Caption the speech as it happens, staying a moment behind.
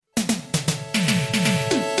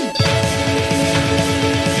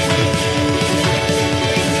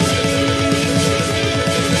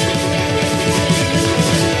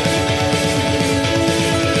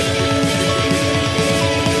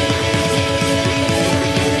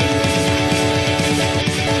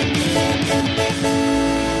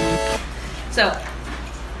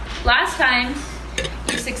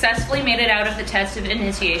made it out of the test of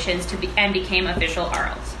initiations and became official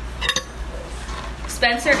Arls.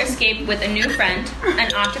 Spencer escaped with a new friend,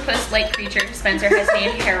 an octopus-like creature Spencer has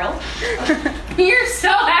named Harold. You're so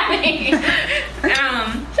happy!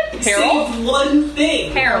 Harold? Say one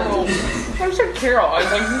thing. Harold. I said Carol. I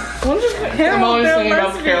was like, what is Harold? I'm always thinking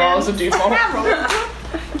about Carol as a default.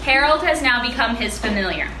 Harold has now become his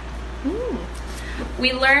familiar.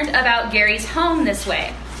 We learned about Gary's home this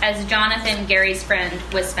way, as Jonathan, Gary's friend,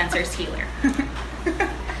 was Spencer's healer.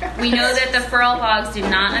 We know that the Furlbogs do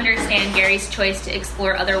not understand Gary's choice to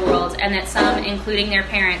explore other worlds, and that some, including their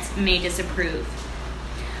parents, may disapprove.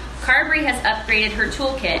 Carberry has upgraded her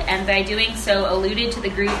toolkit, and by doing so alluded to the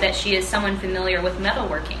group that she is someone familiar with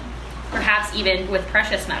metalworking, perhaps even with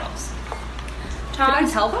precious metals. Did I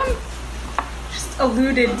tell them? Just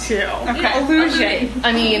alluded to. Okay. Yeah, Illusion.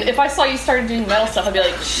 I mean, if I saw you started doing metal stuff, I'd be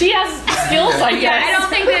like, she has skills, I guess. Yeah, I don't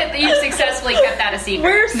think that you've successfully kept that a secret.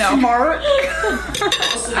 We're smart.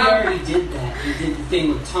 Also, you already did that. You did the thing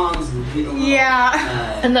with tongs and you did a little,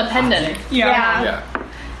 Yeah. And the pendant. Yeah.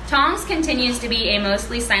 Tongs continues to be a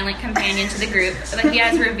mostly silent companion to the group, but he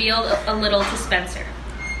has revealed a little to Spencer.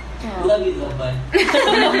 Love you, little bud.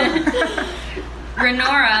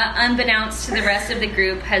 Renora, unbeknownst to the rest of the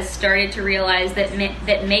group, has started to realize that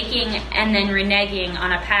that making and then reneging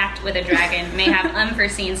on a pact with a dragon may have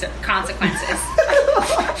unforeseen consequences.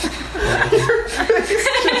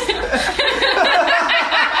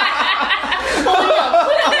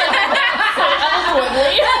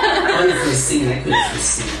 Unforeseen, I couldn't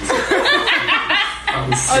foresee.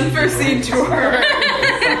 Unforeseen to her.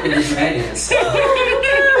 Fuck with the dragons.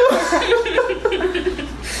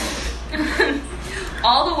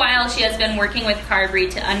 All the while, she has been working with Carberry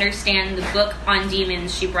to understand the book on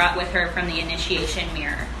demons she brought with her from the initiation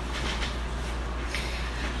mirror.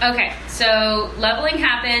 Okay, so leveling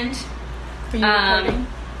happened. Are you recording?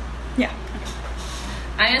 Yeah.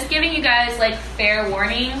 I'm just giving you guys like fair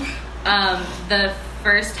warning. The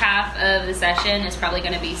first half of the session is probably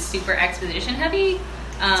going to be super exposition heavy.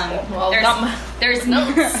 Well, there's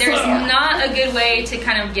not a good way to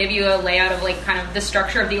kind of give you a layout of like kind of the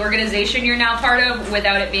structure of the organization you're now part of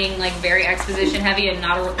without it being like very exposition heavy and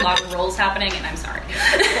not a lot of roles happening. And I'm sorry.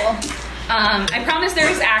 I promise there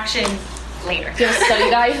is action later. Do you have a study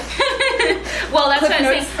guide? Well, that's what I'm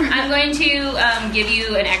saying. I'm going to give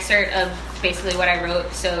you an excerpt of basically what I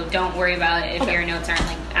wrote, so don't worry about it if your notes aren't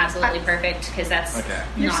like absolutely perfect, because that's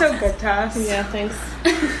You're nonsense. so good to us. Yeah, thanks.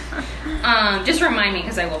 Just remind me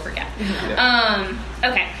because I will forget.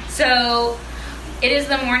 Okay, so it is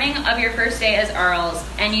the morning of your first day as Arls,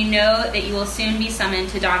 and you know that you will soon be summoned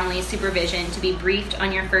to Donnelly's supervision to be briefed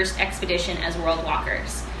on your first expedition as World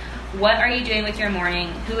Walkers. What are you doing with your morning?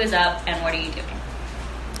 Who is up, and what are you doing?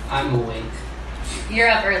 I'm awake. You're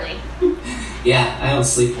up early. Yeah, I don't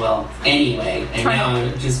sleep well anyway, and now I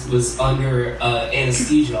just was under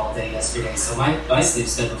anesthesia all day yesterday, so my sleep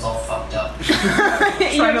schedule's all fucked up.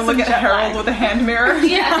 Trying to look at Harold with a hand mirror.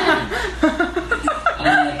 Yeah.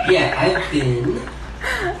 Yeah, I've been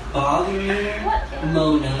bothering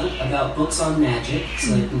Mona about books on magic,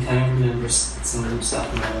 so I can kind of remember some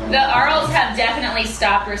stuff. The Arls have definitely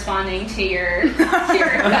stopped responding to your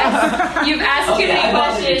requests. You've asked too many I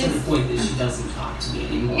bothered her to questions. the point that she doesn't talk to me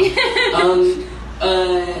anymore.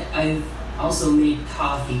 I've also made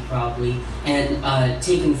coffee probably, and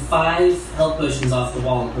taken 5 health potions off the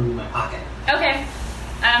wall and put them in my pocket. Okay,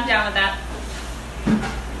 I'm down with that.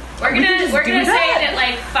 We're gonna say that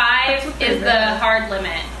like 5 is the hard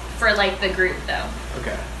limit for like the group though.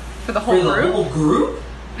 Okay. For the For whole the group. whole group?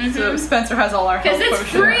 So Spencer has all our health Because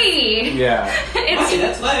it's potions. free. Yeah. It's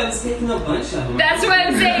That's why I was taking a bunch of them. that's what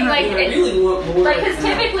I'm saying. Like, I really want more. like because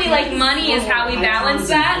typically like money is how we balance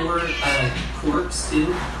that. Or quirks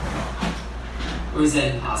too. Or is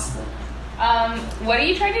that impossible? What are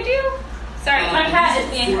you trying to do? Sorry, my cat is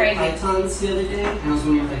being 4 crazy. pythons the other day, and I was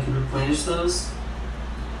wondering if I could replenish those.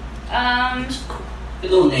 The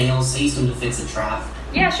little nails. I used them to fix a trap.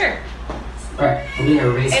 Yeah, sure. Alright, I'm gonna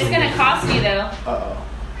erase It's my gonna name. cost you though. Uh-oh.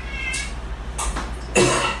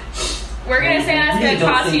 We're gonna say that's I really gonna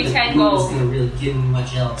don't cost think you that 10 Moon's gold. gonna really give me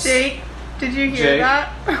much else. Jake, did you hear Jake?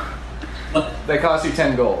 that? But They cost you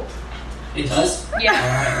 10 gold. it does? Yeah.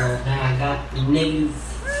 Alright, well, then I got negative.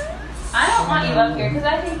 I don't want you up here because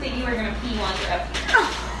I think that you are gonna pee once you're up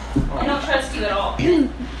here. I don't trust you at all.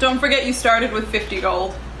 Don't forget you started with 50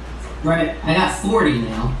 gold. Right, I got 40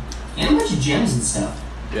 now. And a bunch of gems and stuff.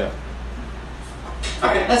 Yeah.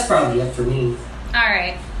 Alright, that's probably it for me. All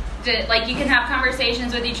right. Like you can have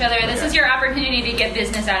conversations with each other. This is your opportunity to get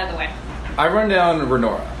business out of the way. I run down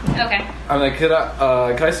Renora. Okay. I'm like, could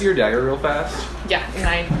I see your dagger real fast? Yeah, and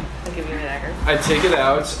I I'll give you a dagger. I take it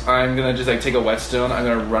out. I'm gonna just take a whetstone. I'm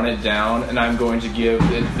gonna run it down, and I'm going to give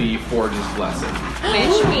it the Forge's Blessing.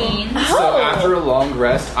 Which means So after a long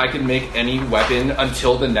rest, I can make any weapon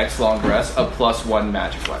until the next long rest a +1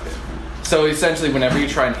 magic weapon. So essentially, whenever you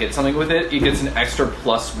try and hit something with it, it gets an extra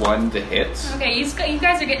 +1 to hit, okay, you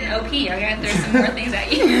guys are getting OP. I gotta throw some more things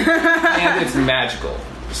at you. and it's magical.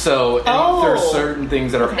 So there are certain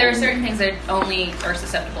things that are. There are certain things that only are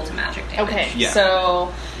susceptible to magic damage. Okay, Yeah.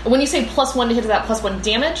 so when you say +1 to hit, is that +1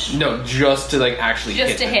 damage? No, just to actually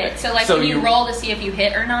Just hit. to the hit. thing. So when you roll to see if you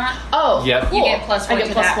hit or not. Oh, Yep. cool. You get +1 I get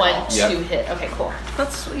to that +1 roll. to Yep. hit. Okay, cool.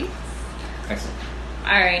 That's sweet. Excellent.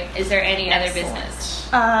 All right. Is there any other Excellent. business?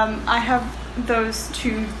 I have those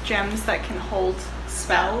 2 gems that can hold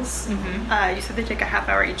spells. Mm-hmm. You said they take a half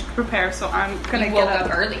hour each to prepare, so I'm gonna You get woke up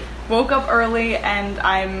early. Woke up early, and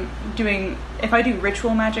I'm doing. If I do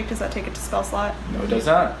ritual magic, does that take it to spell slot? No, it does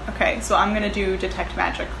not. Okay, so I'm gonna do detect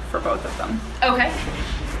magic for both of them. Okay.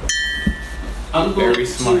 I'm going Very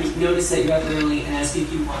smart. to notice that you're up early and ask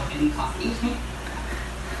if you want any coffee.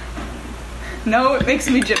 No, it makes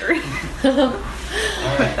me jittery.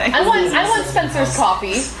 Alright. Thanks. I want Spencer's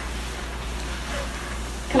coffee.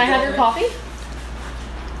 Can I have your coffee?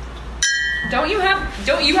 Don't you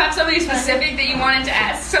have somebody specific that you wanted to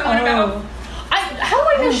ask someone about? How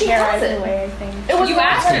do I know she has it? I think. It was You not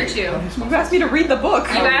asked her her. to. You asked me to read the book.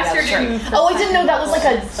 You asked her Sure. to. Oh, I didn't know that was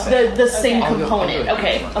the same I'll go- component. I'll go-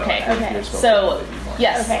 Okay, I'll go- okay. I'll go- So,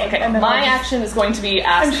 yes, okay. and then My I'll just- action is going to be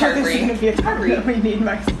ask Harbury. be a time that we need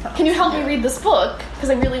my stuff. Can you help me read this book? Because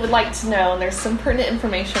I really would like to know, and there's some pertinent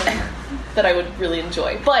information that I would really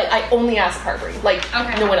enjoy. But I only ask Harbury.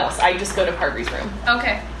 Okay. No one else. I just go to Harbury's room.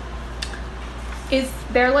 Okay. Is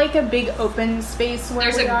there like a big open space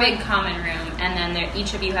where There's we a are? big common room, and then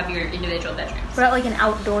each of you have your individual bedrooms. What about like an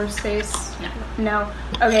outdoor space? No. No.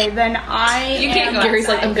 Okay, then I. You can't go Gary's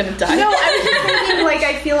like, outside. I'm gonna die. No, I was just thinking, like,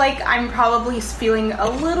 I feel like I'm probably feeling a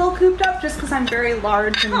little cooped up just because I'm very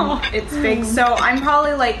large and it's big. So I'm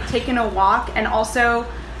probably, like, taking a walk and also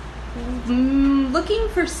looking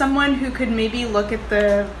for someone who could maybe look at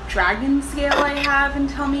the dragon scale I have and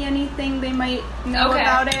tell me anything they might know Okay.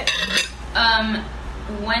 about it.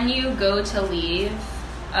 When you go to leave,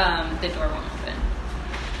 the door won't open.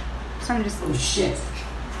 So I'm just Oh shit.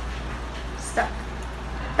 stuck.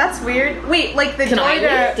 That's weird. Wait, like the Can door I leave?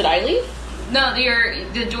 to... Did I leave? No,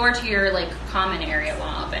 the door to your common area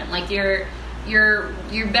won't open. Like your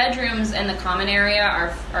bedrooms and the common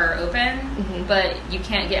area are open, but you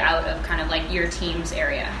can't get out of kind of like your team's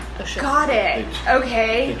area. Oh, shit. Got it. They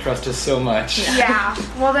Okay. trust us so much. Yeah.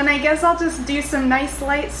 Well, then I guess I'll just do some nice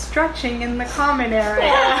light stretching in the common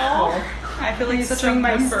area. I feel like You such a swing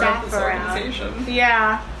my member of staff this around. organization.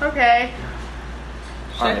 Yeah. Okay.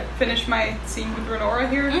 Should I Alright. finish my scene with Renora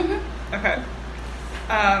here? Mm-hmm. Okay.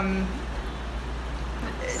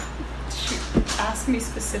 She asked me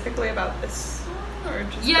specifically about this, or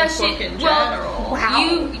just Yeah, the book in well, general. Wow.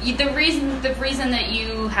 you the reason that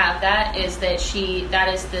you have that is that that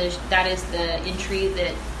is the intrigue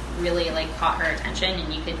that really like caught her attention,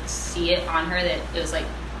 and you could see it on her that it was like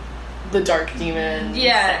The dark demon.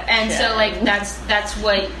 yeah, and so section.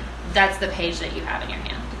 like that's the page that you have in your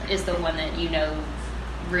hand is the one that you know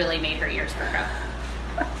really made her ears perk up.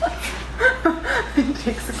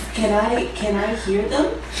 Can I hear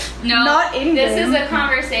them? No, Not in this is game. a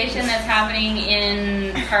conversation that's happening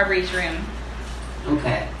in Carberry's room.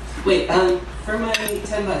 Okay. Wait, for my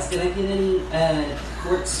 $10, did I get any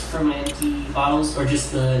quartz for my empty bottles or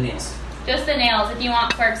just the nails? Just the nails. If you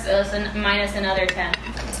want quirks, minus another 10.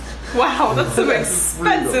 Wow, that's some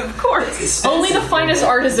expensive quartz. Only the finest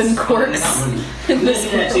artisan quartz in this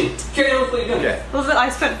world. Carry on with what you're doing. Okay. Listen, I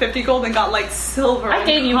spent 50 gold and got like silver. I and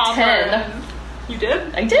gave you copper 10. and- You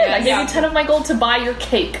did? I did. I gave Yeah. you 10 of my gold to buy your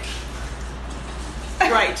cake.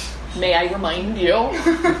 Right. May I remind you?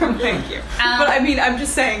 Thank you. But I mean, I'm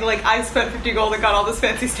just saying, like, I spent 50 gold and got all this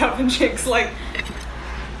fancy stuff, and Jake's like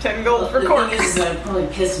 10 gold for The quartz. thing is, I'd probably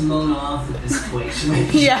piss Mona off at this point. She might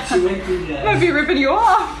be, Yeah. she might be, Might be ripping you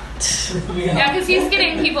off. Yeah, because he's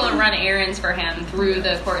getting people to run errands for him through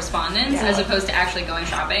the correspondence as opposed to actually going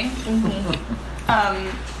shopping.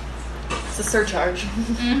 It's a surcharge.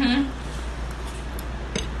 Mm-hmm.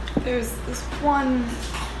 There's this one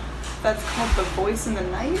that's called The Voice in the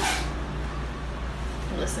Night.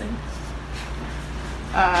 I'm listening.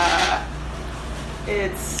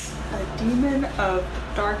 It's a demon of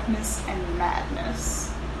darkness and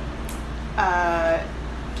madness.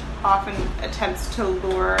 Often attempts to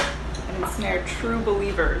lure and ensnare true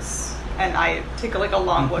believers. And I take a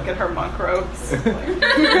long look at her monk robes.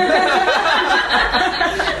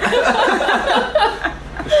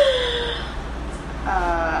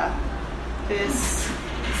 this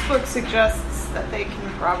book suggests that they can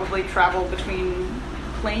probably travel between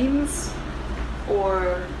planes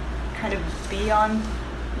or kind of be on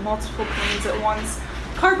multiple planes at once.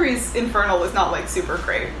 Carberry's Infernal is not like super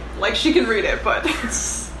great. Like she can read it, but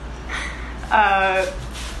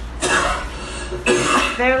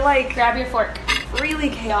they're like Grab your fork. really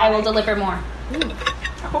chaotic. I will deliver more.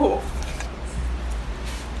 Oh.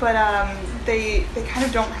 But they kind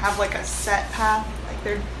of don't have like a set path. Like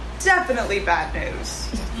they're definitely bad news.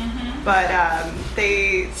 But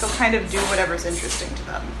they'll kind of do whatever's interesting to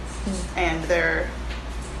them. And they're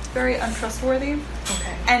very untrustworthy.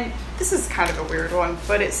 Okay. And this is kind of a weird one,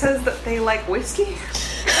 but it says that they like whiskey.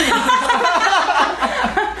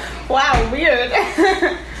 Wow, weird.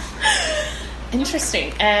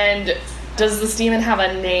 Interesting. And does this demon have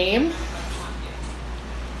a name?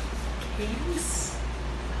 Hades?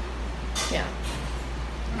 Yeah.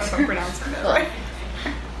 I don't know if I'm pronouncing that right.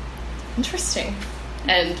 Interesting.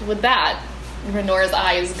 And with that, Renora's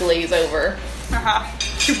eyes glaze over.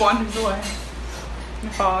 She wanders away. In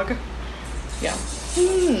a fog. Yeah.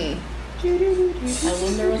 I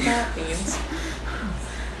wonder what that means.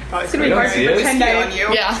 It's gonna be hard to see it. pretend I on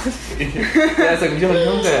you. Yeah. Yeah, it's like we don't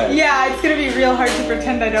know that. Yeah, it's gonna be real hard to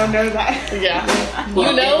pretend I don't know that. Yeah.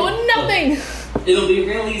 Well, You know nothing. It'll be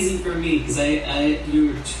real easy for me because you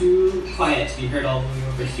were too quiet to be heard all the way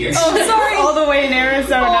over here. Oh, sorry. All the way in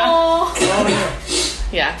Arizona. Oh.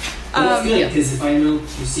 Yeah. That's good because if I know your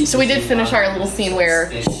secrets, So we did finish our little scene where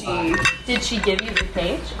Did she give you the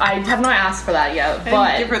page? I have not asked for that yet, I didn't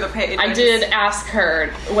but give her the page. I did ask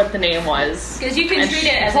her what the name was. Because you can And treat she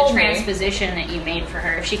it as a told me. transposition that you made for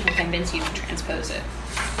her if she can convince you to transpose it.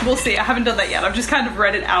 We'll see. I haven't done that yet. I've just kind of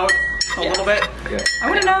read it out a little bit. Yeah. I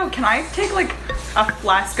want to know, can I take like a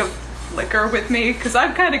flask of liquor with me? Because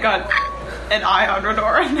I've kind of got an eye on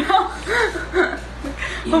Renora now.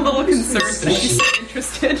 I'm a little concerned that she's so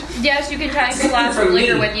interested. Yes, you can take a glass of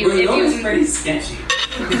liquor with you if Renora's you. pretty sketchy.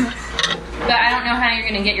 But I don't know how you're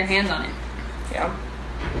gonna get your hands on it. Yeah.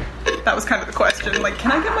 That was kind of the question. Like,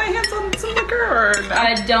 can I get my hands on some liquor or no?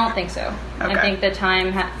 I don't think so. Okay. I think the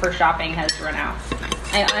time for shopping has run out.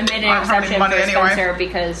 I made an I don't have any exception money for anyway. Spencer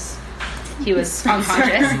because he was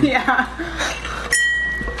unconscious. Yeah.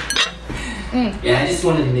 Yeah, I just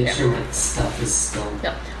wanted to make sure that stuff is still.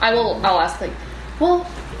 Yeah. I'll ask like, well,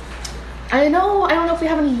 I don't know if we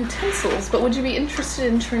have any utensils, but would you be interested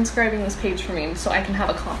in transcribing this page for me so I can have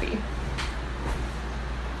a copy?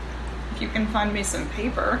 If you can find me some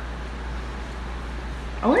paper.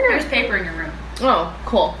 I wonder. There's paper in your room. Oh,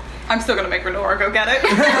 cool. I'm still gonna make Renora go get it.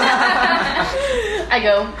 I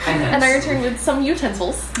go, and I return with some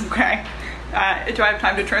utensils. Okay. Do I have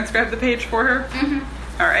time to transcribe the page for her?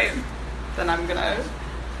 Mm-hmm. All right. Then I'm gonna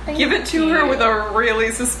give it to her with a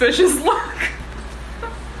really suspicious look.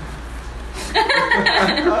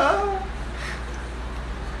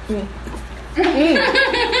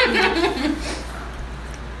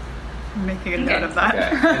 I'm making a note of that.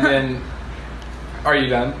 Okay. And then, are you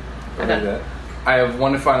done? I'm done. I have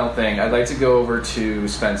one final thing. I'd like to go over to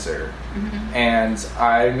Spencer. And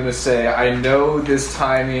I'm going to say, I know this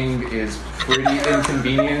timing is pretty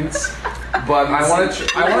inconvenient, but I want to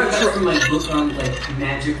That's from my book on like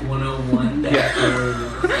Magic 101 that Yeah. I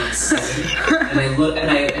remember from 7. And I look and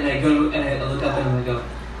I look up and I go,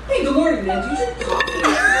 "Hey, good morning, man. Did you just talk to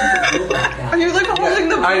me?" Are you like holding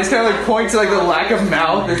the I just kind of like point to like the lack of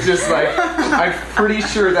mouth. It's just like, I'm pretty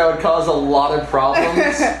sure that would cause a lot of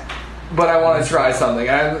problems. But I want to try something.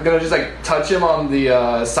 I'm going to just like touch him on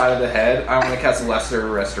the side of the head. I want to cast Lesser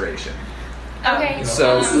Restoration. Okay.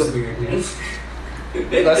 So- this is weird, man.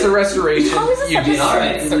 Lesser Restoration. always just have do- to All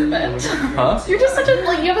right. servant. Huh? You're just such a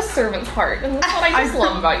you have a servant's heart, and that's what I just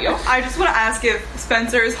love about you. I just want to ask if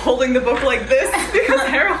Spencer is holding the book like this because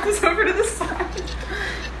Harold is over to the side.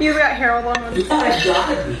 You got Harold on one You thought I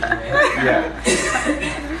gotta be, man. Yeah.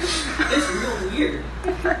 It's real weird.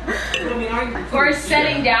 I mean, Or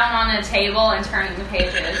sitting down on a table and turning the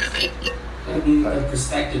pages. I mean, the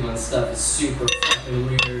perspective on stuff is super fucking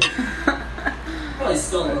weird. Probably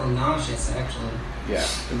still a little nauseous, actually. Yeah,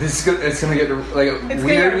 it's gonna get like It's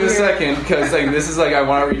weird gonna in get a second because like this is like I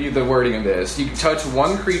want to read you the wording of this. You can touch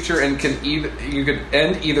one creature and you could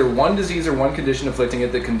end either one disease or one condition afflicting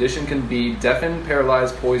it. The condition can be deafened,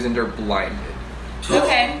 paralyzed, poisoned, or blinded.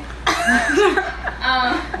 Okay.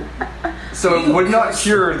 So it would not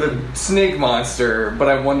cure the snake monster, but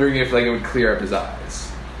I'm wondering if like it would clear up his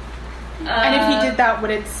eyes. And if he did that,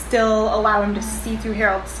 would it still allow him to see through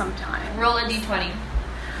Harold sometime? Roll a d20.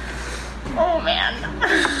 Oh man.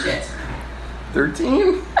 Shit.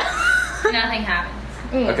 13. Nothing happens.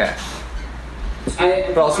 Okay.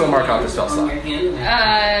 But also a Markov spell on slot. your hand and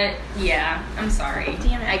I- Yeah. I'm sorry.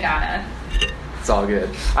 Damn it. I gotta. It's all good.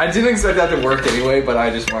 I didn't expect that to work anyway, but I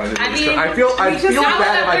just wanted to. I mean, I feel not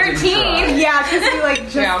bad if I with didn't try. 13. Yeah, because you like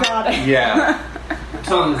just got it. Yeah.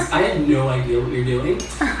 Tongs, I had no idea what you're doing,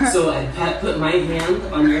 so I put my hand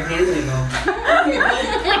on your hand and I go, okay,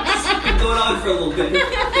 bud, keep going on for a little bit.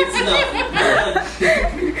 It's enough.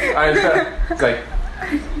 It's like,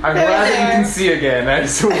 I'm glad that you can see again. I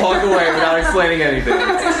just walk away without explaining anything.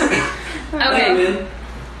 Okay. Hey,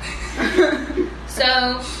 man.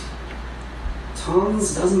 So,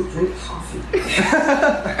 Tongs doesn't drink coffee.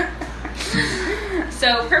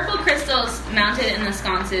 So purple crystals mounted in the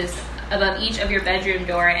sconces above each of your bedroom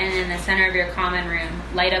door and in the center of your common room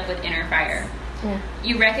light up with inner fire. Yeah.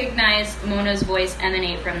 You recognize Mona's voice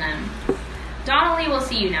emanate from them. Donnelly will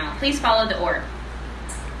see you now. Please follow the orb.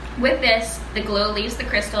 With this, the glow leaves the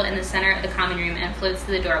crystal in the center of the common room and floats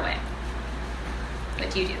to the doorway. What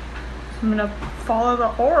do you do? I'm gonna follow the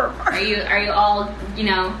orb. Are you all,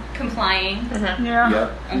 complying? Yeah.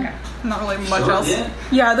 Yep. Okay. Not really much Sure, else. yeah.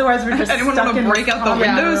 Yeah, otherwise we're just Anyone stuck want to in break this out the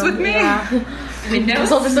common windows room. with me? Yeah.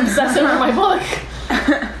 Windows? I'm just obsessive with my book.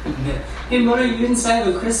 Hey, Mona, you inside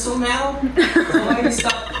of a crystal now? So why do you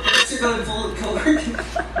stop? You're going full of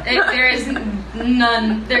color. There is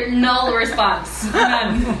none. Null response.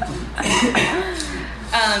 None.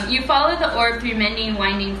 You follow the orb through many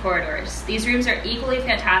winding corridors. These rooms are equally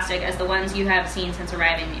fantastic as the ones you have seen since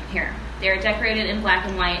arriving here. They are decorated in black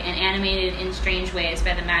and white and animated in strange ways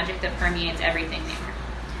by the magic that permeates everything there.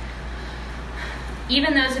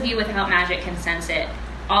 Even those of you without magic can sense it,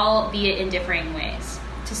 albeit in differing ways.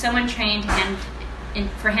 To someone trained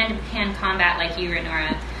for hand-to-hand combat like you,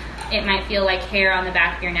 Renora, it might feel like hair on the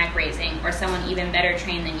back of your neck raising, or someone even better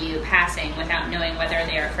trained than you passing without knowing whether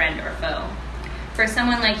they are friend or foe. For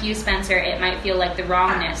someone like you, Spencer, it might feel like the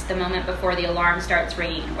wrongness the moment before the alarm starts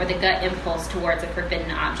ringing, or the gut impulse towards a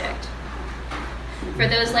forbidden object. For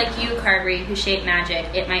those like you, Carberry, who shape magic,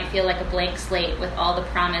 it might feel like a blank slate with all the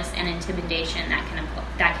promise and intimidation that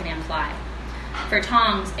can imply. For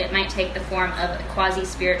Tongs, it might take the form of a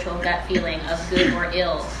quasi-spiritual gut feeling of good or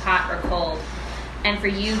ill, hot or cold. And for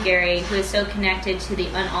you, Gary, who is so connected to the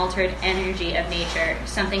unaltered energy of nature,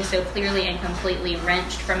 something so clearly and completely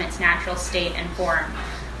wrenched from its natural state and form,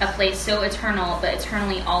 a place so eternal but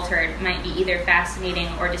eternally altered might be either fascinating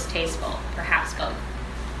or distasteful, perhaps both.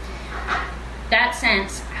 That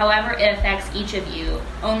sense, however it affects each of you,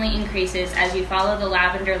 only increases as you follow the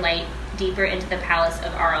lavender light deeper into the palace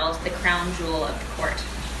of Arles, the crown jewel of the court.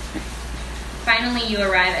 Finally, you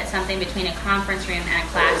arrive at something between a conference room and a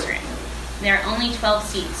classroom. There are only 12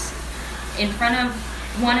 seats. In front of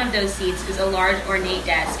one of those seats is a large ornate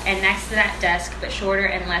desk, and next to that desk, but shorter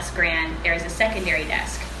and less grand, there is a secondary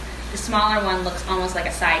desk. The smaller one looks almost like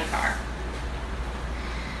a sidecar.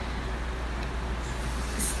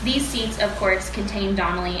 These seats, of course, contain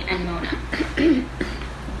Donnelly and Mona.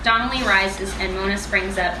 Donnelly rises and Mona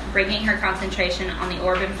springs up, breaking her concentration on the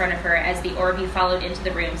orb in front of her as the orb you followed into the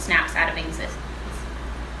room snaps out of existence.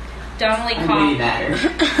 Donnelly I'm way coughs.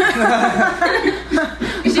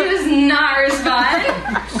 better. She does not respond.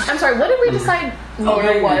 I'm sorry, what did we decide Mona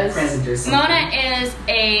bring my was? present or something. Mona is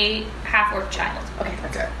a half-orc child.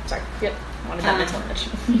 Okay, sorry. Yep. Wanted that mental image.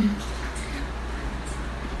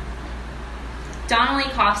 Donnelly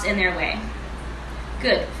coughs in their way.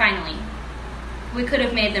 Good, finally. We could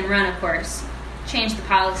have made them run, of course. Changed the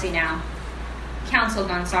policy now. Council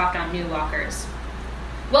gone soft on new walkers.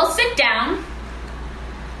 Well, sit down.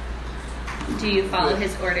 Do you follow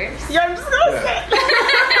his orders? Yeah, I'm just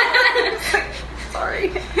gonna sit.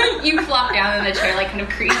 Sorry. You flop down in the chair like kind of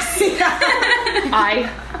crease. I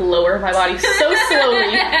lower my body so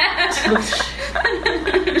slowly.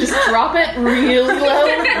 Just drop it really low,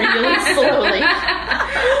 really slowly.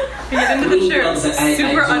 I get into the chair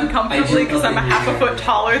super uncomfortably because I'm a half a foot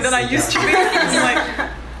taller than I used to be. It's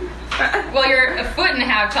like, Well, you're a foot and a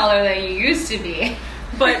half taller than you used to be.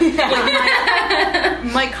 but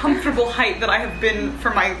my comfortable height that I have been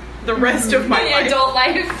for the rest of my life. Adult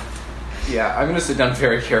life. Yeah, I'm gonna sit down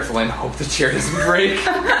very carefully and hope the chair doesn't break.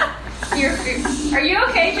 Are you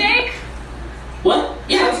okay, Jake? What?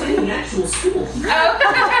 Yeah, I was in actual school. Oh.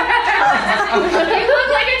 You look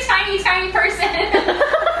like a tiny, tiny person.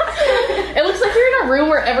 It looks like you're in a room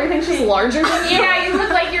where everything's just larger than you. Yeah, you look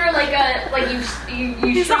like you're like you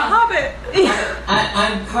He's a shrunk. hobbit.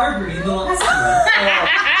 I'm Carberry, the last one.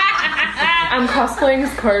 I'm cosplaying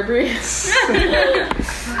as Carberry.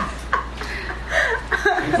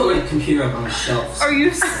 I put my computer up on a shelf. Are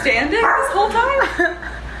you standing this whole time?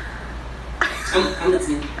 I'm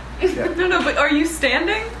listening. No, but are you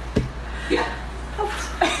standing? Yeah.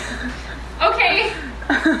 Okay.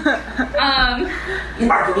 In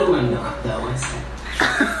the game, I'm not, though. I said.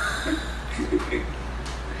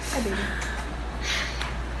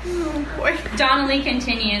 Oh boy. Donnelly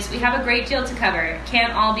continues, we have a great deal to cover.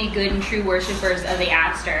 Can't all be good and true worshippers of the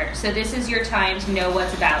Aster, so this is your time to know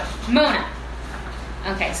what's about. Mona.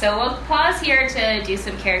 Okay, so we'll pause here to do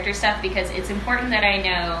some character stuff because it's important that I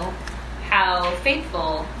know how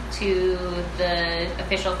faithful to the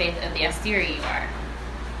official faith of the Asteri you are.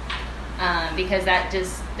 Because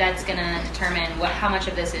that's going to determine how much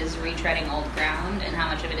of this is retreading old ground and how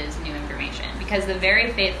much of it is new information. Because the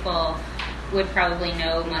very faithful would probably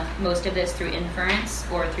know most of this through inference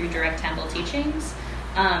or through direct temple teachings.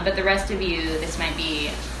 But the rest of you, this might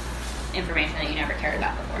be information that you never cared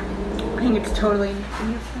about before. I think it's totally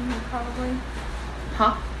new for me, probably.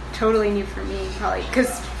 Huh? Totally new for me, probably.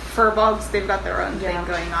 Because furbolgs, they've got their own thing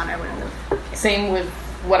going on. I wouldn't have. Same with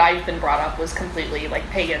what I've been brought up was completely like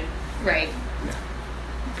pagan. Right.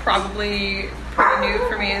 Probably pretty new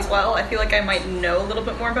for me as well. I feel like I might know a little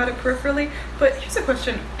bit more about it peripherally. But here's a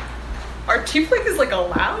question. Are tieflings like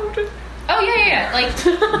allowed? Oh yeah. Like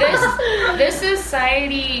this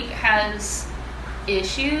society has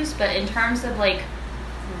issues, but in terms of like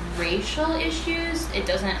racial issues, it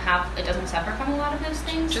doesn't suffer from a lot of those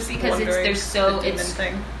things. Just because it's so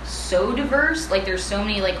diverse. Like there's so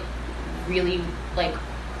many like really like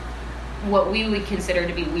what we would consider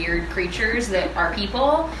to be weird creatures that are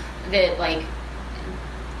people that like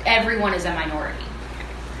everyone is a minority.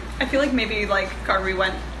 I feel like maybe like Karui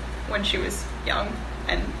went when she was young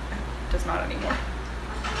and does not anymore.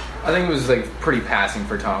 I think it was like pretty passing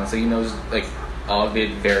for Thomas. Like, he knows like all of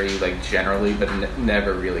it very like generally, but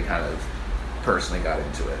never really kind of personally got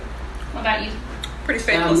into it. What about you? Pretty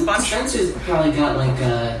faithful sponge. Spencer's probably got like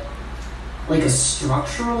a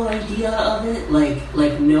structural idea of it,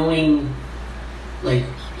 like knowing like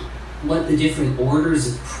what the different orders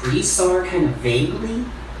of priests are, kind of vaguely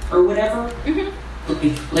or whatever. Mm-hmm.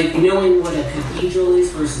 Like knowing what a cathedral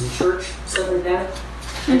is versus a church, stuff like that.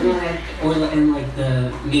 Mm-hmm. And like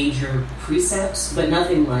the major precepts, but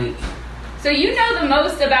nothing like. So you know the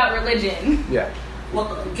most about religion. Yeah.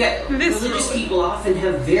 Well, religious people often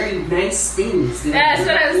have very nice things. That's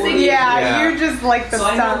what I was thinking. Yeah, you just like the so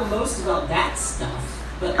stuff. I know most about that stuff.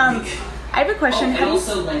 But I have a question. and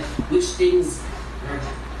also like which things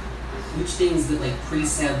that like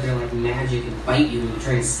priests have their like magic and bite you when you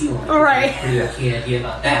try to steal them. Right. I have a pretty okay idea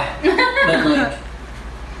about that. But like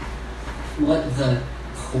what the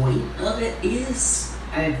point of it is,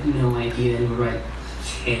 I have no idea, nor do I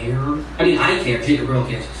care. I mean, I care. Jacob Earl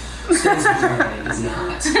cares. Spencer Jarman does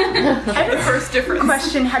not. I have a first different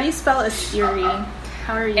question. How do you spell Asteri?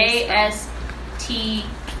 How are you? Asterie.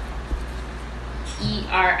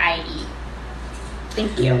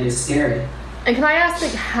 Thank you. Yeah, it is scary. And can I ask,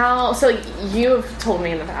 like, how... So, like, you have told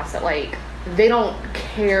me in the past that, like, they don't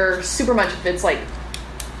care super much if it's, like,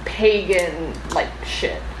 pagan, like,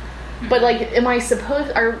 shit. But, like, am I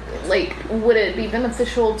supposed... would it be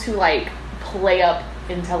beneficial to, like, play up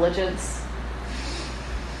intelligence?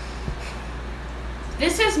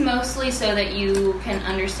 This is mostly so that you can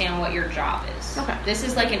understand what your job is. Okay. This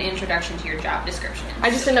is like an introduction to your job description. I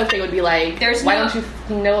just didn't know if they would be like, why don't you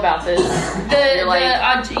know about this?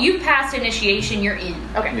 You passed initiation, you're in.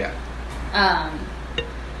 Okay. Yeah.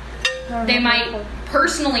 They might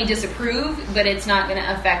personally disapprove, but it's not going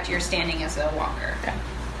to affect your standing as a walker. Okay.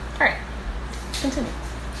 All right. Continue.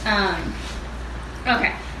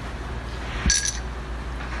 Okay.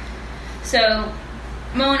 So,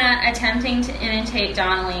 Mona attempting to imitate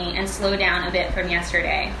Donnelly and slow down a bit from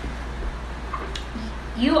yesterday.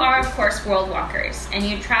 You are, of course, world walkers, and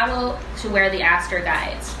you travel to where the Aster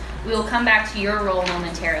guides. We will come back to your role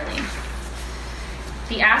momentarily.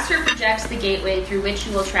 The Aster projects the gateway through which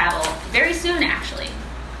you will travel, very soon, actually.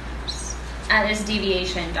 At this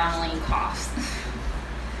deviation, Donnelly coughs.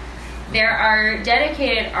 There are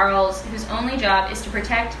dedicated Arls whose only job is to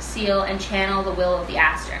protect, seal, and channel the will of the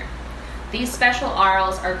Aster. These special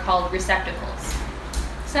Arls are called receptacles.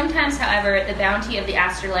 Sometimes, however, the bounty of the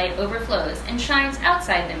Asterlight overflows and shines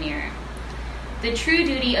outside the mirror. The true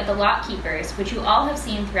duty of the lock keepers, which you all have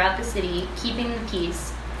seen throughout the city, keeping the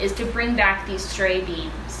peace, is to bring back these stray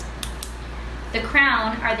beams. The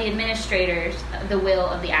Crown are the administrators of the will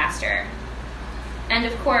of the Aster. And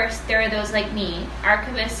of course, there are those like me,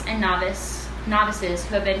 archivists and novices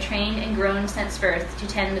who have been trained and grown since birth to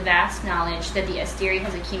tend the vast knowledge that the Asteri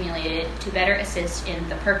has accumulated to better assist in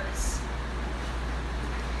the purpose.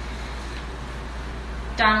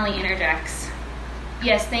 Donnelly interjects.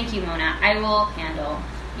 Yes, thank you, Mona. I will handle.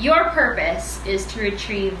 Your purpose is to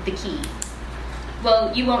retrieve the key.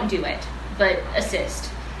 Well, you won't do it, but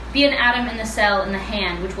assist. Be an atom in the cell in the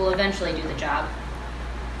hand, which will eventually do the job.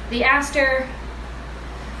 The aster,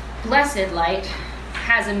 blessed light,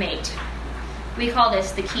 has a mate. We call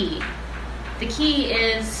this the key. The key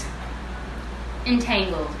is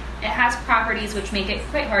entangled. It has properties which make it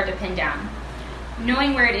quite hard to pin down.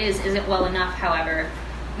 Knowing where it isn't well enough, however,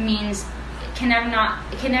 means it can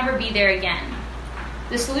never be there again.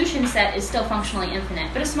 The solution set is still functionally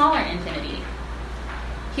infinite, but a smaller infinity.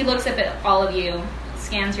 He looks up at all of you,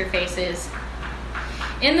 scans your faces.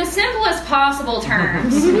 In the simplest possible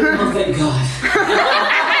terms. Oh, thank God.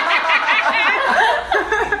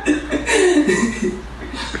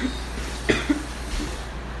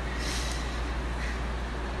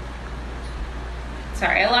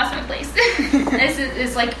 Sorry, I lost my place. This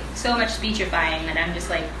is like so much speechifying that I'm just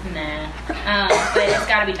like, nah. But it's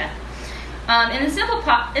got to be done. In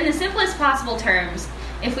the simplest possible terms,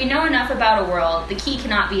 if we know enough about a world, the key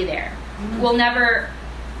cannot be there. Will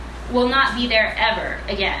not be there ever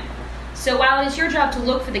again. So while it is your job to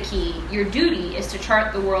look for the key, your duty is to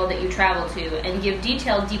chart the world that you travel to and give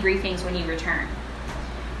detailed debriefings when you return.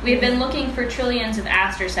 We have been looking for trillions of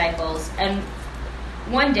aster cycles, and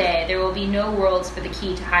one day there will be no worlds for the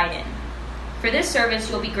key to hide in. For this service,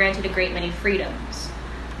 you'll be granted a great many freedoms.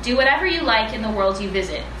 Do whatever you like in the worlds you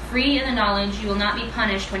visit, free in the knowledge you will not be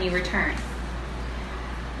punished when you return.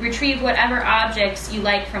 Retrieve whatever objects you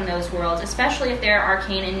like from those worlds, especially if they are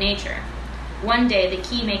arcane in nature. One day the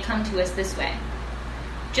key may come to us this way.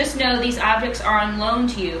 Just know these objects are on loan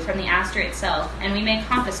to you from the aster itself, and we may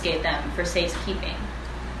confiscate them for safekeeping.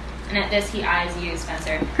 And at this he eyes you,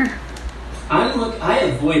 Spencer. I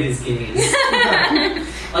avoid his gaze.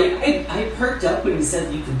 I perked up when he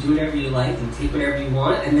said you could do whatever you like and take whatever you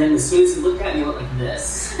want, and then as soon as he looked at me, I went like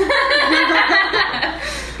this.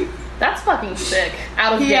 That's fucking sick.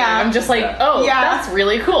 Out of Yeah. game. I'm just like, oh, Yeah. that's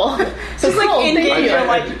really cool. So Just like cool, in thank game, you. you're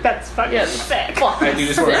like, that's fucking sick. Fuck. I do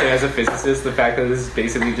just want to say, as a physicist, the fact that this is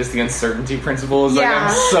basically just the uncertainty principle is like, Yeah.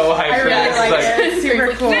 I'm so hyped I for really this. like Like, it. It's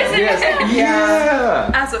super cool. yes.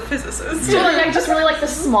 Yeah. As a physicist. So like, I just really like the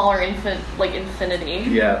smaller infinity.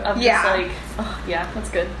 Yeah. Of Yeah. just like, oh yeah, that's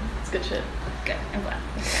good. That's good shit. Good, I'm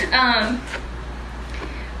glad.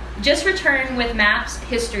 Just return with maps,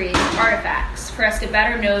 history, artifacts for us to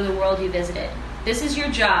better know the world you visited. This is your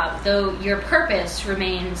job, though your purpose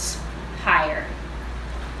remains higher.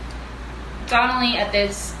 Donnelly at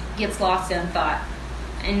this gets lost in thought,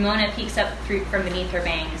 and Mona peeks up from beneath her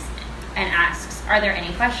bangs and asks, "Are there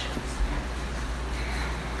any questions?"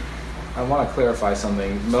 I want to clarify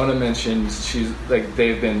something. Mona mentioned she's like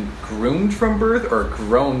they've been groomed from birth or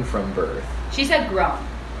grown from birth. She said grown.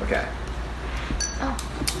 Okay.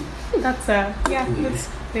 That's that's yeah.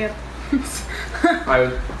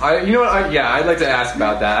 You know what? I'd like to ask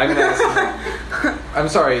about that. I'm gonna ask. I'm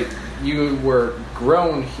sorry. You were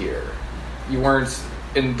grown here. You weren't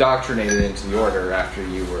indoctrinated into the order after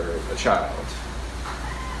you were a child.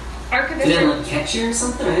 Archivist. Did I catch you or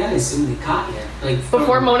something? I assumed they caught you. Like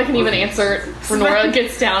Before Mona can even answer, Renora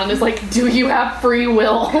gets down and is like, "Do you have free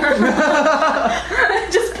will?"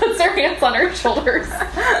 Just puts her hands on her shoulders.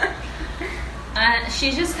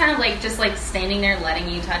 She's just kind of like standing there letting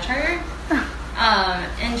you touch her.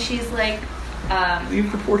 And she's like, Leave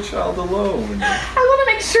the poor child alone. I want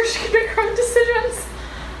to make sure she can make her own decisions.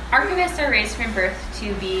 archivists are raised from birth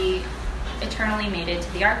to be eternally mated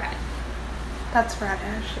to the archive. That's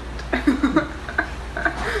radish.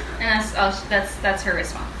 And that's her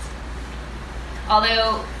response.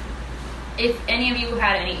 Although, if any of you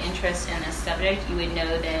had any interest in this subject, you would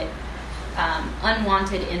know that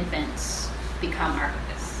unwanted infants become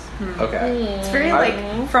archivists. Okay. It's very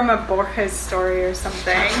like from a Borges story or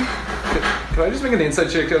something. Could I just make an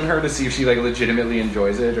insight check on her to see if she like legitimately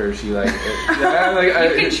enjoys it, or if she like? You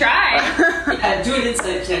can try. Yeah, do an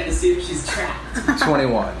insight check to see if she's trapped.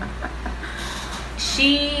 21.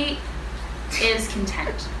 She is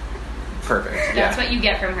content. Perfect. That's what you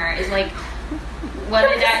get from her. Is like whether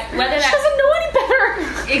that She doesn't know any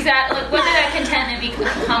better. exactly whether that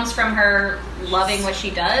contentment comes from her loving what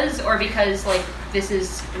she does, or because like this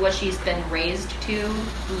is what she's been raised to,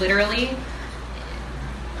 literally.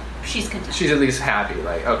 She's content. She's at least happy.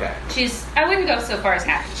 Like, okay, I wouldn't go so far as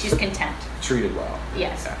happy. She's content. treated well.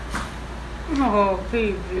 Yes. Yeah. Oh,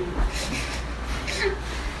 baby.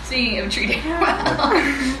 Speaking of treating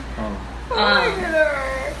well.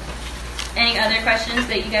 Any other questions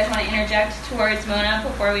that you guys want to interject towards Mona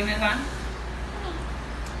before we move on?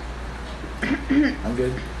 I'm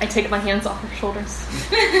good. I take my hands off her shoulders.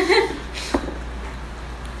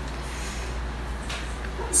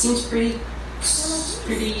 Seems pretty It's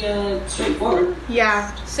pretty straightforward.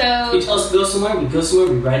 Yeah, So You tell us to go somewhere, we go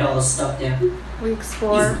somewhere, we write all this stuff down. we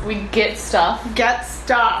explore, We get stuff get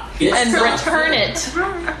stuff. Get and stuff. return it.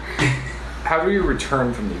 How do you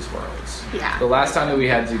return from these worlds? Yeah. The last time that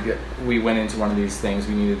we went into one of these things,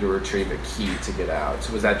 we needed to retrieve a key to get out.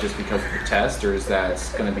 So was that just because of the test, or is that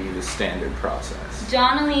going to be the standard process?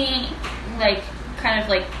 Donnelly, kind of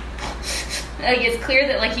it's clear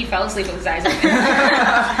that he fell asleep with his eyes open.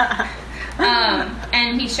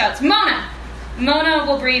 And he shouts, Mona! Mona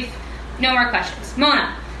will brief. No more questions.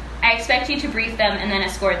 Mona, I expect you to brief them and then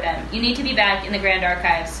escort them. You need to be back in the Grand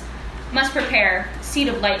Archives. Must prepare. Seed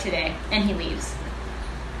of light today. And he leaves.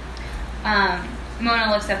 Mona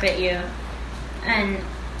looks up at you and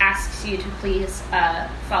asks you to please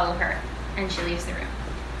follow her. And she leaves the room.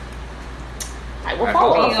 I will I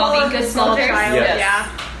follow. follow. You all be good Small soldiers? child. Yes. Yeah.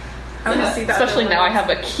 I want to see that. Especially now I have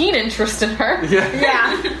a keen interest in her.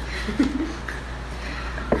 Yeah.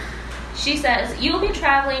 She says, you will be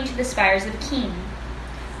traveling to the spires of Keen.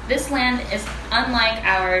 This land is unlike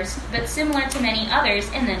ours, but similar to many others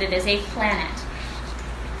in that it is a planet.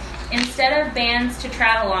 Instead of bands to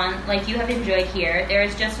travel on like you have enjoyed here, there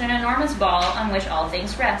is just an enormous ball on which all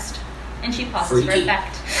things rest. And she pauses for Freaky.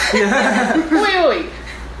 effect. Wait.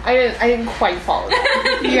 I didn't quite follow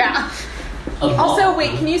that. Yeah. A ball. Also,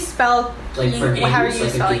 wait, can you spell Like for Keen? How are games, you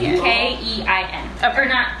like a spelling game? it? K-E-I-N. Or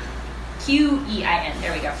not, Q-E-I-N.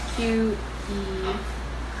 There we go. Q-E-I-N.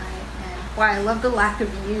 Wow, I love the lack of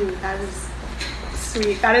U. That is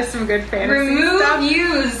sweet. That is some good fantasy Remove stuff.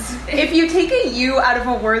 U's. If you take a U out of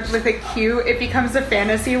a word with a Q, it becomes a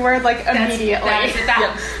fantasy word immediately.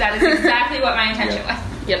 That is exactly what my intention was.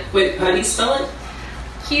 Wait, how do you spell it?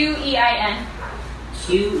 Q-E-I-N.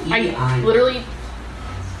 Q-E-I. I literally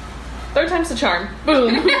third time's the charm.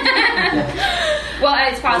 Boom. Well,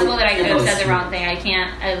 it's possible that I could have said the wrong thing.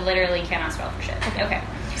 I literally cannot spell for shit. Okay.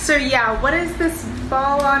 So yeah, what is this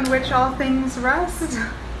ball on which all things rest?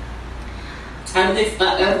 I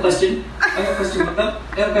have a question. I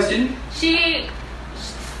have a question.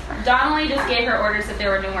 Donnelly just gave her orders that there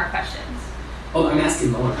were no more questions. Oh, I'm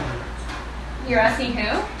asking Mona. You're asking who?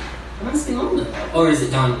 I'm asking Mona. Or is it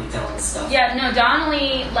Donnelly telling us stuff? Yeah, no,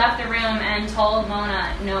 Donnelly left the room and told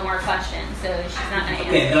Mona no more questions, so she's not going to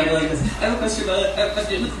Okay, answer. then I go like this. I have a question about it. I have a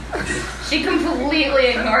question. She completely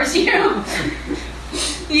ignores you.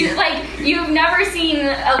 You've never seen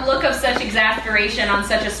a look of such exasperation on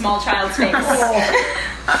such a small child's face.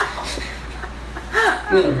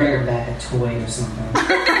 I'm gonna bring her back a toy or something.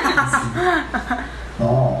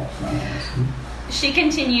 Ball. She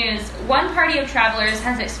continues, one party of travelers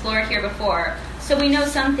has explored here before, so we know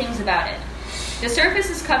some things about it. The surface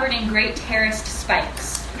is covered in great terraced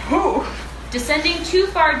spikes. Ooh. Descending too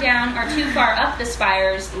far down or too far up the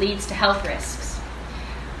spires leads to health risks.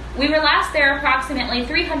 We were last there approximately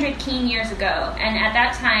 300 keen years ago, and at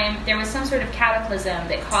that time there was some sort of cataclysm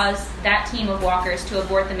that caused that team of walkers to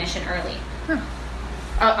abort the mission early.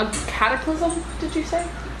 A cataclysm, did you say?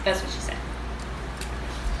 That's what she said.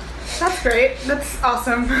 That's great. That's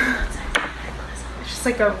awesome. It's just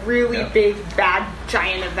like a really big, bad,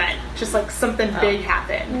 giant event. Just like something big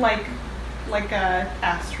happened. Like a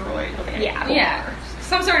asteroid. Yeah. Yeah,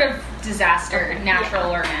 some sort of disaster,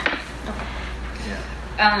 natural or man.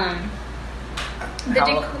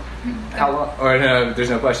 How long? Or no, there's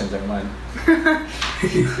no questions. Never mind.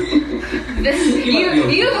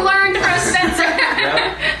 You've learned from Spencer.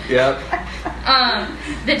 Yep.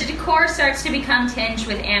 The decor starts to become tinged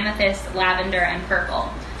with amethyst, lavender, and purple.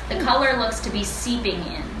 The color looks to be seeping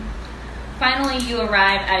in. Finally, you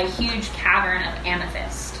arrive at a huge cavern of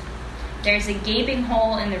amethyst. There's a gaping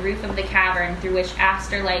hole in the roof of the cavern through which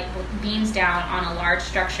aster light beams down on a large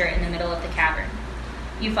structure in the middle of the cavern.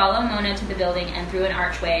 You follow Mona to the building and through an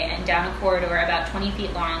archway and down a corridor about 20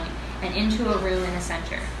 feet long and into a room in the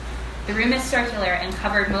center. The room is circular and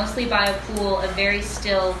covered mostly by a pool of very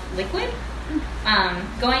still liquid.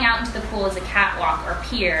 Going out into the pool is a catwalk or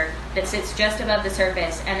pier that sits just above the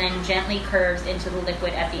surface and then gently curves into the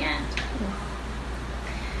liquid at the end.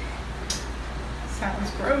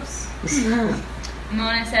 Sounds gross.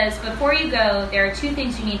 Mona says, before you go, there are two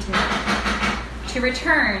things you need to know. To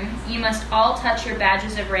return, you must all touch your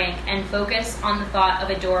badges of rank and focus on the thought of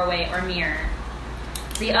a doorway or mirror.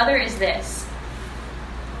 The other is this.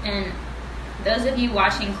 And those of you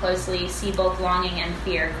watching closely see both longing and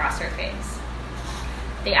fear cross her face.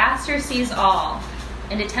 The Aster sees all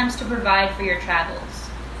and attempts to provide for your travels.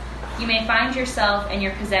 You may find yourself and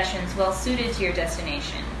your possessions well suited to your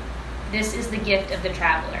destination. This is the gift of the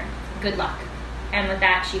traveler. Good luck. And with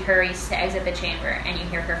that, she hurries to exit the chamber, and you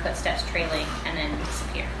hear her footsteps trailing and then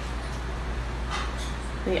disappear.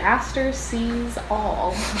 The Aster sees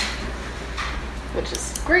all. Which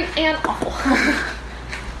is great and awful.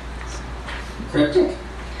 Cryptic?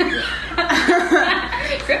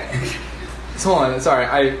 So hold on,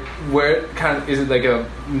 sorry. Where kind of is it like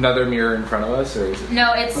another mirror in front of us, or is it?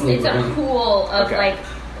 No, it's a pool of Okay. like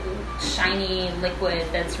shiny liquid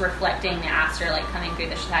that's reflecting the Aster like coming through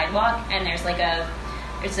the sidewalk, and there's like a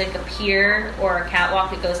pier or a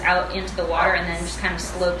catwalk that goes out into the water and then just kind of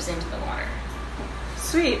slopes into the water.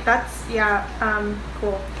 Sweet. That's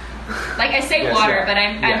cool. Like I say Yes, water, yeah. but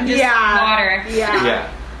I'm Yeah. just water. Yeah.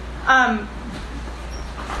 Yeah.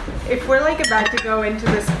 If we're like about to go into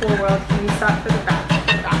this cool world, can we stop for the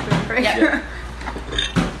bathroom break? Yeah.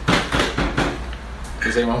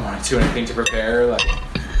 Does anyone want to do anything to prepare? Like,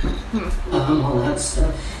 All that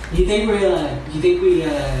stuff. You think we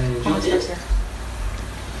jumped in?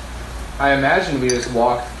 I imagine we just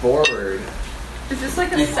walked forward. Is this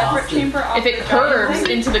like a Like separate off the- chamber? Off If it the curves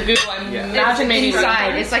dining? into the goo, I Yeah. imagine maybe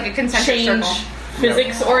inside. It's like a concentric change circle.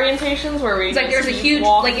 physics orientations where we It's like there's a just huge,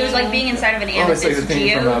 walk like it was like being inside of an Oh, it's like the amethyst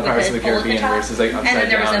thing from geode Pirates of with the a hole at the Caribbean top, where it's just like and upside then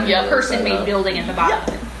there was down. a Yeah, person-made upside building at the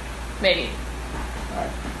bottom. maybe. Alright.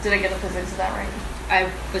 Did I get the physics of that right? I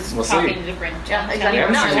was We'll see. talking to Brent. Yeah, Tell exactly. you.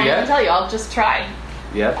 Yeah, No, I see can't yet. even tell you. I'll just try.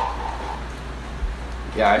 Yep.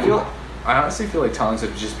 Yeah, I honestly feel like Tongs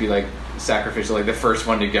would just be like sacrificial, like the first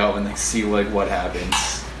one to go and like see like what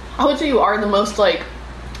happens. I would say you are the most like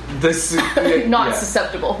This not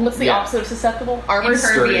susceptible. What's the Yeah. opposite of susceptible? Armored.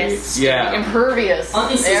 Impervious. Yeah. Impervious. There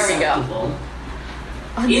we go.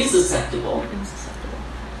 Unsusceptible. Insusceptible.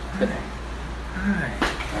 Insusceptible.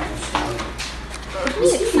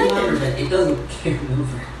 Just remember that it doesn't carry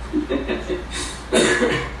over.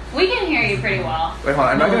 We can hear you pretty well. Wait, hold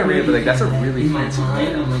on. I'm not gonna read it, but like that's a really in my fancy mind.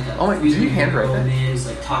 name. I'm like a Oh my- did you handwrite that? man who's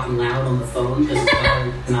like talking loud on the phone because it's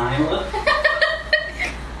better in Iowa.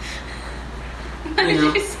 What You did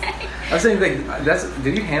know? you say? I was saying like that's.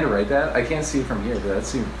 Did you handwrite that? I can't see it from here, but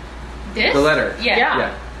that's the This? letter. Yeah. Yeah.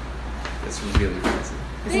 Yeah. That's really fancy.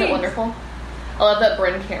 Isn't it Thanks. wonderful? I love that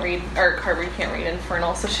Bryn can't read, or Carberry can't read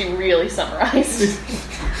Infernal, so she really summarized.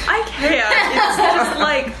 I can't. It's just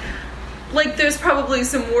like there's probably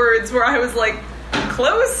some words where I was like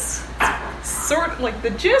close, sort like the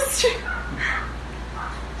gist.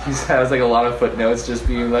 He has like a lot of footnotes, just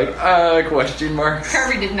being like question marks.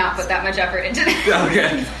 Carver did not put that much effort into that.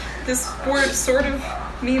 Okay. This word sort of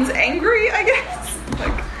means angry, I guess.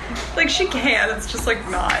 Like she can. It's just like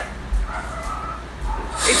not.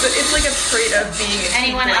 It's like a trait of being. A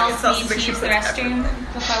Anyone tiefling. else It's not need to something she use the puts effort restroom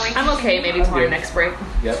in. before we I'm okay, maybe till our Yeah. next break.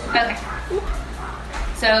 Yep. Okay.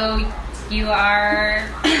 So you are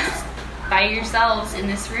by yourselves in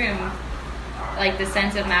this room. Like the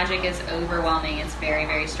sense of magic is overwhelming. It's very,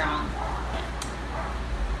 very strong.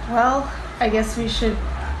 Well, I guess we should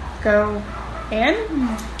go in.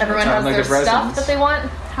 Everyone Sound has like their a present. stuff that they want.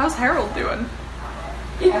 How's Harold doing?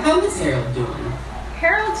 Yeah, how is Harold doing?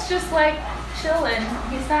 Harold's just like chilling.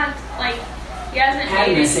 He's not like he hasn't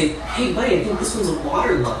Having made to say, hey buddy, I think this one's a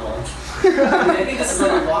water level. I think this is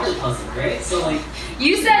like a water puzzle, right? So like,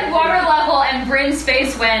 You said water level, and Bryn's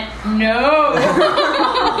face went no.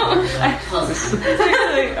 puzzle.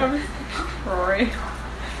 I'm sorry.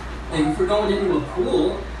 Like if we're going into a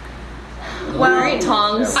pool. Well, Alright,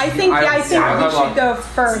 Tongs. I think I we love- should go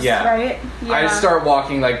first, Yeah. right? I just start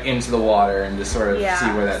walking like into the water and just sort of Yeah. see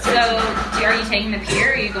where that So, takes me. are you taking the pier,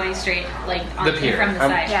 or are you going straight like on The pier. from the I'm-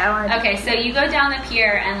 side? Yeah, I wanna- Okay, so you go down the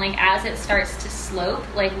pier, and like as it starts to slope,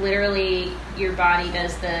 like literally your body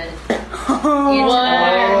does the into the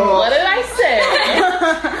water. What did I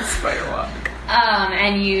say? Spider walk.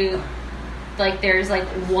 And you like there's like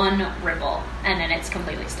one ripple, and then it's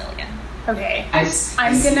completely still again. Okay. I I'm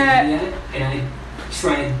see gonna- that, and I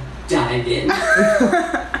try and dive in.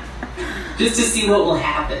 Just to see what will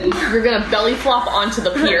happen. You're gonna belly flop onto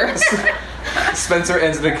the pier. Spencer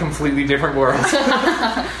ends in a completely different world.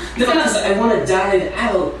 No, because I want to dive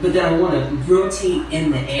out, but then I want to rotate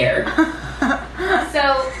in the air.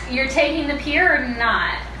 So you're taking the pier or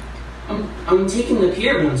not? I'm taking the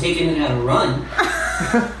pier, but I'm taking it at a run.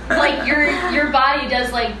 Like your body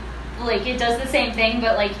does like it does the same thing,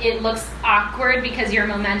 but like it looks awkward because your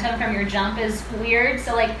momentum from your jump is weird.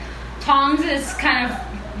 So like Tongs' kind of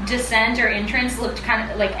descent or entrance looked kind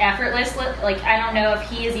of like effortless. Like I don't know if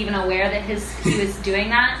he is even aware that he was doing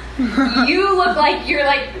that. You look like you're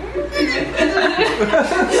like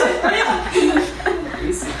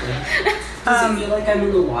Basically. Does it feel like I'm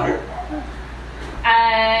in the water?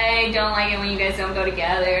 I don't like it when you guys don't go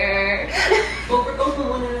together. Well, we're going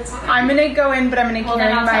one at a time. I'm gonna go in, but I'm gonna Well, then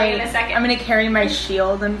carry I'll tell my. you in a second. I'm gonna carry my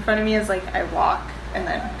shield in front of me as like I walk, and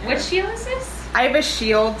then Which shield is this? I have a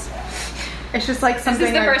shield. It's just like This something.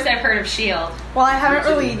 is the I- first I've heard of shield. Well, I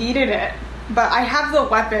haven't really needed it, but I have the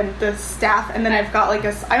weapon, the staff, and then I've got like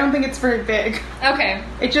I don't think it's very big. Okay.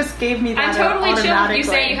 It just gave me that I'm totally chill. You automatically.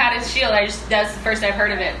 say you had a shield. that's the first I've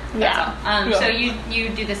heard of it. That's Yeah. all. Yeah. So you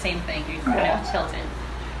do the same thing. You kind of tilt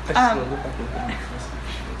it.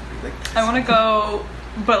 I want to go,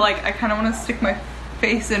 but like I kind of want to stick my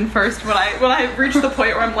face in first when I reach the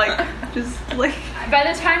point where I'm like just like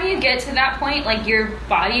By the time you get to that point, like your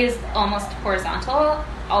body is almost horizontal.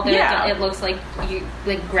 Although Yeah. it looks like you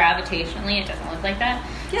like gravitationally, it doesn't look like that.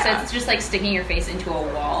 Yeah. So it's just like sticking your face into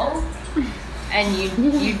a wall. And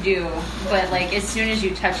you do, but like as soon as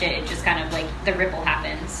you touch it, it just kind of like the ripple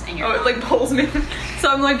happens, and you're oh it like pulls me. So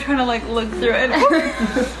I'm like trying to like look through it.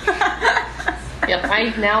 Yep,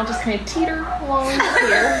 I now just kind of teeter along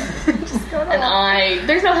here. And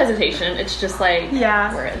there's no hesitation. It's just like,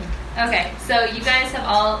 Yeah. we're in. Okay, so you guys have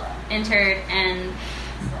all entered, and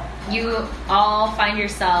you all find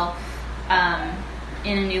yourself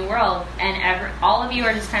in a new world, and all of you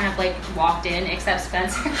are just kind of like walked in, except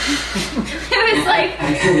Spencer. It was like,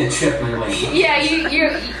 I kind of tripped my way. yeah,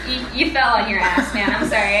 you fell on your ass, man. I'm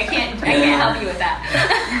sorry, I can't help you with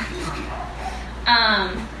that.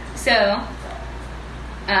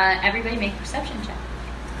 Everybody make a perception check.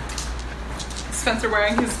 Spencer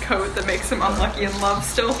wearing his coat that makes him unlucky in love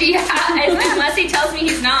still. Yeah, unless he tells me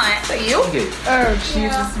he's not. Oh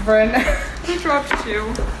Jesus, Bryn. I dropped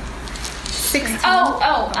 2. 16.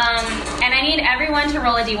 And I need everyone to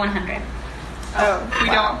roll a d100. Oh, We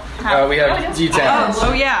don't have. We have D10s.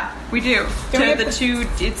 Oh yeah, we do. we To have the 2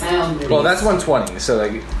 it's Well, that's 120. So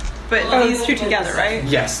like, but these 2 together, right?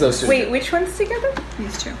 yes, those two. Wait, which one's together?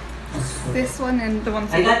 These 2. This one and The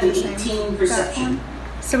ones I that got look the the same. 18 perception.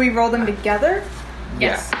 so we roll them together.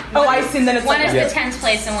 Yes. Oh, I see. Then it's One like is Yeah. the 10th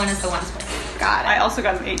place and one is the 1st place. got I it. also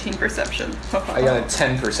got an 18 perception. I got a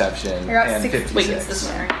 10 perception I got and 6. 56. Wait, it's this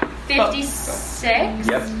one, right? 56.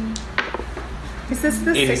 Yep. Is this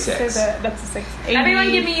the 86. 6 or the? That's the 6.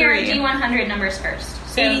 Everyone give me your 83. d100 numbers first.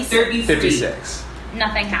 So 33. 56.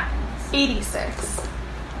 nothing happens. 86.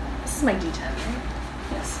 This is my D10, right?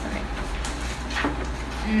 Yes.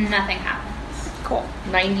 Nothing happens. Cool.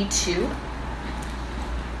 92.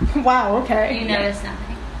 Wow. Okay. You notice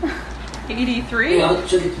nothing. 83. Wait, I'll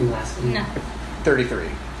check it from last one. No. 33.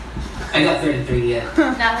 I got 33, yeah.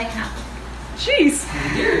 Nothing happens. Jeez.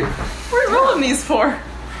 What are we rolling these for?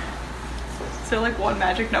 Is there like one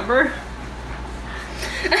magic number?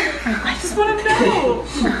 I just want to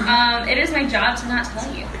know. It is my job to not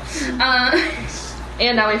tell you.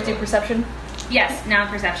 And now we have to do perception. Yes, now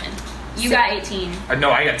perception. You got 18,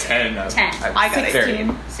 No, I got 10. 10. I got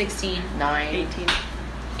 18. 16, 9. 18.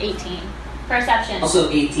 18. Perception. Also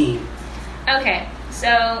 18. Okay,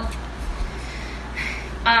 so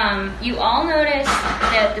you all notice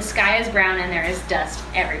that the sky is brown and there is dust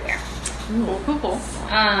everywhere. Cool.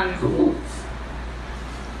 Cool.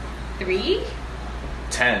 3,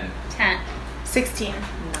 10. 10. 16.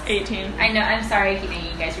 18. I know, I'm sorry I keep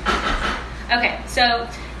making you guys repeat this. Okay, so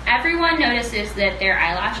everyone notices that their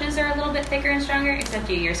eyelashes are a little bit thicker and stronger, except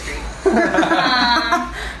you, you're screwed. Is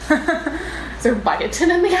there biotin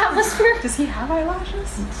in the atmosphere? Does he have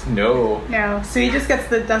eyelashes? No. No. So he just gets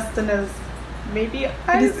the dust in his maybe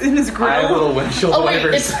eyes. In his I grill? have a little windshield Oh wait,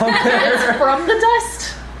 wipers it's, on there. it's from the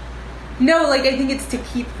dust? No, like I think it's to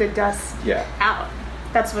keep the dust Yeah. out.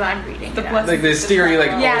 That's what I'm reading. The it as. blessed- Like the stereo,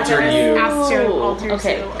 like Yeah, alter that you. has to alter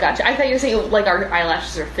Okay, you. gotcha. I thought you were saying like our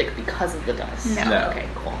eyelashes are thick because of the dust. No. No. Okay,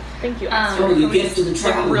 cool. Thank you. Oh, you gift to the Like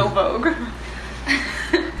traveler. real Vogue.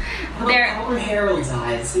 How There- about our Harold's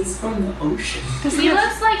eyes? He's from the ocean. He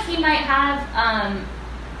looks like he might have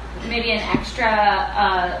maybe an extra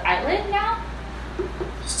eyelid now.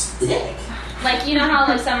 Sick. Like, you know how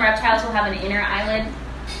like some reptiles will have an inner eyelid?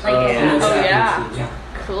 Like, Oh, yeah. Yeah.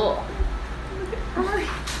 Cool.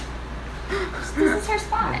 this is her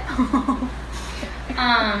spot.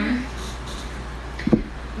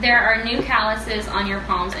 There are new calluses on your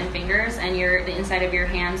palms and fingers, and the inside of your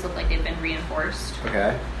hands look like they've been reinforced.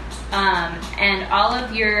 Okay. And all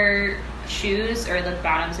of your shoes, or the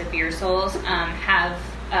bottoms of your soles, have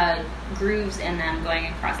grooves in them going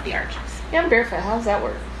across the arches. Yeah, I'm barefoot. How does that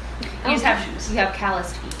work? You have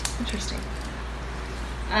calloused feet. Interesting.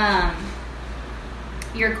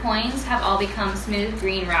 Your coins have all become smooth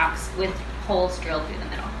green rocks with holes drilled through the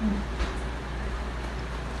middle.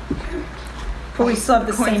 But we still have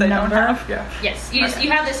the Coins same I don't number. have. Yeah. Yes, you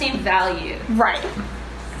have the same value. Right.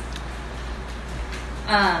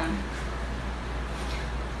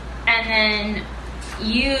 And then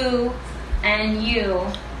you,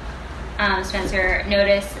 Spencer,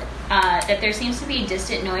 notice that there seems to be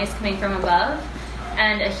distant noise coming from above,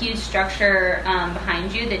 and a huge structure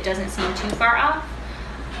behind you that doesn't seem too far off.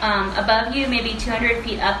 Above you, maybe 200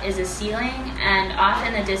 feet up, is a ceiling, and off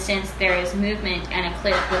in the distance there is movement and a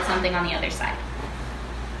cliff with something on the other side.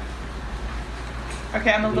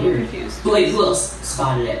 Okay, I'm a little Weird. confused. Wait, who else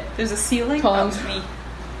spotted it? There's a ceiling? Tom. Oh, me.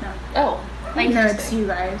 Oh. Like No, it's you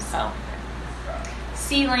guys. Oh.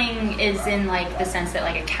 Ceiling is in like the sense that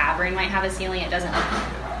like a cavern might have a ceiling. It doesn't look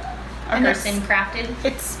Okay. person crafted.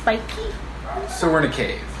 It's spiky, So we're in a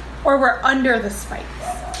cave. or we're under the spikes.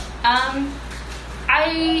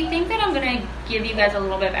 I think that I'm gonna give you guys a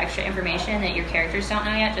little bit of extra information that your characters don't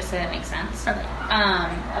know yet, just so that makes sense. Okay.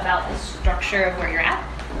 About the structure of where you're at.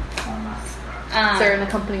 Is there an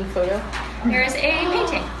accompanying photo? There's a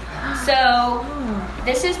painting. So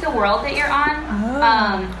this is the world that you're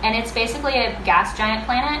on, and it's basically a gas giant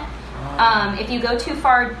planet. If you go too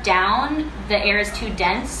far down, the air is too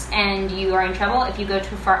dense and you are in trouble. If you go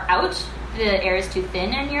too far out, the air is too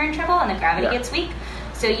thin and you're in trouble, and the gravity gets weak.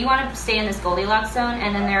 So you want to stay in this Goldilocks zone,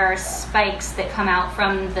 and then there are spikes that come out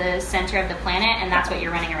from the center of the planet, and that's what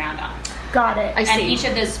you're running around on. Got it. I And see. each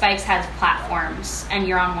of those spikes has platforms, and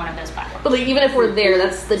you're on one of those platforms. But like, even if we're there,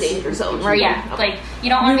 that's the danger zone, right? Yeah, Okay. like you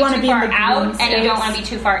don't want You to wanna be be too in far the out, green and you don't space. want to be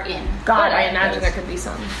too far in. Got But I it. imagine there could be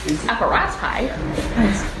some apparatus high.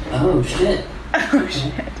 Oh shit. Oh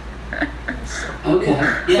shit. Okay.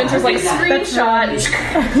 Yeah. Spencer's I like, think that-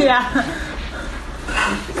 screenshot. Yeah.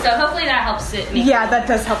 So hopefully that helps it. Make Yeah, that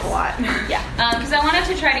does help a lot. Yeah, because I wanted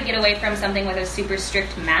to try to get away from something with a super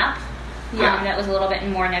strict map. Yeah. That was a little bit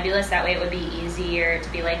more nebulous. That way it would be easier to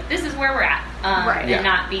be like, this is where we're at. Right. And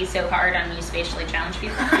not be so hard on you spatially challenged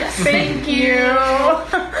people. Thank you.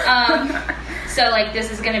 So, like,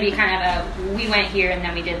 this is going to be kind of a, we went here and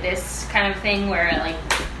then we did this kind of thing where, like,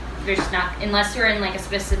 there's not, unless you're in, like, a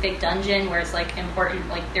specific dungeon where it's, like, important,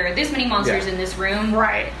 like, there are this many monsters in this room.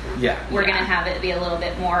 Right. Yeah. We're going to have it be a little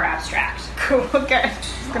bit more abstract. Cool. Okay.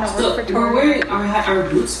 It's gonna work So, for are, Tori. our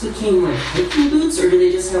boots became like hiking boots, or do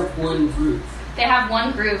they just have one groove? They have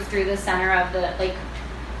one groove through the center of the,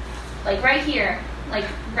 like right here, like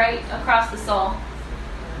right across the sole.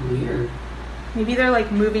 Weird. Maybe they're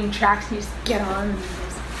like moving tracks and you just get on and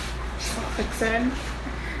just fix it.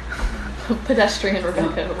 Pedestrian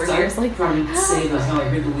Rebecca over So here I is like, probably say about how I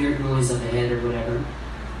heard the weird noise up ahead or whatever.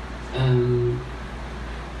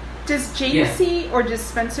 Does Jake Yeah. see or does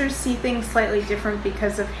Spencer see things slightly different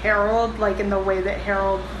because of Harold, like in the way that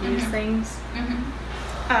Harold views things?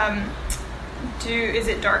 Is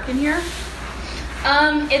it dark in here?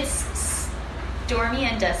 It's stormy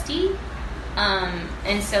and dusty,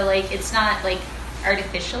 and so like it's not like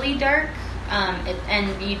artificially dark.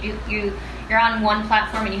 And you're on one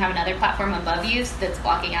platform and you have another platform above you that's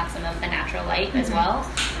blocking out some of the natural light as well.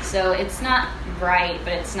 So it's not bright,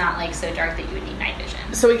 but it's not like so dark that you would need night vision.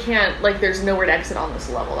 so we can't, like, there's nowhere to exit on this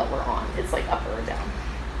level that we're on. It's like up or down.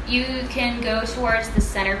 You can go towards the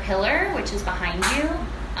center pillar, which is behind you.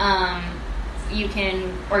 You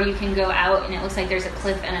can go out, and it looks like there's a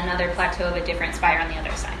cliff and another plateau of a different spire on the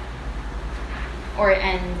other side.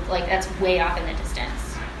 That's way off in the distance.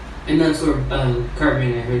 And that's where Carver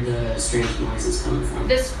and I heard the strange noises coming from.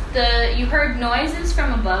 You heard noises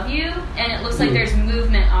from above you, and it looks like there's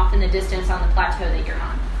movement off in the distance on the plateau that you're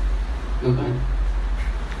on. Okay.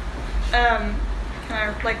 Can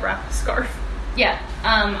I like wrap a scarf? Yeah.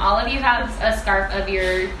 All of you have a scarf of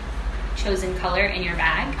your chosen color in your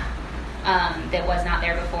bag that was not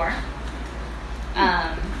there before.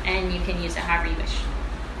 And you can use it however you wish.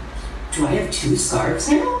 Do I have two scarves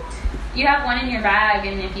now? You have one in your bag,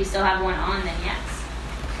 and if you still have one on, then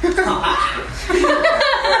yes.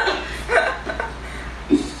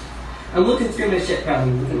 I'm looking through my shit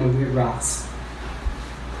probably, looking at my weird rocks.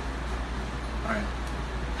 Alright.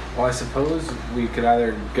 Well, I suppose we could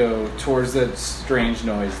either go towards that strange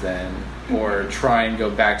noise then, or try and go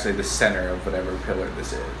back to the center of whatever pillar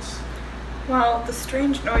this is. Well, the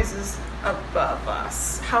strange noise is above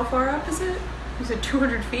us. How far up is it? Is it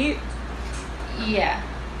 200 feet? Yeah.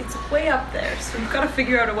 It's way up there, so we've got to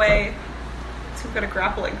figure out a way. So we've got a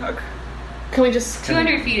grappling hook. Can we just...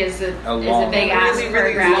 200 feet is a long- big ass Really, for a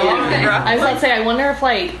really grappling long hook. grappling I was about to say, I wonder if,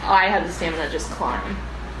 like, I had the stamina to just climb.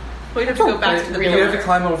 We'd have to go back to the You'd have to pillar.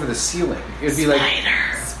 climb over the ceiling. It'd be like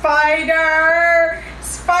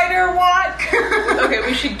Spider walk. Okay,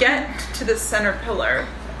 we should get to the center pillar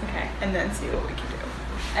Okay. and then see what we can do.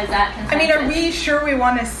 Is that I mean, are consensus? we sure we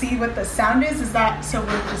want to see what the sound is? Is that so we'll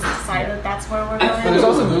just decide that that's where we're But But there's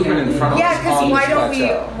going? also movement in front of Yeah, us. because on why this don't we?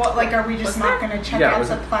 plateau. What, like, are we just Was not there? going to check Yeah, out was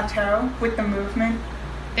the it- plateau with the movement?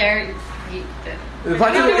 There. The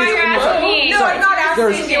plateau No, is you're asking me. No, I'm not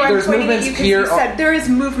asking you, I'm there's pointing at movements you because here you said there is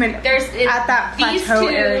movement at that these plateau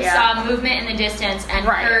two area. saw movement in the distance and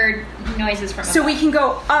Right. heard noises from So above. we can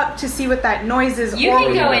go up to see what that noise is. You or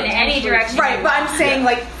can we go in can- any direction. Right, you but I'm want. saying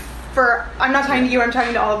like I'm not talking to you, I'm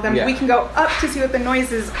talking to all of them. Yeah. We can go up to see what the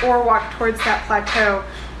noise is or walk towards that plateau.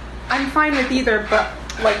 I'm fine with either, but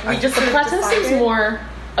like we just The sort of plateau seems decided. more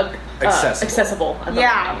Accessible. accessible at the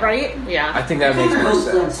Yeah, moment. right? Yeah. I think that I makes kind more of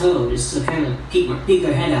hope sense. plateau just to kind of peek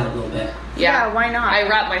their head out a little bit. Yeah, why not? I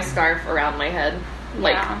wrap my scarf around my head,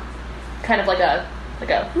 like Yeah. kind of like a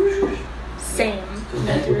Same.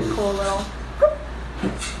 That Very would be- cool little.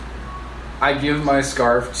 I give my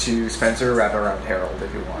scarf to Spencer, wrap it around Harold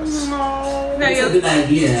if he wants. No. That's a good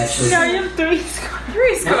idea, actually. No, you have three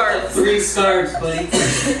scarves. 3 scarves, buddy.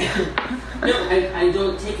 No, I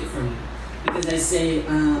don't take it from you. Because I say,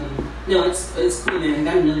 no, it's cool, man.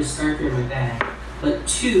 I got another scarf here in my bag. But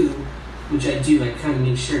 2, which I do, I kind of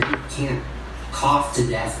make sure you can't cough to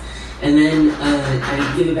death. And then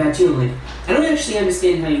I give it back to you. I'm like, I don't actually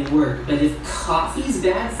understand how you work, but if coffee's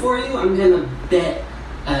bad for you, I'm gonna bet.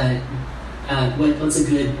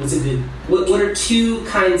 What are 2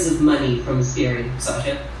 kinds of money from Scary,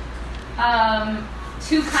 Sasha?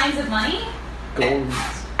 2 kinds of money, Gold.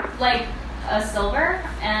 like a silver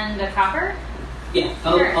and a copper. Yeah,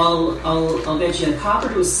 Sure. I'll bet you a copper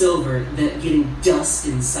to a silver that getting dust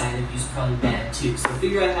inside of you is probably bad too. So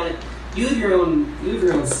figure out how to. You have your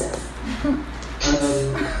own stuff.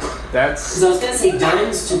 That's Because I was gonna say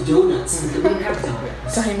dimes to donuts, but we don't have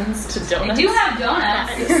donuts. diamonds to I donuts. do have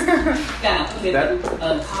donuts. Yeah, okay, That-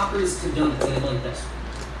 but coppers to donuts. I like that.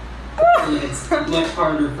 Like it's much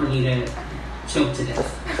harder for me to choke to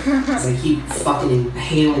death. Because I keep fucking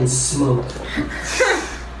inhaling smoke.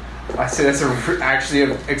 I say that's actually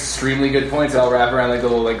an extremely good point. So I'll wrap around like the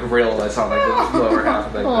little like grill that's on like the lower half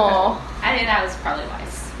of the head. Aw. I think that was probably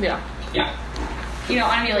wise. Yeah. Yeah. You don't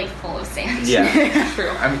want to be like full of sand. Yeah, True.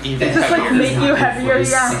 I'm even That's like heavier. make you heavier,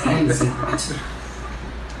 yeah.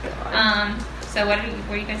 So what do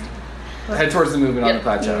you guys do? Head towards the movement on the Yep.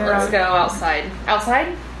 plateau. Yeah. Let's Right? go outside. Outside?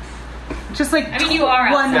 Just like I mean, you are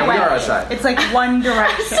one outside. Yeah, we way. are outside. It's like one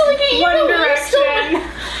direction. Still like, you one know, direction.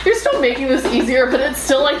 You're still making this easier, but it's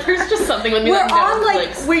still like there's just something with me We're that never on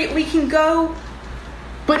like clicks. we can go,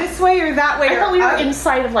 but this way or that way. I or thought we were up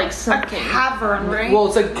inside of like a something. cavern, right? Well,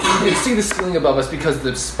 it's like you can see the ceiling above us because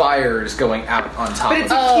the spire is going out on top but of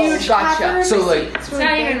it's a us. Oh, huge gotcha. cavern. So, like, It's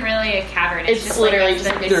not even really a cavern. It's, It's just literally like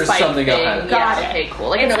just like a There's spike something thing. up Yeah, Got it. okay, cool.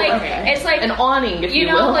 Like It's an like okay. it's like an awning, if you, you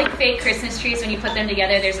know, will. like fake Christmas trees when you put them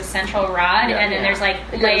together. There's a central rod, Yeah. and then Yeah. there's like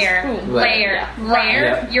It goes layer, boom. layer, Yeah. layer.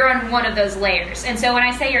 Yeah. You're on one of those layers, and so when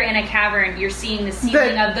I say you're in a cavern, you're seeing the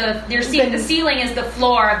ceiling of the. You're seeing the ceiling is the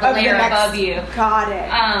floor of the Of the layer next- above you. Got it.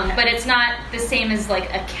 But it's not the same as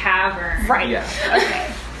like a cavern. right. Yeah. Okay.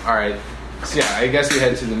 All right. So yeah, I guess we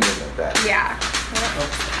head to the movement then. Yeah.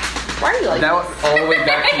 Why are you like Now all the way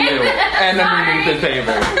back to you and underneath the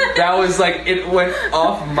table. That was like it went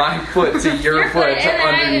off my foot to your foot and to then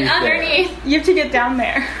underneath. underneath. You have to get down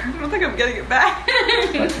there. I don't think I'm getting it back.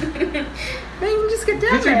 Then you can just get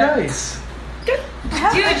down Get your there. dice. Dude,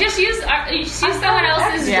 just use someone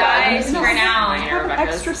else's Yeah, dice no, for now, I have an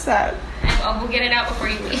extra set. and we'll get it out before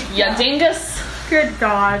you leave. yeah, dingus? Good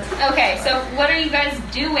God. Okay, so what are you guys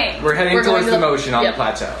doing? We're heading We're towards going the to the- motion on yep. the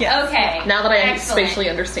plateau. Yeah. Okay. Now that I Excellent. spatially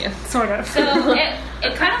understand. Sort of. So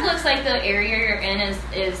it kind of looks like the area you're in is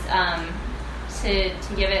to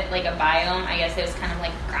give it like a biome. I guess it was kind of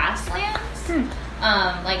like grasslands,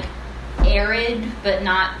 like arid but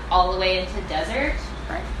not all the way into desert.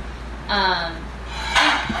 Right.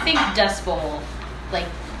 Think Dust Bowl, like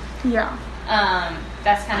Yeah.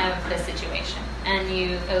 that's kind of the situation, and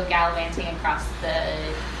you go gallivanting across the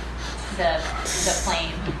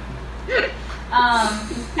plain.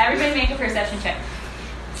 Everybody make a perception check.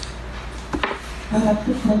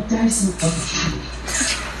 Put my dice in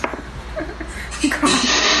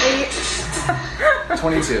Eight.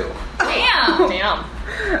 22. Damn. Damn.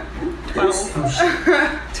 12.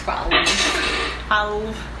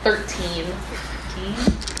 12. 13.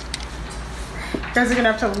 You guys are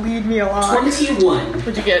gonna have to lead me along. 21.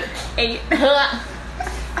 What'd you get? 8.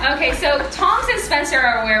 Okay, so Toms and Spencer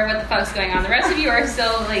are aware of what the fuck's going on. The rest of you are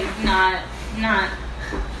still like not.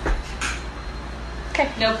 Okay.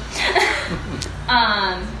 Nope.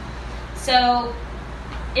 So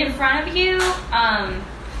in front of you,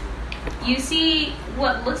 you see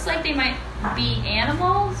what looks like they might be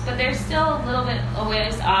animals, but they're still a little bit a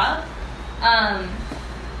ways off.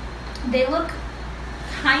 They look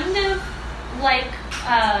kind of like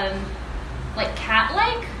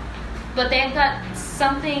cat-like, but they've got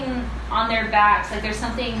something on their backs. Like there's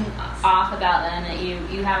something off about them that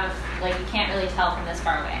you haven't, like you can't really tell from this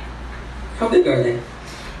far away. How big are they?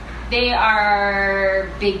 They are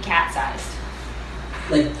big cat sized.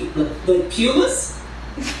 Like pumas?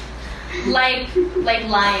 like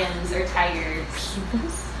lions or tigers.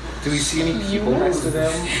 Do we see any people next to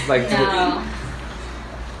them? Like, No.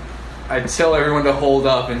 I tell everyone to hold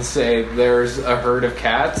up and say, "There's a herd of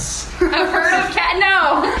cats." A herd of cat?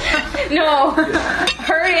 No.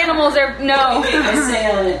 Herd animals are no.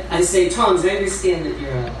 I say, Toms, I understand that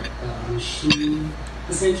you're a machine,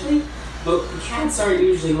 essentially, but cats aren't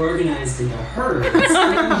usually organized into herds.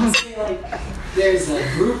 I say, like, there's a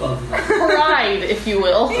group of them. Pride, if you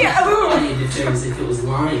will. If it was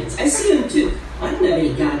lions. I see them too. I don't have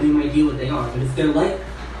any goddamn idea what they are, but if they're like,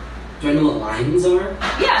 do I know what lions are?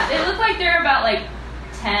 Yeah, they look like they're about like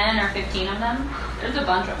 10 or 15 of them. There's a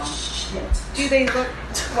bunch of them. Shit. Do they look?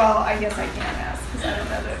 Well, I guess I can't ask because I don't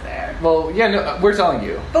know they're there. Well, yeah, no, we're telling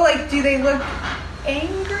you. But like, do they look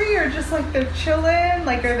angry or just like they're chilling?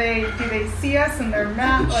 Like, do they see us and they're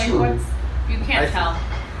mad? Like, what's? You can't tell.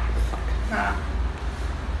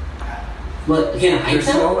 What? Can I There's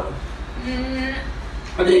tell? no.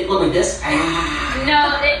 Are they going like this?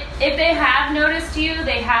 No, if they have noticed you,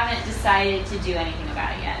 they haven't decided to do anything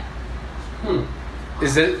about it yet.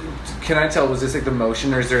 Is it? Can I tell? Was this like the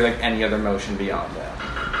motion, or is there like any other motion beyond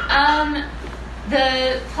that?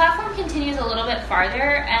 The platform continues a little bit farther,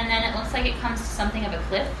 and then it looks like it comes to something of a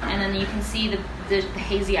cliff, and then you can see the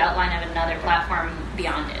hazy outline of another platform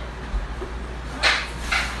beyond it.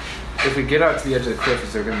 If we get out to the edge of the cliff,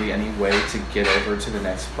 is there going to be any way to get over to the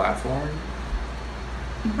next platform?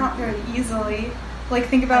 Not very easily. Like,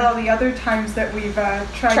 think about all the other times that we've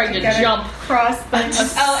tried to get jump across the and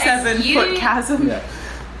 7-foot chasm. Yeah.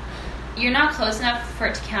 You're not close enough for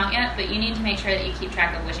it to count yet, but you need to make sure that you keep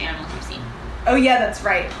track of which animals you've seen. Oh yeah, that's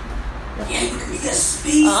right. Yeah, you can make a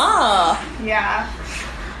space. Ah. Yeah,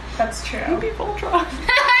 that's true. Maybe Voltron.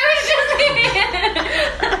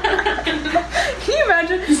 Can you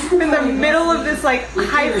imagine in the middle of this like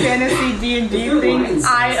high fantasy D&D thing,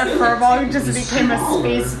 I, a furball, just became a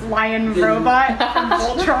space lion robot from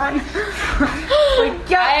Voltron? Like,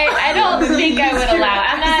 yeah, I don't think I would allow.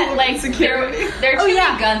 I'm not like there are too yeah.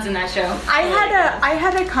 many guns in that show. I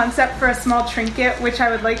had a concept for a small trinket which I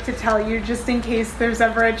would like to tell you just in case there's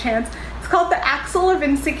ever a chance. It's called the Axle of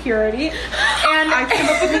Insecurity, and I came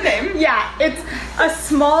up with the name. Yeah, it's a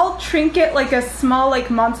small trinket, like a small like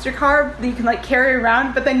monster car that you can like carry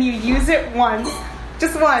around, but then you use it once,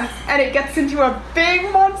 just once, and it gets into a big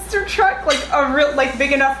monster truck, like a real like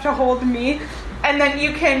big enough to hold me. And then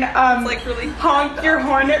you can like really honk your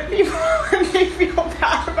horn at people when they feel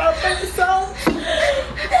bad about themselves. You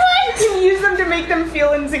can use them to make them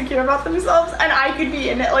feel insecure about themselves, and I could be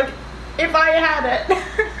in it, like, if I had it.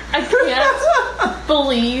 I can't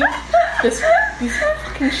believe these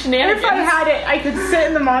fucking shenanigans. If I had it, I could sit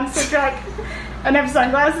in the monster truck and have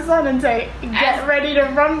sunglasses on and say, "Get ready to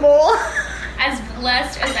rumble." As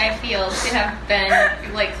blessed as I feel to have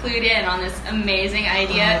been like clued in on this amazing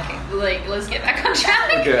idea, like let's get back on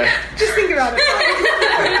track. Okay. Just think about it.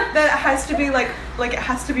 That it has to be like it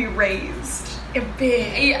has to be raised.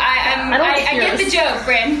 Big. I get the joke,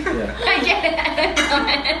 Bryn. Yeah. I get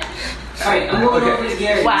it. Alright, I'm going over to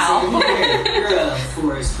Gary. Wow. So, Gary, you're a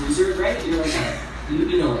forest wizard, right? You're like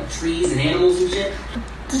you know, like trees and animals and shit.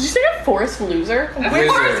 Did you say a forest loser?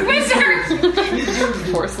 Wizard. Wizard.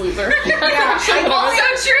 Forest loser. Yeah, Also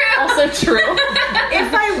true. Also true.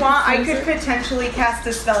 if I want, I could potentially cast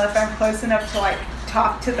a spell if I'm close enough to like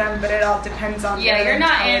talk to them, but it all depends on. Yeah, their you're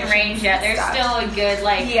not in intelligence range yet. and There's stuff. still a good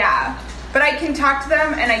like. Yeah, but I can talk to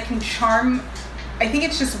them and I can charm. I think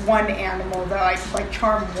it's just one animal though. I can like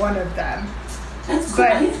charm one of them. That's cool.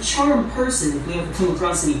 But- I have a charm person if we ever come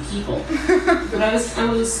across any people. But I was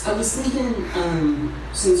thinking,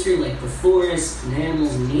 since you're like the forest and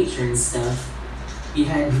animals and nature and stuff, you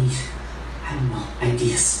had any, I don't know,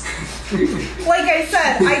 ideas. Like I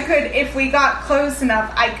said, I could, if we got close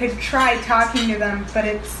enough, I could try talking to them, but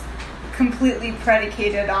it's completely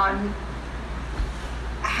predicated on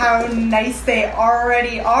how nice they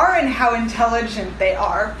already are and how intelligent they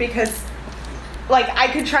are, because like I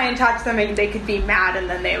could try and talk to them and they could be mad and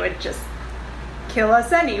then they would just kill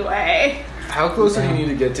us anyway. How close do you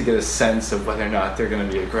need to get a sense of whether or not they're going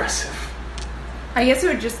to be aggressive? I guess it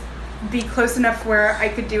would just be close enough where I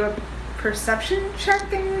could do a perception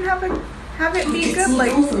check and have it be good.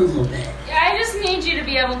 Like, over a little bit. I just need you to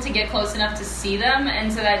be able to get close enough to see them,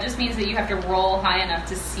 and so that just means that you have to roll high enough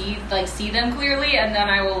to see them clearly, and then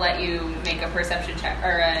I will let you make a perception check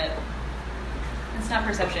or a. It's not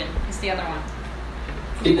perception. It's the other one.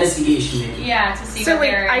 Investigation, maybe. Yeah, to see So what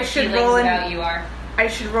wait, their I should feelings roll in- about you are. I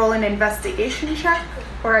should roll an investigation check,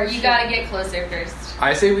 or I You should... gotta get closer first.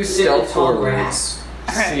 I say we stealth Tall forward. grass.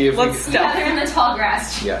 See if let's we. Yeah, they're in the tall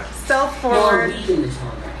grass. Yeah. stealth Or forward. weed in the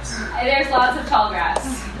tall grass. There's lots of tall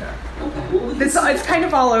grass. Okay, well, we can It's kind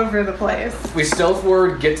of all over the place. We stealth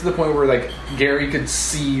forward, get to the point where like Gary could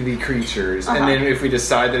see the creatures, and then if we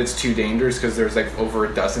decide that it's too dangerous because there's like over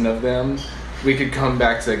a dozen of them, we could come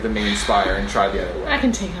back to like the main spire and try the other I way.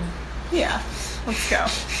 can take him. Yeah, let's go.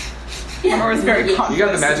 yeah, Nora's very You got the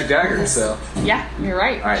confident. magic dagger, so Yeah, you're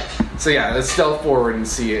right. all right. So yeah, let's stealth forward and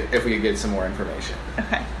see if we can get some more information.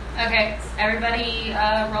 Okay. Okay, everybody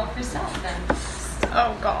roll for stealth then.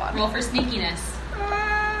 Oh God. Roll for sneakiness.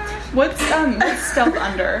 What's stealth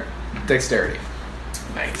under? Dexterity.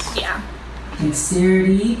 Nice. Yeah.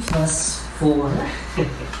 Dexterity plus 4.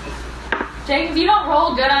 Jake, if you don't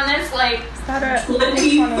roll good on this, like, Is that a 23.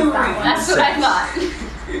 which one was that one? that's what I thought.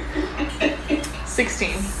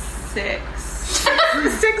 16. 6.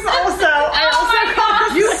 6 also. I Oh my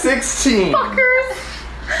god! You 16.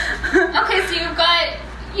 Okay, so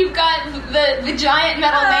you've got the giant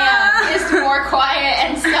metal man is more quiet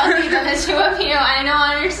and stealthy than the two of you. I don't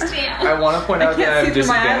understand. I want to point out can't that I have see through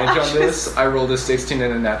my disadvantage on eyelashes. this. I rolled a 16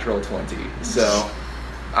 and a natural 20, so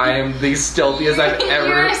I am the stealthiest I've ever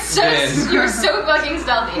been. You're so fucking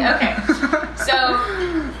stealthy. Okay, so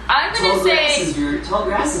I'm gonna Tall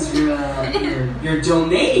grass is your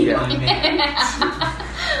domain, Yeah. my man.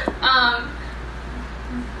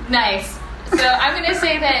 Nice. So I'm gonna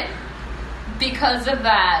say that because of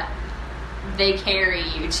that, they carry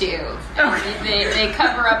you too. And they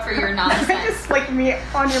cover up for your nonsense. Just like me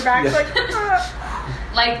on your back, Yeah. like.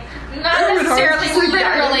 Like not necessarily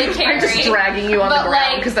literally carry. I'm just dragging you on but the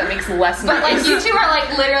ground like- because that makes less But like noise. you two are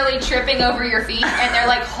like literally tripping over your feet, and they're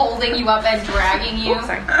like holding you up and dragging you.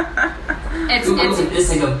 Sorry. It's Who goes like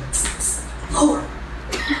this? I go, lower.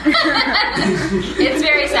 it's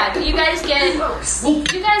very sad. But you guys Sneak.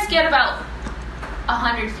 get about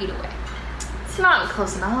 100 feet away. It's not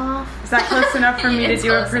close enough. Is that close enough for me to It's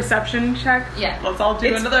do a close. perception check? Yeah. Let's all do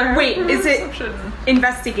It's- another. Wait, is it perception.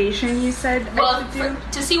 investigation? You said I Well, should do.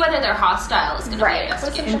 to see whether they're hostile is going to Right. be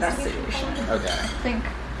investigation. Investigation. Okay. I think.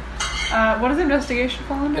 What does investigation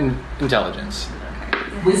fall under? Intelligence.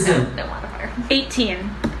 Wisdom. No modifier. 18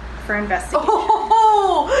 for investigation.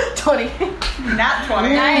 Oh, 20. Not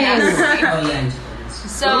 20. Nice. Oh yeah, intelligence.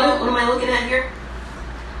 So- what am I looking at here?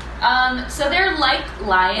 So they're like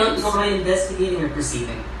lions. Am I investigating or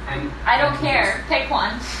perceiving? I don't care. Pick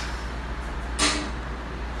one.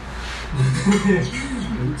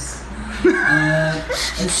 Oops.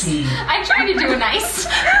 Let's see. I tried to do a nice.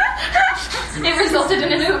 It resulted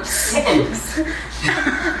in an oops. 10. I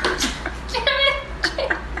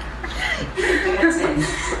got 10.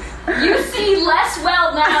 You see less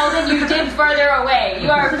well now than you did further away. You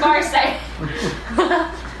are farsighted.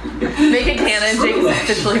 Make it canon. Jake is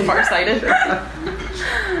officially farsighted.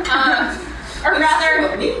 Or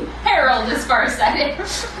rather, Harold is farsighted.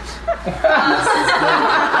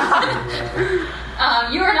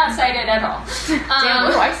 You are not sighted at all. Damn,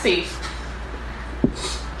 what do I see?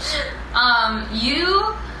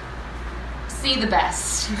 You see the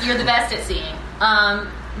best. You're the best at seeing.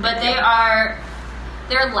 But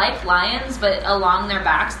they're like lions, but along their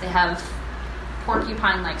backs they have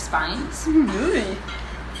porcupine-like spines.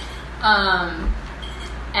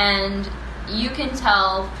 And you can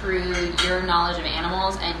tell through your knowledge of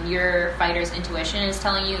animals and your fighter's intuition is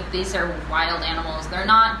telling you these are wild animals. They're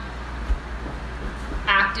not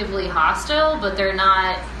actively hostile, but they're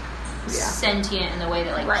not sentient in the way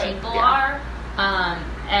that like Right, people yeah. are.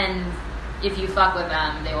 And if you fuck with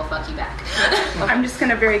them, they will fuck you back. I'm just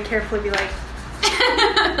gonna very carefully be like,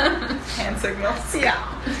 Hand signals.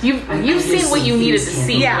 yeah, You've seen what you needed to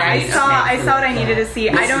see, yeah. right? I saw what I needed to see.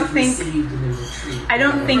 I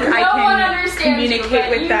don't think I No one can understands you, communicate but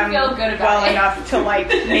with you them feel good about well it. enough to like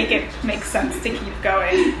make sense to keep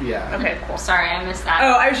going. Yeah. Okay, cool. Sorry, I missed that.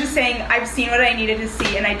 Oh, I was just saying I've seen what I needed to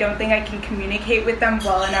see, and I don't think I can communicate with them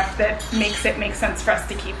well enough that makes it make sense for us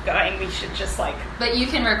to keep going. We should just like But you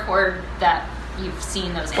can record that you've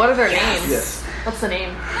seen those. What are their animals. names? Yes. What's the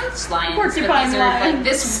name? It's lions. Porcupine but these are, lion. like,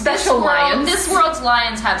 this Special world, lions. This world's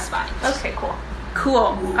lions have spines. Okay, cool. cool.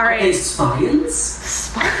 All Hey, right.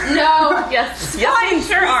 spines? No, Yes. Fine,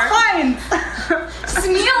 sure are. Fine.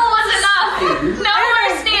 Sneal was enough. No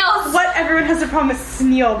more Sneals. What? Everyone has a problem with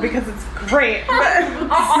Sneal because it's great. But,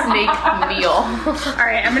 Snake meal. all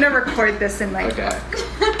right, I'm gonna record this in my Okay.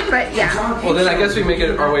 book. But yeah, Well, then I guess we make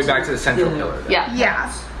it our way back to the central pillar. Then. Yeah.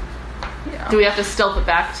 yeah. Do we have to stealth it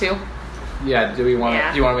back too? Yeah. Do we want?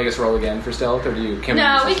 Yeah. Do you want to make us roll again for stealth, or do you? Can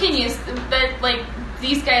No, we we can use, but like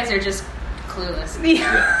These guys are just clueless.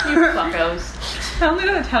 Yeah. You fuckos. I only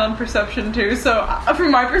got a talent perception too, so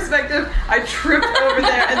from my perspective, I tripped over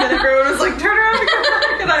there, and then everyone was like, "Turn around and come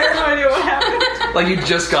back," and I had no idea what happened. Like you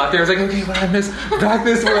just got there. It's like, okay, what I missed? Back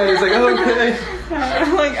this way. It's like, okay.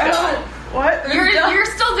 I'm like, "Oh, what?" You're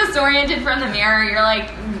still disoriented from the mirror. You're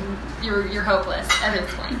like, you're hopeless at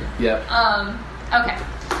this point. Yep. Okay.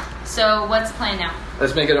 So what's the plan now?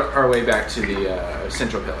 Let's make it our way back to the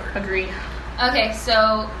central pillar. Agree. Okay,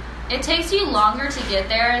 so it takes you longer to get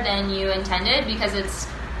there than you intended because it's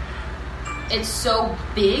so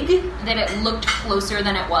big that it looked closer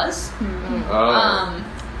than it was. Oh.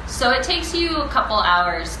 So it takes you a couple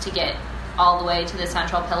hours to get all the way to the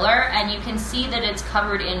central pillar, and you can see that it's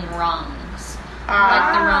covered in rungs,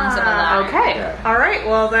 like the rungs of a ladder. Okay. Yeah. All right,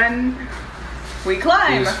 well then, we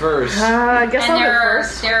climb. Who's first? I guess And I'll there go are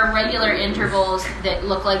first. regular intervals that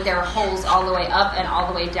look like there are holes all the way up and all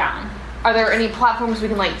the way down. Are there any platforms we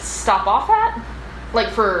can like stop off at? Like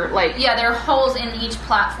for like Yeah, there are holes in each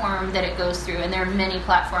platform that it goes through, and there are many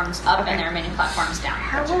platforms up and there are many platforms down.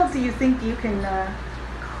 How well do you think you can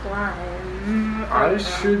climb? I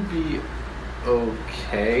should be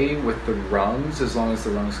okay with the rungs as long as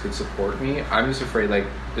the rungs could support me. I'm just afraid, like,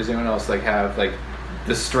 does anyone else like have like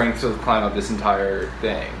the strength to climb up this entire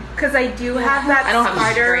thing? Because I do have that I don't have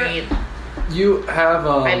spider. strength. You have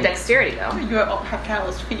I have dexterity though. You have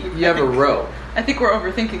calloused feet. you have a rope. I think we're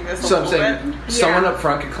overthinking this a So I'm little saying bit. someone up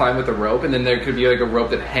front could climb with a rope, and then there could be like a rope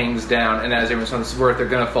that hangs down, and as everyone's on this work, they're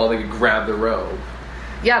gonna fall. They could grab the rope.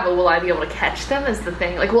 Yeah, but will I be able to catch them? Is the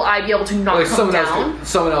thing. Like, will I be able to knock Like them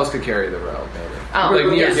someone down? else could carry the rope, maybe. Oh, like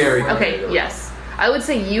me yes. or Gary. Could carry Okay, the rope. yes. I would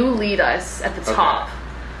say you lead us at the Okay. top.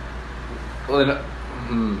 Well, then,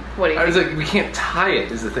 What do you I was think? like, we can't tie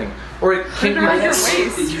it. Is the thing, or it can't. Put it around your That's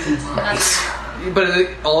waist. that you can tie. But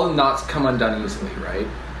all knots come undone easily, right?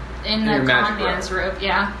 In Your the magic con man's rope. rope,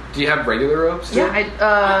 yeah. Do you have regular ropes? Yeah,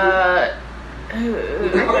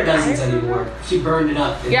 My mother doesn't anymore. She burned it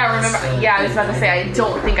up. yeah, remember? Yeah, I was about to say, I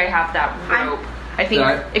don't think I have that rope. I think Did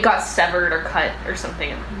I- it got severed or cut or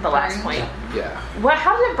something at the last Burned? point. Yeah. What?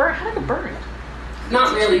 How did it burn? How did it burn?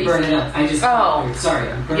 Not really burn it up. I just. Oh. Sorry.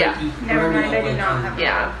 I burned, Yeah. you Never burned it mind, up I did like, not have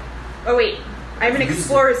Yeah. Oh wait, I have an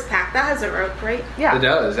explorer's pack. That has a rope, right? Yeah. It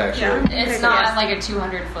does actually. Yeah. It's Okay, not yes. like a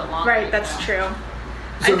 200-foot long. Right, that's true.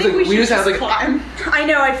 So I it's think like, we should just have like climb. I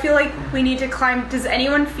know, I feel like we need to climb. Does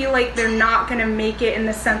anyone feel like they're not going to make it in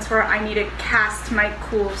the sense where I need to cast my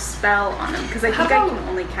cool spell on them? Because I think I can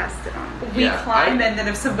only cast it on them. We Yeah, climb, I- and then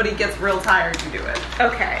if somebody gets real tired, you do it.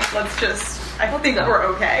 Okay. Let's just. I think go. we're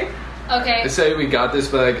okay. Okay. I say we got this,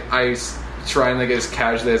 but like try and like as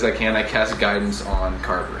casually as I can. I cast guidance on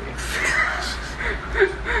Carberry.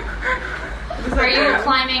 Are you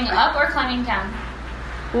climbing up or climbing down?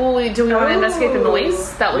 Well, do we want to investigate the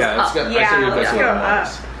noise? That was Yeah, up. that's good. I Yeah, say we let's investigate go on up.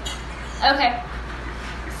 those. Okay.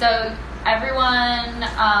 So everyone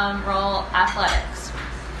roll athletics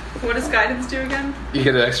What does guidance do again? You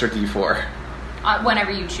get an extra D4.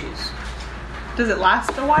 whenever you choose. Does it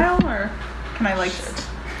last a while, or can I like?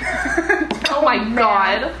 Oh my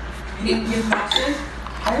god. You can catch it?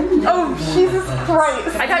 Oh, Jesus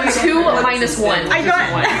Christ. I got 2 minus 1. I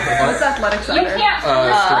got. What's athletics You under? can't fall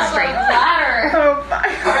off strength. a ladder. Oh, fuck.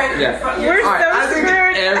 Yeah. We're All right, I so think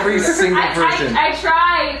screwed. every single person. I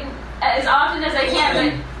try as often as I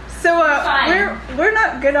can, So, Fine. we're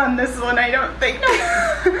not good on this one, I don't think.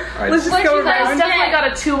 right. Let's just What go you guys around. did- Definitely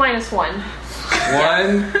got a 2 minus 1.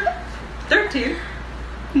 1, 13.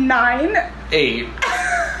 9. 8.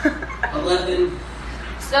 11.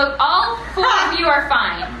 but so all 4 of you are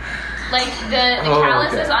fine. Like the Oh,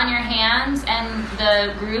 calluses okay. on your hands and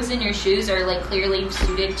the grooves in your shoes are like clearly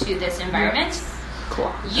suited to this environment.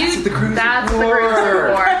 Cool. You That's the greatest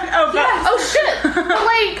War. war. Oh, yes. Oh shit! But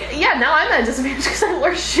like, yeah, now I'm at a disadvantage because I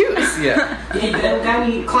wear shoes. Yeah. Yeah, you don't got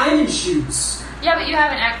any climbing shoes. yeah, but you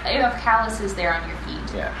have calluses there on your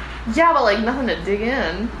feet. Yeah. Yeah, but like nothing to dig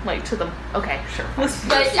in, like to the. Okay, sure. But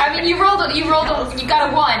I mean, you got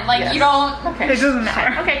a 1. Like Yes. you don't. Okay. It doesn't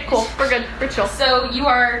matter. Okay, cool. We're good. We're chill. So you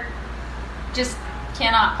are just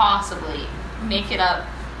cannot possibly make it up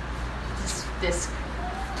this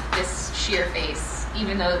sheer face,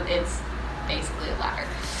 even though it's basically a ladder.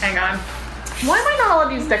 Hang on. Why am I not allowed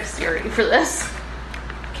to use dexterity for this?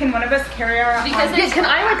 Can one of us carry our Because Yeah, can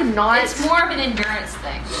I like not? It's more of an endurance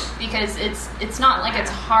thing because it's not like it's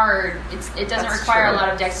hard. It doesn't That's require true. a lot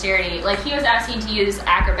of dexterity. Like he was asking to use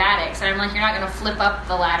acrobatics, and I'm like, you're not going to flip up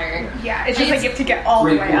the ladder. Yeah, it's just like you have to get all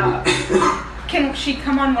the Great way up. point. Can she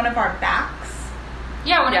come on one of our backs?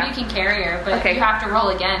 Yeah, one Yeah. of you can carry her, but Okay. you have to roll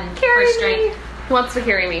again Carry for strength. me. Who wants to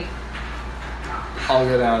carry me? I'll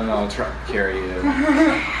go down and I'll try carry you.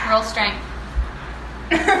 Roll strength.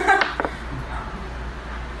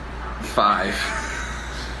 5.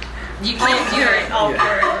 You can't do it. I'll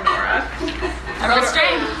pour it in Nora. I roll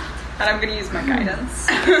strength. And I'm gonna use my guidance.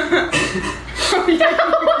 This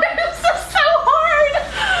is so hard.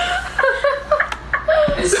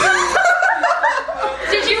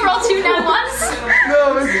 Did you roll 2 nat ones?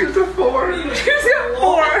 No, it's just a 4.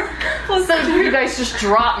 So you guys just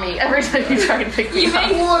drop me every time you try and pick me You up.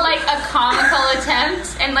 make like a comical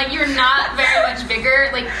attempt, and like you're not very much bigger.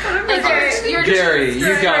 Like you're Gary,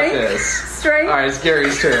 you got this. Strength. Alright, it's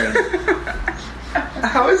Gary's turn.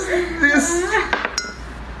 How is this?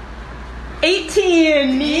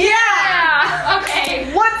 18. Yeah. Yeah.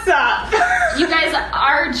 Okay. What's up? You guys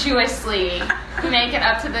arduously make it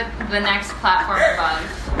up to the next platform above.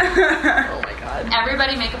 Oh my god.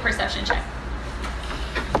 Everybody make a perception check.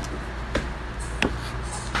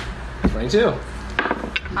 22.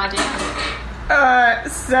 Hadi.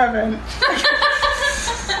 7.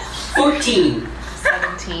 14.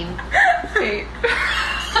 17. 8.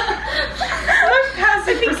 My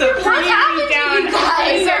passive perception. What happened to you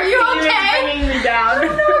guys? Are you okay? Bringing me down. I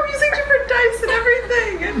don't know. I'm using different dice and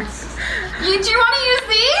everything. Do you want to use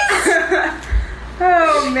these?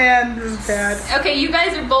 Oh man, this is bad. Okay, you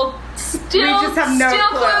guys are both still We just have no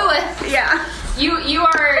clue. clueless. Yeah. You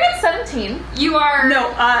are 17. you are No,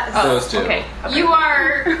 us. Those two. Okay. you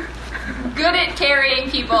are good at carrying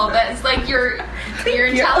people. That's like your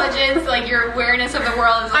intelligence, like your awareness of the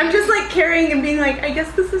world is like, I'm just like carrying and being like, I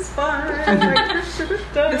guess this is fun.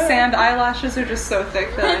 The sand eyelashes are just so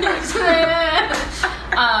thick that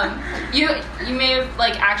I'm like, you may have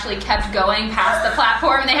like actually kept going past the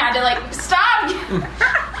platform and they had to like stop.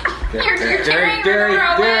 You're carrying her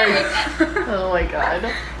away. Oh my god.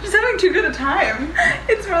 just having too good a time.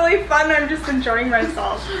 It's really fun. I'm just enjoying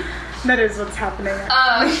myself. That is what's happening.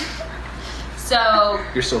 So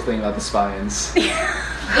You're still thinking about the spines.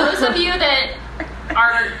 those of you that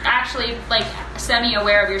are actually like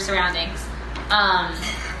semi-aware of your surroundings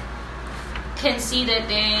can see that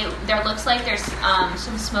there looks like there's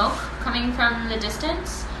some smoke coming from the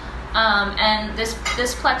distance, and this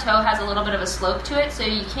plateau has a little bit of a slope to it, so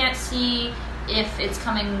you can't see if it's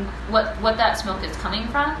coming what that smoke is coming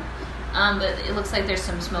from, but it looks like there's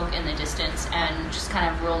some smoke in the distance and just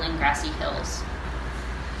kind of rolling grassy hills.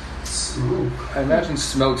 Smoke. I imagine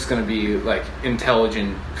smoke's going to be like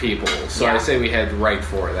intelligent people, so Yeah. I say we head right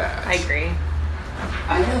for that. I agree.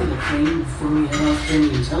 I have a claim before we head off for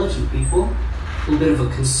the intelligent people. A little bit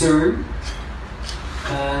of a concern.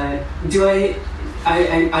 I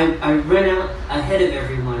run out ahead of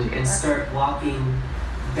everyone and start walking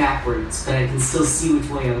backwards, but I can still see which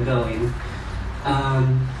way I'm going.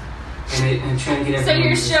 And I try and get everyone. So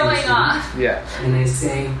you're attention. showing off. Yeah. And I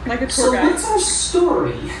say, Like a tour so guide. what's our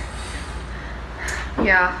story?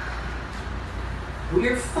 Yeah.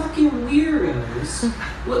 We're fucking weirdos.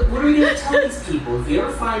 What are we gonna tell these people? If we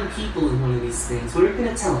ever find people in one of these things, what are we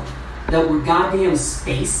gonna tell them? That we're goddamn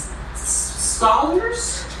space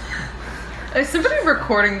scholars? Is somebody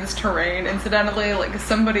recording this terrain incidentally? Like, is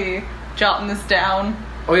somebody jotting this down?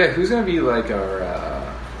 Oh yeah, who's going to be like our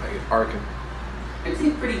arc? I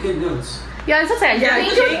take pretty good notes. Yeah, I was gonna say, I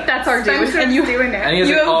think that's our dude. Spencer's And you, doing it. And he has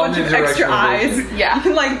you an have a bunch of extra omnidirectional vision. eyes. Yeah. You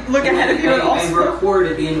can like look ahead of you and I also. record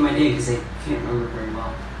at the end of my day because I can't remember very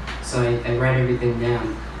well. So I write everything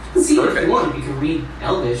down. See, if Perfect. you want, you can read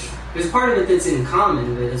Elvish. There's part of it that's in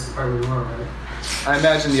common, but it's part of more of it. I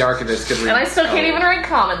imagine the archivist could read. and I still can't even write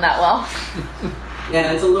common that well.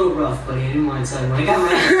 Yeah, it's a little rough, buddy. I didn't want to tell you. When I got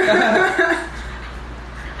my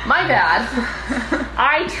My bad.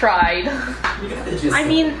 I tried. you got the gist I of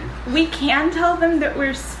mean, it. we can tell them that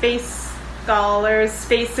we're space scholars,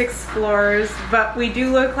 space explorers, but we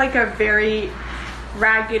do look like a very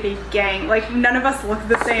raggedy gang. Like, none of us look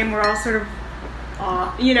the same. We're all sort of,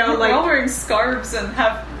 We're all wearing scarves and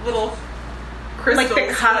have little crystals. like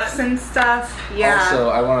the cuffs and stuff. Yeah. Also,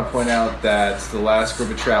 I want to point out that the last group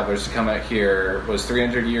of travelers to come out here was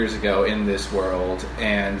 300 years ago in this world,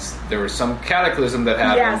 and there was some cataclysm that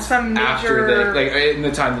happened Yeah, some after major- they, like in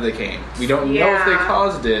the time that they came. We don't know if they Yeah.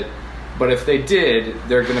 caused it, but if they did,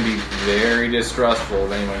 they're going to be very distrustful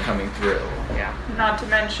of anyone coming through. Yeah. Not to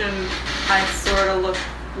mention, I sort of look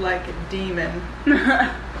like a demon.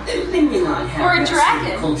 They may not have Or a that dragon.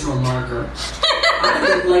 sort of cultural marker. I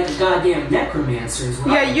look like a goddamn necromancer as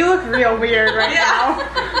well. Yeah, you look real weird right now.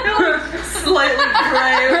 Slightly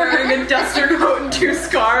gray, wearing a duster coat and 2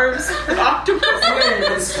 scarves. Octopus. I'm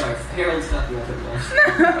wearing one scarf. Harold's got the other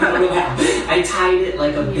one. I don't know how. I tied it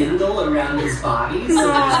like a bindle around his body.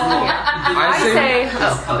 So I say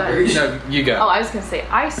us covered. No, you go. Oh, I was gonna say.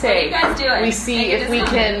 I say What are you guys doing? we see Make a if we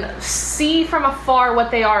decision. can see from afar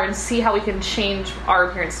what they are and see how we can change our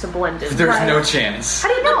appearance to blend in. There's no chance. How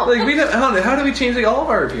do you know? Like we don't. How do we change like all of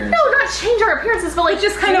our appearance? No, not change our appearances, but like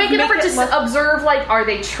just kind make of an effort make to it look- observe. Like, are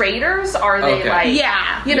they traitors? Are they Okay. like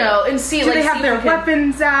Yeah. you know, and see Do like they have see their if we can-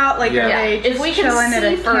 weapons out? Like, Yeah. are Yeah, they if we can chilling at a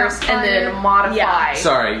see first and then campfire? modify. Yeah.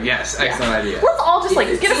 Sorry. Yes. Excellent idea. Let's all just like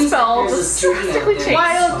It get a seems spell, like there's just a city out drastically there change.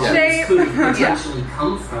 Wild that shape. could potentially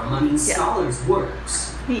come from. I mean, scholars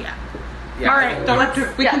works. Yeah. Yeah. All right. Don't have to.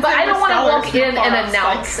 We Yeah, can but say I don't we're want to scholars walk too in far and off,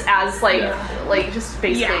 announce as like Yeah. like just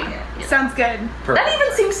basically. Yeah. you know. Sounds good. Perfect. That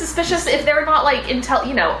even seems suspicious if they're not like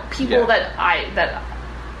people Yeah.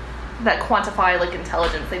 that quantify like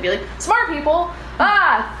intelligence. They'd be like smart people.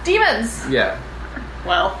 Demons. Yeah.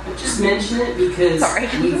 Well, I just mention it because Sorry.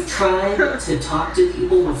 we've tried to talk to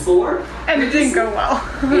people before, and it didn't go well.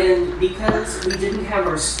 and because we didn't have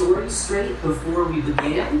our story straight before we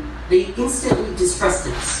began, they instantly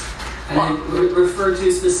distrusted us. And I refer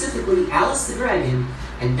to specifically Alice the Dragon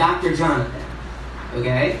and Dr. Jonathan.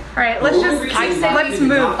 Okay? All right. Let's The only just. reason I say that let's we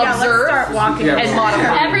move. got Yeah. Let's observe start walking. Yeah. And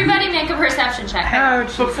modify. Everybody make a perception check. Oh,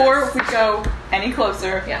 Jesus. Before we go any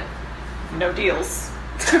closer, Yeah. no deals.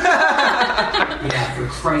 Yeah, for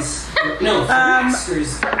Christ. No, for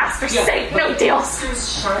Asker's. For Asker's Yeah, sake, but no for deals.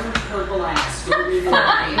 Asker's shiny purple ass. Don't even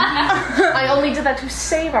I only did that to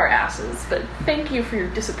save our asses, but thank you for your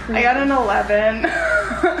disapproval. I got an 11.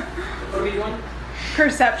 What are we doing?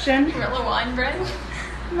 Perception. Vanilla wine bread.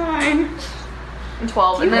 9. And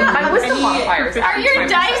 12, and then my wisdom any modifiers. Are your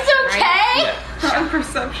dice okay? And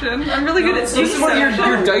perception. I'm really good at This is what your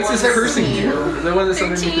deception. dice is cursing you. The one that's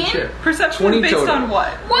underneath the 13? chair. Perception 20 is based total. on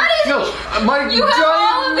what? What is No, my You have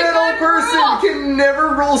all of giant the metal good person rolls. can never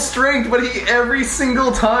roll strength, but he every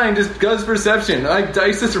single time just does perception. My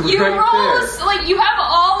dice is you right rolls like you have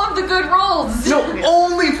all of the good rolls. there. No,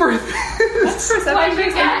 only for this. Why'd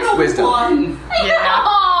you get? Wisdom. One.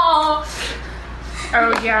 Oh.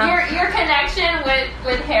 Oh, yeah. Your connection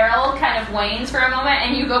with Harold kind of wanes for a moment,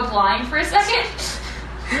 and you go blind for a second.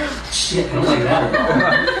 Shit, I don't like that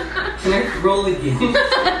at all. Can I roll again?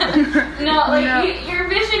 No, like No. your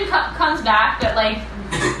vision comes back, but like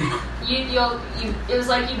it was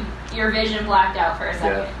like your vision blacked out for a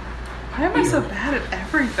second. Why am I so bad at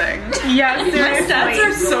everything? Yeah, My seriously. stats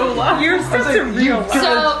are so low. Your stats are real low.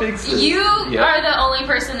 So fix this. you Yeah. are the only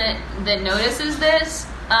person that notices this.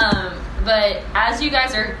 But as you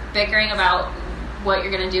guys are bickering about what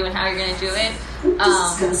you're gonna do and how you're gonna do it,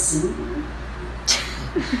 Discussing.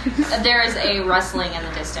 there is a rustling in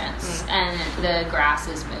the distance, and the grass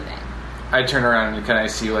is moving. I turn around and can I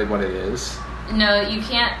see like what it is? No, you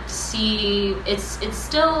can't see. It's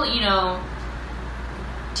still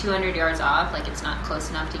 200 yards off. Like it's not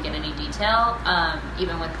close enough to get any detail,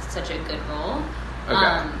 even with such a good roll.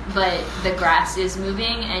 Okay. But the grass is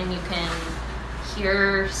moving, and you can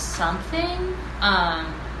hear something.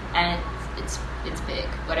 And it's big.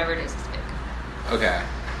 Whatever it is, it's big. Okay.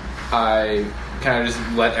 I kind of just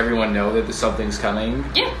let everyone know that something's coming.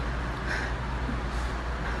 Yeah.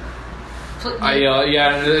 I yell,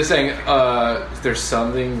 they're saying, there's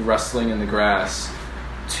something rustling in the grass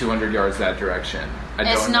 200 yards that direction.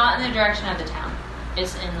 It's not in the direction of the town.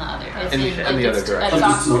 It's in the other. It's In the other direction. It's Of the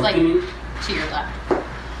off, smoke, like you mean? to your left.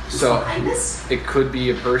 So Behind us? it could be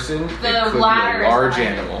a person, The it could be ladder a is large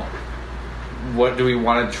behind animal. What do we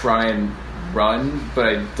want to try and run? But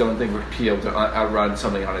I don't think we'd be able to outrun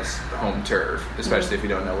something on its home turf, especially if we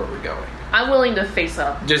don't know where we're going. I'm willing to face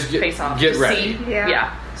up. Just face off. get to ready. See. Yeah.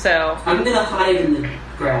 Yeah. So I'm gonna hide in the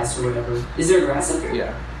grass or whatever. Is there grass up there?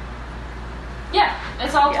 Yeah. Yeah,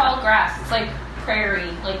 it's all Yeah. tall grass. It's like prairie,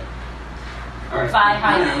 like Alright.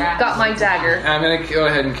 thigh-high grass. got my dagger. I'm going to go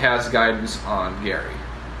ahead and cast guidance on Gary.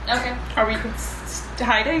 Okay. Are we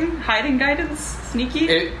hiding? Hiding guidance? Sneaky?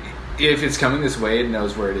 If it's coming this way, it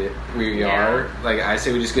knows where we Yeah. are. Like, I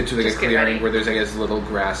say we just get to like Just a get clearing ready. where there's like as little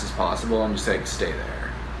grass as possible and just like stay there.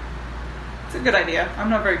 It's a good idea. I'm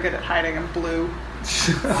not very good at hiding. I'm blue.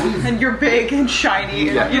 And you're big and shiny,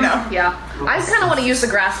 and, Yeah. Yeah. I kind of want to use the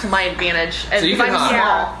grass to my advantage. And So you if can I'm hide.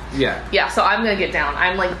 small. Yeah. Yeah, so I'm gonna get down.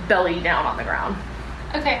 I'm like belly down on the ground.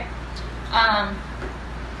 Okay.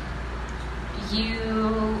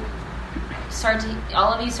 You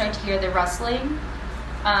all of you start to hear the rustling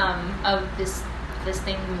of this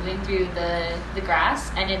thing moving through the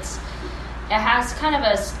grass, and it has kind of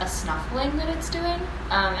a snuffling that it's doing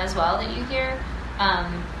as well that you hear,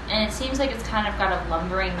 and it seems like it's kind of got a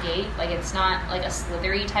lumbering gait. Like it's not like a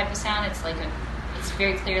slithery type of sound. It's like it's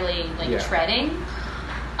very clearly like Yeah. treading.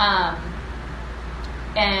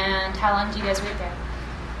 And how long do you guys wait there?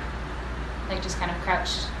 Like just kind of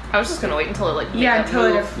crouched. I was just gonna wait until it like made Yeah, a until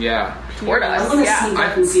it. move Yeah. toward I'm us. gonna Yeah. sneak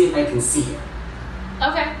up and see if I can see it.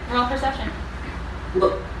 Okay, roll perception.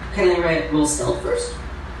 Look, can I roll stealth first?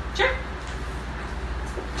 Sure.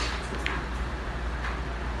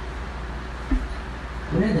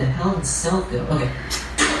 Where the hell did stealth go? Okay.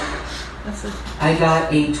 I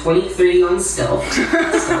got a 23 on stealth.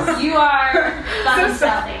 Stealth. You are fun and So-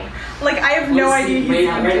 stealthy. Like, I have no Let's idea see, he's right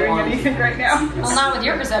even now, doing on. anything right now. Well, not with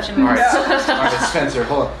your perception. All right. moves. All right, Spencer.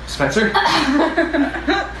 Hold on, Spencer.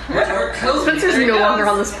 Dark code. Spencer's There he no goes. longer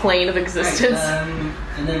on this plane of existence.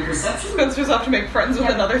 And then perception. Spencer's off to make friends with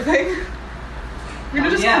Yep. another thing. We're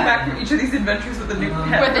gonna just Yeah. come back from each of these adventures with a new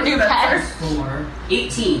pet. With a new pet. 4,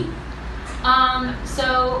 18.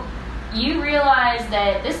 So you realize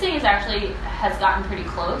that this thing has gotten pretty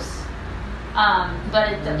close. But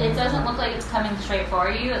it doesn't look like it's coming straight for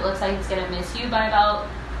you. It looks like it's gonna miss you by about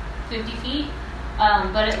 50 feet.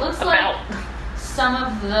 But it looks like some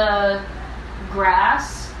of the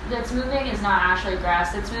grass that's moving is not actually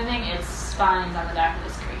grass that's moving. It's spines on the back of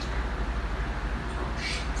this creature.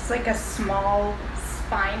 It's like a small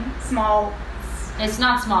spine. Small. It's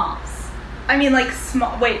not small. I mean, like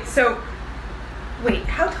small. Wait,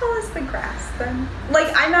 how tall is the grass then? Like,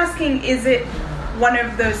 I'm asking, is it one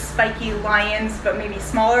of those spiky lions, but maybe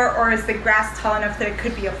smaller, or is the grass tall enough that it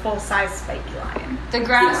could be a full-size spiky lion? The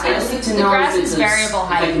grass I'd is like to the know grass if is it's variable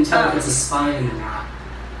If I can height. tell if it's a spine or not.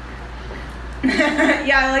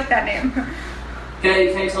 Yeah, I like that name.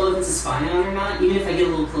 Can I tell if it's a spine or not, even if I get a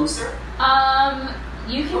little closer?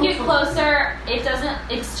 You can get closer. It doesn't.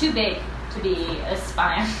 It's too big to be a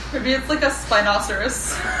spine. Maybe it's like a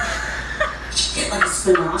spinoceros. Shit, like a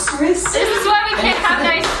spinoceros? This is why we can't have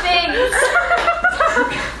nice things.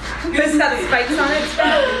 Does that spikes on its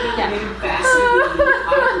back? Yeah.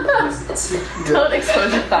 Don't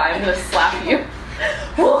expose your thigh. I'm gonna slap you.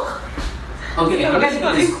 Okay, I'm gonna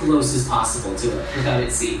get as close as possible to it without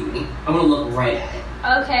it seeing me. I'm gonna look right at it.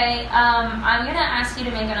 Okay. I'm gonna ask you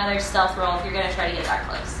to make another stealth roll if you're gonna try to get that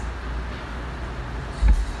close.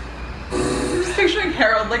 I'm just picturing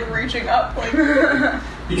Harold like reaching up, like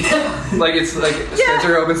Yeah. Like it's like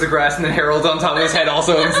Spencer opens the grass and then Harold on top of his head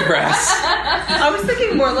also opens the grass. I was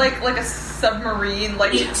thinking more like a submarine,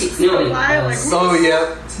 like No, like Oh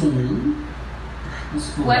yeah. 18.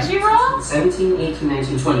 What'd you roll? 17, 18,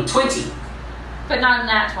 19, 20. 20! But not in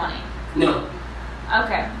that 20. No.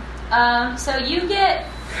 Okay. So you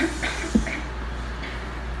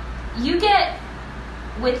get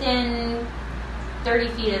within 30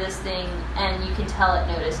 feet of this thing, and you can tell it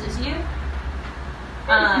notices you.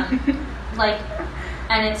 And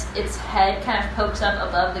its head kind of pokes up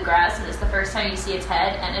above the grass, and it's the first time you see its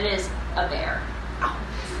head, and it is a bear.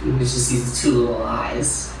 You just see the two little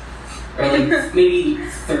eyes. Or like maybe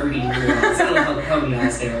 30 little eyes. I don't know how many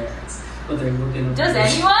eyes there are. But they're looking. Does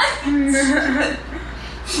anyone?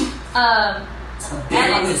 It's a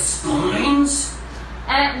bear on its spines?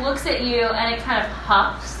 And it looks at you, and it kind of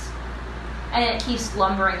huffs, and it keeps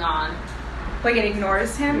lumbering on. Like, it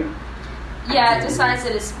ignores him? Yeah, it decides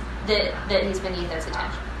that he's beneath its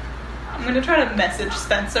attention. I'm gonna try to message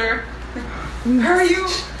Spencer. Where are you?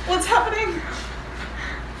 What's happening?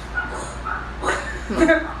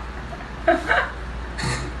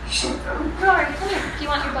 Rory, come here. Do you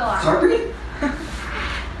want your bow on? Carberry?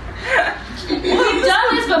 You've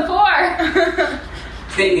done this before.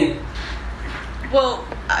 Taking it. Well,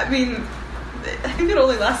 I mean, I think it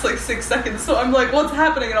only lasts like 6 seconds, so I'm like, what's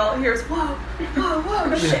happening? And all I hear is, whoa, whoa,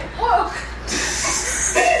 whoa, shit, whoa.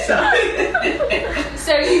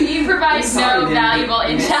 So you provide no valuable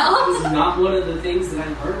intel. This is not one of the things that I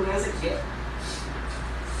learned when I was a kid.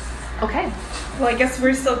 Okay. Well, I guess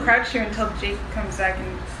we're still crouched here until Jake comes back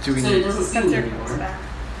and Do we So it need? doesn't see Spencer me comes anymore. back.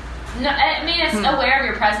 No, I mean it's aware of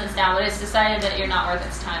your presence now, but it's decided that you're not worth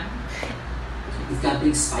its time. It's got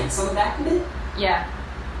big spikes on the back of it. Yeah.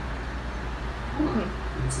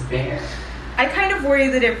 It's a bear. I kind of worry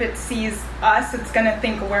that if it sees us, it's gonna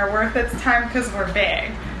think we're worth its time because we're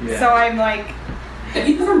big. Yeah. So I'm like, Have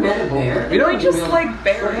you ever met a bear? We don't Just like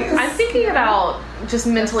berries. I'm thinking about just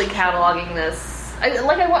mentally cataloging this.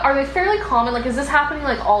 Are they fairly common? Like, is this happening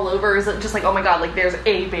like all over? Is it just like, oh my god, like there's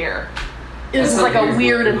a bear? Is this That's like not a bears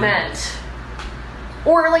weird looking event?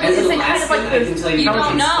 Or like, As is an it kind of Alaskan, like I can this? tell you You how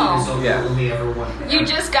don't much know. experience over Yeah. only ever one bear. You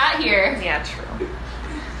just got here. Yeah, true.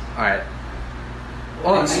 All right.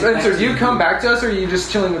 Well, Spencer, do you come back to us, or are you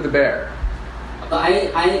just chilling with the bear?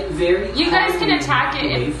 I very. You guys can calmly attack walk it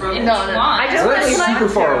away if from you it. No. want. I just Well, that's can I- super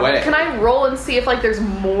far away. Can I roll and see if like there's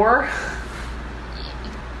more?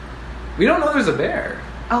 We don't know there's a bear.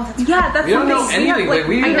 Oh, that's yeah, that's We don't know something- we have, anything. Like,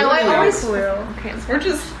 we I know. I literally- always. clue. Okay. We're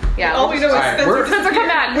just Yeah. All we know is Alright, Spencer. we're- Spencer, come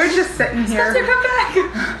back. We're just sitting here. Spencer, come back.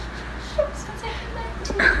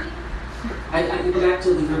 I can go back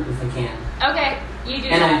to the group if I can. Okay, you do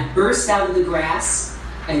And that. I burst out of the grass,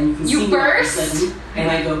 and you can You see me all of a burst? sudden,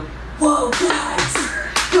 and I go, "Whoa, guys!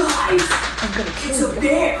 It's a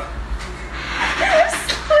bear!"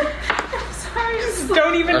 Just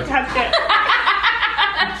don't even touch it.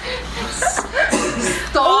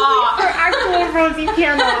 Stop. For actual Rosie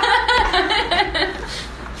cannot.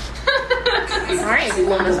 Alright,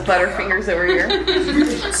 Lona's Butterfingers over here. It's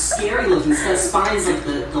really scary looking. It's got spines like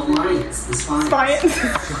the lions. The spines. Science.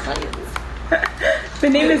 The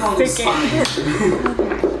name They is call them sticking.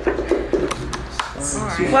 spines.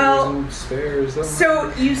 Well, Spares them.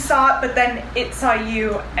 So you saw it, but then it saw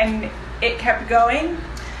you, and it kept going.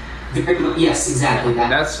 Very much- yes, exactly that.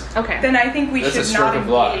 That's Okay. Then I think we That's a should stroke not of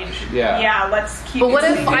luck. engage. Yeah. Yeah, let's keep. But what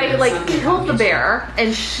it if to- I like killed the bear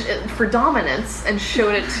and for dominance and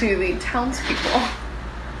showed it to the townspeople?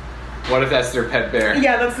 what if that's their pet bear?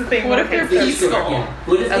 Yeah, that's the thing. What if they're They peaceful? yeah.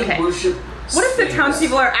 What if Okay. they worship? What if the spiders?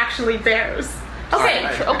 townspeople are actually bears? Okay,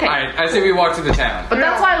 okay. Alright, I say we walk to the town. But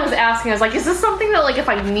that's why I was asking. I was like, is this something that, like, if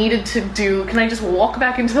I needed to do, can I just walk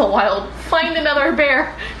back into the wild, find another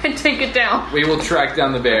bear, and take it down? We will track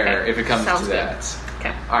down the bear Okay, if it comes sounds to good. that.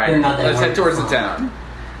 Okay. Alright, They're not that let's hard head to towards the find. town.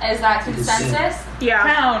 Is that consensus? Yeah.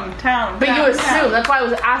 Town. But you assume. That's why I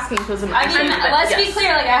was asking. Because I mean, let's be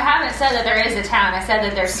clear. Like, I haven't said that there is a town. I said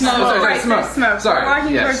that there's smoke. Oh, sorry, Right, smoke. there's smoke. Sorry, We're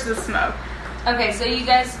walking yes. towards the smoke. Okay, so you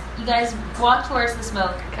guys walk towards the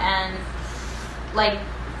smoke, and like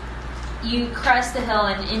you crest the hill,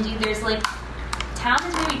 and indeed there's like town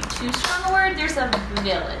is maybe too strong a word. There's a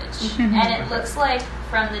village, and it looks like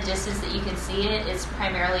from the distance that you can see it, it's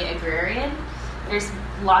primarily agrarian. There's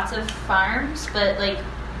lots of farms, but like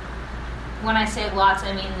when I say lots,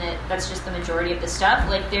 I mean that's just the majority of the stuff.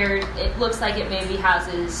 Like it looks like it maybe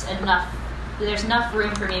houses enough. There's enough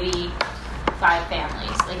room for maybe 5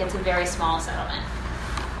 families. Like it's a very small settlement.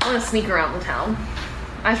 I want to sneak around the town.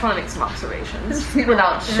 I just want to make some observations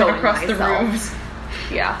without showing across the myself. roofs.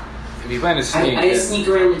 Yeah. If you plan to sneak, I sneak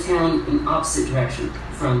around the town in opposite direction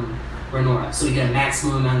from Renora, so we get a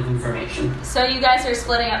maximum amount of information. So you guys are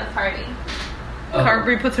splitting up the party.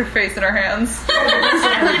 Carberry puts her face in her hands. That's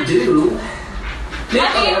what I do.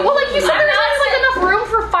 Well, like you said, there's only like enough room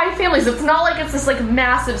for 5 families. It's not like it's this like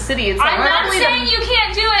massive city. It's like I'm not luckily saying you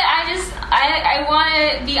can't do it. I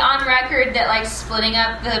want to be on record that like splitting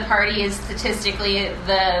up the party is statistically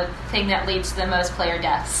the thing that leads to the most player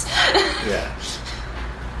deaths. yeah.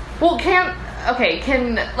 Well,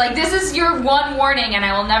 can Like this is your one warning, and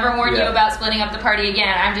I will never warn you Yeah. about splitting up the party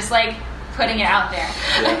again. I'm just like putting it out there.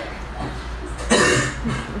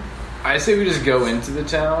 I say we just go into the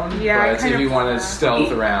town. Yeah, I but kind if of you want to wanna-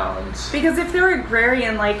 stealth around, Because if they're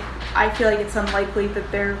agrarian, like, I feel like it's unlikely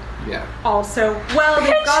that they're yeah. also they've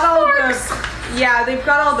got all they've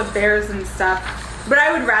got all the bears and stuff. But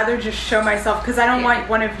I would rather just show myself because I don't want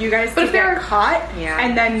one of you guys But to if they're- get caught Yeah.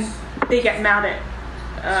 and then they get mad at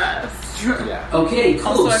us. Yeah. Okay, cool.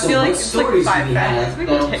 Also, I so feel like what it's like stories 5 do we families. have We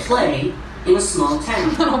can that'll take play in a small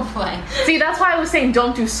town? Little play. See, that's why I was saying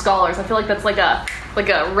don't do scholars. I feel like that's like a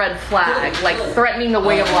red flag, like threatening the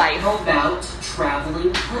way of life. How about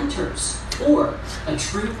traveling hunters? Or a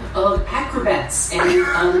troupe of acrobats and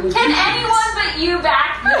Can anyone but you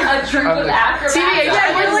back a troop of acrobats? TBH,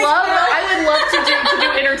 I would love to do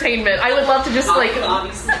entertainment. I would love to just like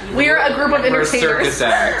obviously we're a group of We're a circus entertainers.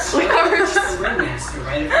 act. We are just ringmaster,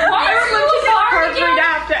 right? Why are we hard Carberry to again?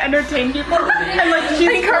 have to entertain people, and like she's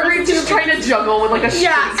I think Carberry's just trying to juggle with like a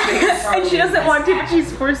yeah, straight face. and she doesn't want to, but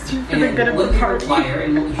she's forced to for the And good of what the we party. require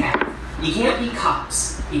and what we have. You can't be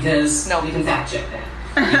cops because No. we can fact check that.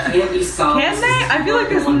 You can't be scholars. Can they? I feel like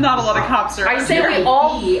there's not a lot of cops around. I say You we can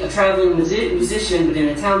all. be a traveling musician, but in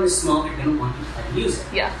a town this small, you're going to want to play music.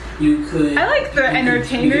 Yeah. You could. I like the you could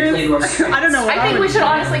entertainers. play to our strengths. I don't know what I think we would should do.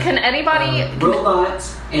 honestly. Can anybody? Robot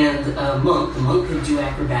and monk. The monk could do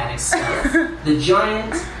acrobatic stuff. The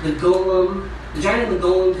giant and the golem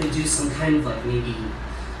could do some kind of like maybe.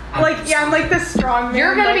 I'm like the strong man.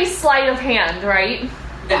 You're gonna like, be sleight of hand, right?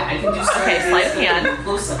 Yeah, I can do some Okay, sleight of hand.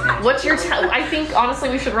 Close up. What's your talent? I think honestly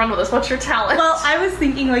we should run with this. What's your talent? Well, I was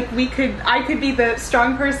thinking like I could be the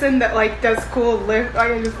strong person that like does cool lift. I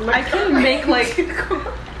can just lift. I can make like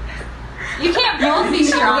You can't both be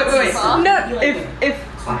strong people. no. If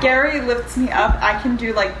Gary lifts me up, I can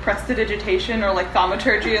do like prestidigitation or like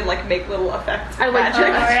thaumaturgy and like make little effects. I like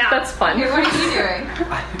magic. that. That's fun. Here, what are you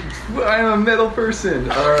doing? I'm a metal person.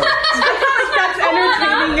 That's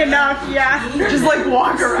entertaining enough. Yeah, just like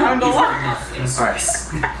walk around a lot. Alright.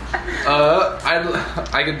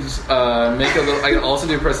 I could just, make a little. I could also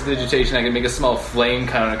do prestidigitation. I could make a small flame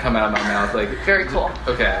kind of come out of my mouth, like. Very cool.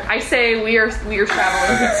 Okay. I say we are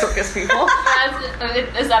traveling circus people.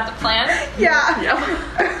 Is that the plan? Yeah.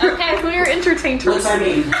 Yep. Okay. We are entertained. What's our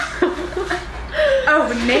name? Oh,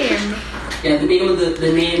 name. Yeah, the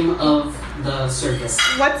name of the circus.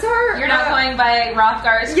 What's our? You're not going by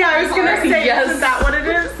Rothgar's. Yeah, I was gonna say. Yes. Is that what it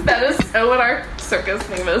is? That is so what our circus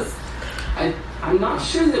name is. I'm not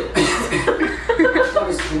sure that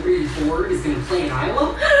Rothgar's Horde is going to play in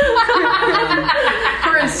Iowa.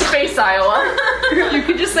 We're in Space, Iowa. You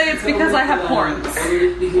could just say it's because I have horns.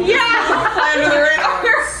 Yeah! Fly under the radar.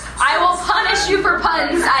 I will punish you for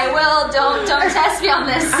puns. I will. Don't test me on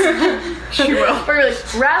this. She will. We're like,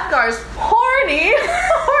 Rathgar's horny.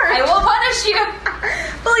 I will punish you.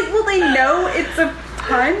 But like, will they know it's a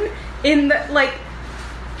pun in the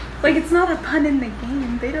like it's not a pun in the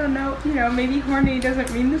game? They don't know. You know, maybe horny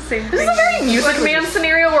doesn't mean the same thing. This is a very Music Man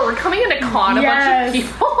scenario where we're coming into con a bunch of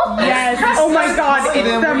people. Yes. Oh my God!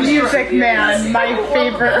 It's the Music Man, my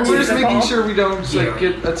favorite We're just musical. making sure we don't like,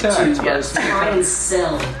 get attacked by To try and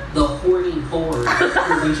sell the horny horde to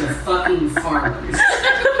a bunch of fucking farmers.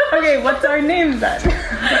 Okay, what's our name then?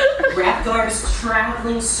 Rathgar's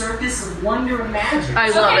Traveling Circus of Wonder and Magic. I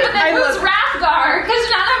love Okay, it. but then who's Rathgar? Because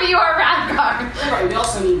none of you are Rathgar. Right, we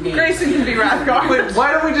also need names. Grayson can be Rathgar. Wait,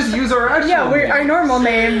 why don't we just use our actual Yeah, we're our names? normal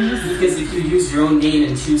names. Because if you use your own name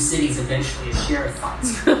in 2 cities, eventually a sheriff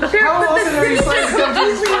finds you. How often are you playing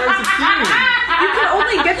Dungeons and Dragons as a team? You can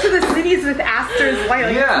only get to the cities with Aster's Light.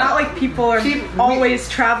 Like, Yeah. It's not like people are always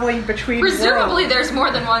traveling between Presumably, worlds. there's more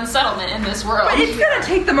than one settlement in this world. But it's gonna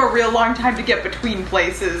take them a real long time to get between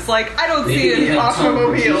places. Like, I don't see Maybe any they have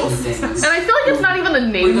automobiles. teleportation things. And I feel like it's not even the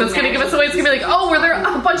name that's going to give us away. It's going to be like, oh, were there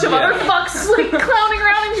a bunch of other fucks like clowning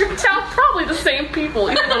around in your town? Probably the same people,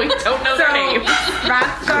 even though we don't know their So, names.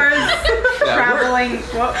 Rathgar's traveling.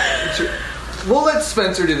 What? We'll let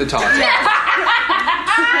Spencer do the talking.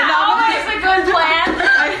 Always a good plan.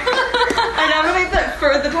 I nominate that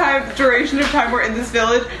for the duration of time we're in this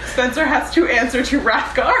village, Spencer has to answer to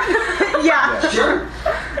Rathgar. Yeah. Sure.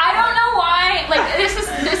 I don't know why. Like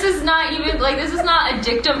this is not even like this is not a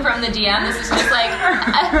dictum from the DM. This is just like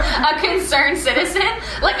a concerned citizen.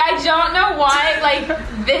 Like I don't know why like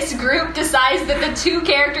this group decides that the 2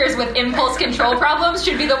 characters with impulse control problems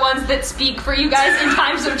should be the ones that speak for you guys in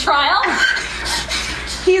times of trial.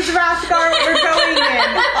 He's Rathgar, we're going in.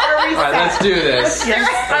 Are we Alright, let's set? do this. Yes,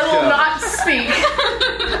 I will go. not speak.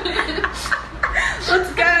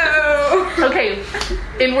 Let's go. Okay,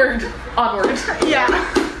 inward, onward. Yeah.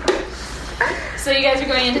 So you guys are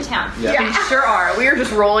going into town. Yeah. We sure are. We are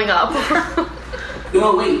just rolling up.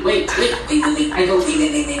 No, wait. I go,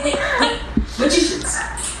 wait. Magicians.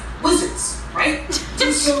 Wizards, right?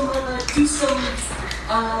 Do some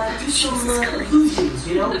illusions,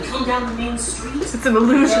 you know? Come down the main street. It's an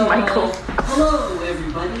illusion, Michael. Hello,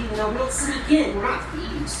 everybody. You know, we don't sneak in. We're not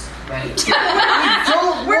thieves, right?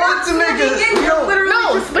 Don't want to make a.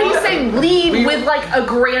 No, but he's saying lead with like a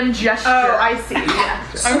grand gesture. Oh, I see. Yeah.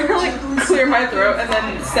 I'm gonna like clear my throat and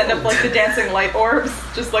then send up like the dancing light orbs,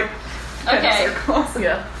 just like Okay. circles.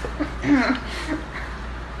 Yeah.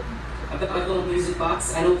 I've got my little music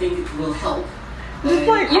box. I don't think it will help.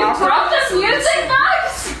 Like You opera. brought the music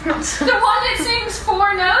box? The one that sings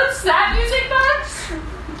 4 notes? That music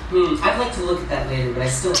box? I'd like to look at that later, but I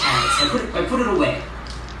still have it, so I put it away.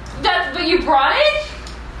 But you brought it?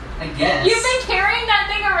 I guess. You've been carrying that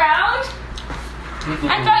thing around?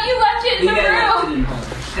 I thought you left it in the Maybe I left it room. at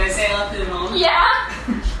home. Can I say I left it at home? Yeah?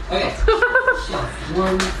 Okay. Shelf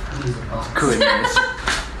 1 music box. Goodness.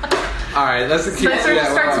 Alright, that's the key. Spencer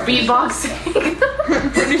just starts beatboxing.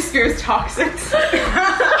 Britney Spears toxic.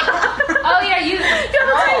 Oh, yeah, you.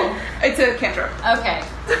 Oh, It's a cantrip. okay.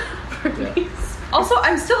 Also,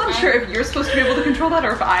 I'm still unsure if you're supposed to be able to control that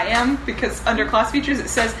or if I am, because under class features it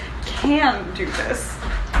says can do this.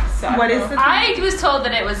 So What is the I was told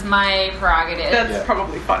that it was my prerogative. That's Yeah.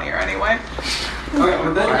 probably funnier anyway. Alright,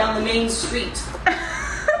 we're going down the main street.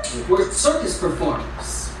 We're circus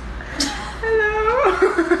performers.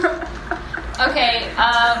 Hello. Okay,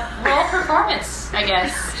 roll performance, I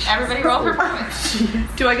guess. Everybody roll performance.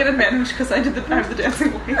 Do I get advantage because I have the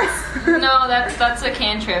dancing lights? No, that's a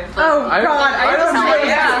cantrip. But Oh I- God! I don't just know. like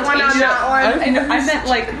that one on that one. I- I know. I meant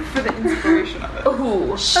like for the inspiration of it.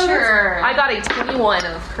 Ooh. sure. I got a 21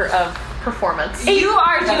 of performance. You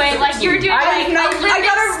are doing like you're doing I like got a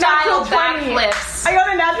Olympic style natural 20. backflips. I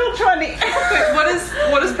got a natural 20.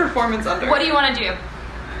 Wait, what is performance under? What do you want to do?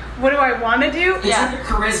 What do I want to do? It's Yeah. under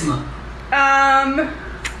charisma.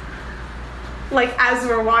 Like as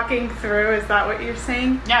we're walking through, is that what you're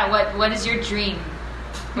saying? Yeah. What is your dream?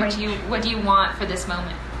 What do you want for this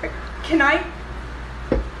moment? Can I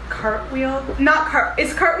cartwheel? Not cart.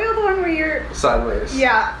 Is cartwheel the one where you're? Sideways.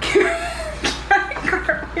 Yeah. Can I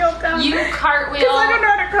cartwheel down? You cartwheel. Because I don't know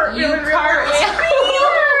how to cartwheel. You in real life. cartwheel.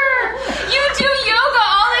 You do yoga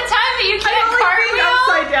all the time, but you can't cartwheel.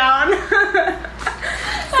 Upside down.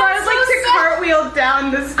 So I'd like to cartwheel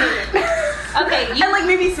down the street. Okay, And like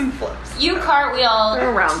maybe some flips. you cartwheel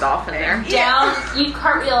They're round off in there. down. You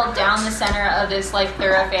cartwheel down the center of this like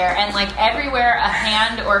thoroughfare, and like everywhere a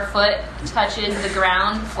hand or foot touches the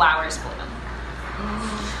ground, flowers bloom.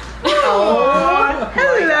 Oh,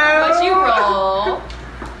 hello. What you roll?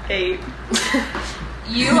 8.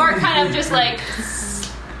 You are kind of just like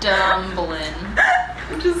stumbling.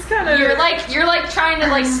 Just kind of. You're like trying to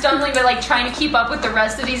like stumbling, but like trying to keep up with the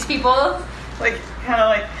rest of these people. Like kind of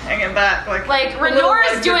like hanging back, like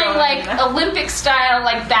Renora's legs are doing going, like you know? Olympic style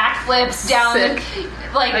like backflips down. Sick.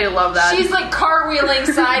 Like I love that. She's like cartwheeling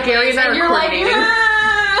sideways, Gary and I and are you're like. coordinating.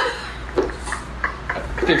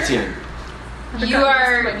 15. You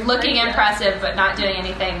are looking impressive, but not doing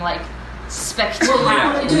anything like spectacular.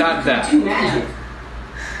 Not that. Do magic.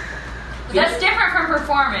 That's different from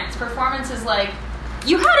performance. Performance is like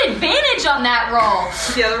you had advantage on that roll.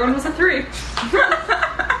 The other one was a 3.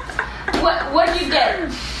 What did you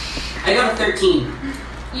get? I got a 13.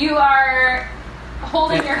 You are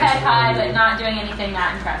holding your head high, but not doing anything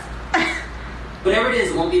that impressive. Whatever it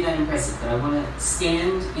is, it won't be that impressive, but I want to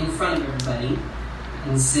stand in front of everybody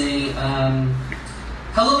and say,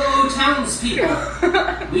 hello, townspeople.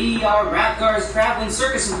 We are Rathgar's traveling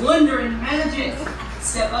circus of wonder and magic.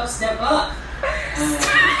 Step up, step up.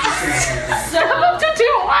 So to do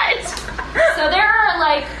what? So there are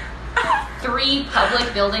like 3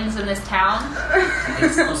 public buildings in this town,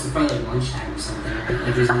 It's close to probably like lunchtime or something.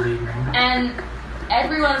 Like there's nobody around. and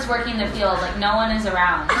everyone's working the field. Like no one is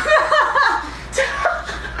around.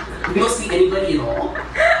 We don't see anybody at all.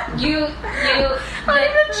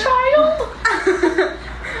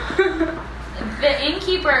 The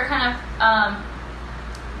innkeeper kind of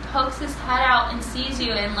pokes his head out and sees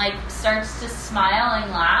you and like starts to smile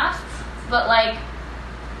and laugh, but like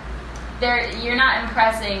you're not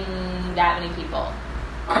impressing that many people.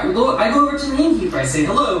 I go over to the innkeeper. I say,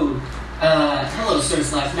 hello, sir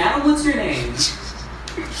slash madam. What's your name?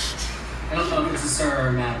 I don't know if it's a sir or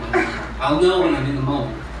a madam. I'll know when I'm in the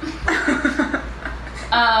moment.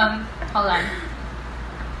 Hold on.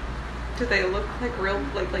 Do they look like real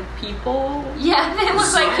like people? Yeah, they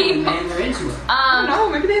look like people. Man, they're into it. I don't know,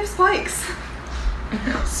 maybe they have spikes.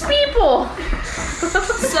 People.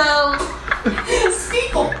 So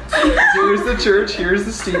Steeple. Here's the church, here's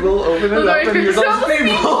the steeple, open it up, and here's all the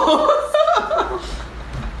people.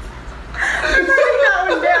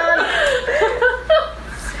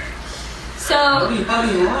 So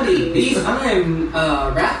Howdy. I'm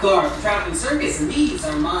Rathgar of the Traveling Circus, and these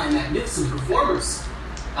are my magnificent performers.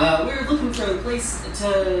 We're looking for a place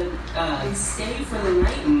to stay for the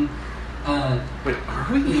night, and Wait, are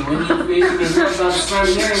we? you know, any information we know about the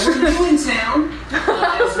surrounding area. We're new in town,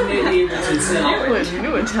 as we may be able to tell.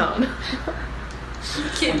 New in town.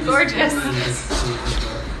 Kid gorgeous.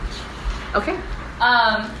 Okay.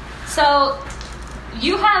 So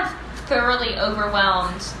you have thoroughly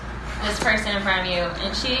overwhelmed this person in front of you,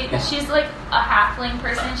 and she's like a halfling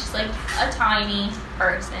person. She's like a tiny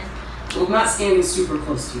person. Well, I'm not standing super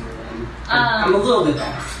close to you then. I'm a little bit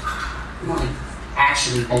back. I'm not like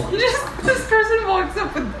actually holding This person walks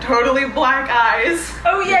up with totally black eyes.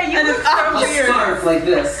 Oh yeah, you And look an so a weird. scarf like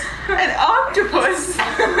this. An octopus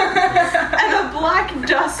and a black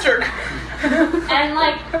duster. And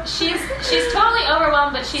like she's totally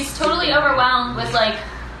overwhelmed, but she's totally overwhelmed with like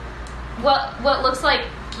what looks like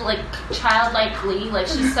childlike glee. Like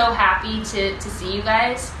she's so happy to see you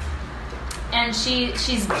guys, and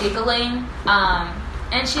she's giggling,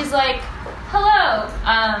 and she's like, "Hello,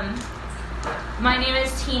 my name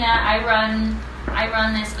is Tina. I run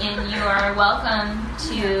this inn. You are welcome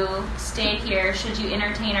to stay here should you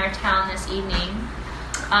entertain our town this evening."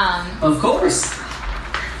 Of course.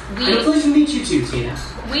 And a pleasure to meet you too, Tina.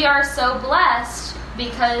 We are so blessed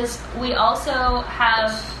because we also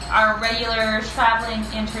have our regular traveling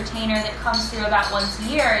entertainer that comes through about once a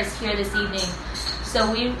year is here this evening. So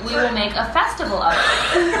we will make a festival of it.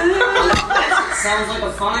 Sounds like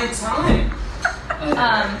a fine time.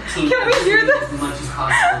 Tina, Can we hear this? as much as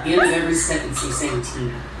possible. At the end of every sentence, you're saying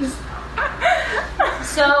Tina.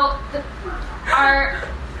 So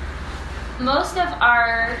most of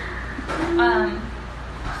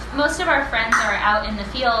our friends are out in the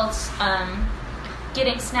fields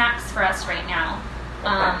getting snacks for us right now.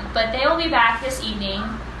 But they will be back this evening,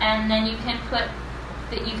 and then you can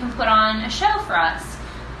put on a show for us.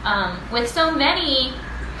 With so many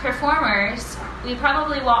performers, we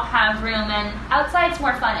probably won't have room, and outside's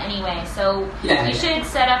more fun anyway, so we should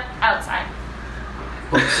set up outside.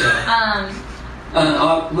 Hope so.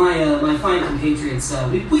 My fine compatriots,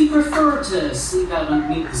 we prefer to sleep out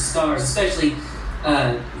underneath the stars, especially,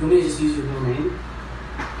 you may just use your real name?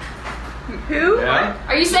 Who? Yeah.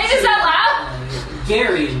 Are you saying this out loud?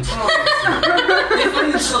 Gary and Charles. They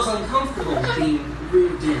find themselves uncomfortable being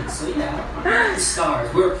roofed in. So yeah, the stars,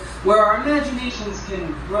 where our imaginations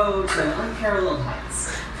can grow to unparalleled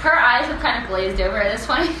heights. Her eyes have kind of glazed over at this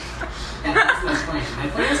point. That's my plan. My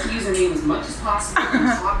plan is to use her name as much as possible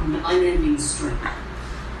and talk an unending string.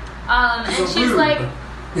 And So she's rude. like,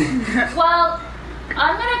 well,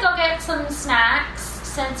 I'm gonna go get some snacks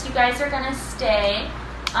since you guys are gonna stay.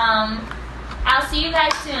 I'll see you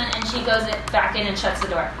guys soon. And she goes back in and shuts the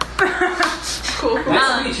door. Cool.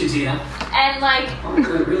 Nice to meet you, Tina. And like, Oh, it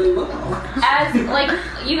went really well. as like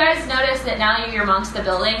you guys notice that now you're amongst the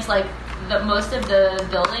buildings, like most of the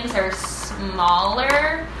buildings are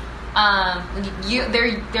smaller.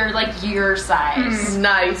 They're like your size.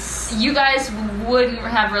 Nice. You guys wouldn't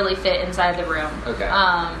have really fit inside the room. Okay.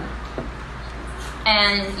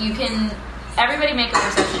 And you can everybody make a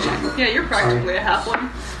perception check. Yeah, you're practically a halfling.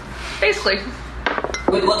 Basically.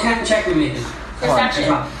 Wait, what kind of check are we making? Perception.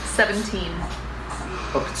 17.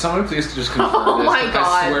 Oh, could someone please just confirm Oh this? my Like,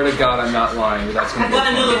 God. I swear to God, I'm not lying. But that's I gonna got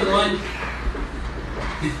be another one.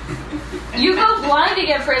 You go blind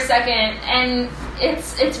again for a second, and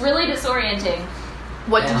it's really disorienting.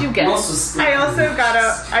 What did you I'm get? also I also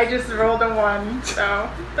I just rolled a 1, so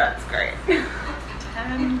that's great. 10.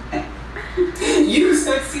 You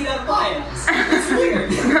start to see that bias. It's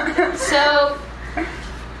weird. So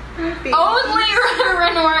only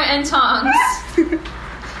Renora and Tongs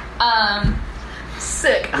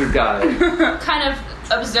Sick. You got it. kind of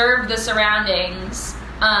observe the surroundings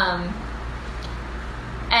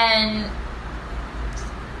and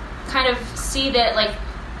kind of see that like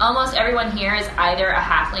almost everyone here is either a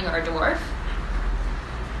halfling or a dwarf.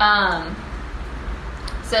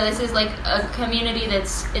 So this is like a community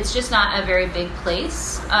it's just not a very big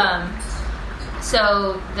place.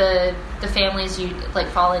 So the families you like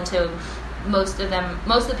fall into, most of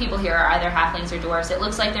the people here are either halflings or dwarves. It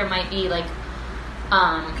looks like there might be like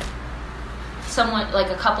somewhat like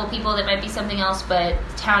a couple people that might be something else, but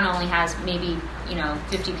town only has maybe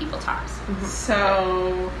 50 people tops.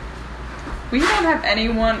 So we don't have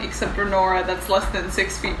anyone except Renora that's less than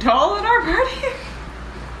 6 feet tall in our party.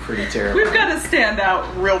 Pretty terrible. We've got to stand out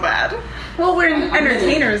real bad. Well, we're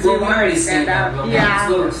entertainers. Well, We we want already to stand out. real Yeah. bad.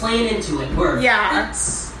 So we're playing into it. We're Yeah.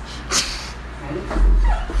 Let's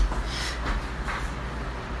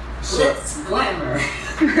So, glamour.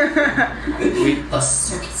 we, The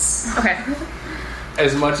circus. Okay.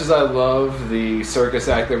 as much as I love the circus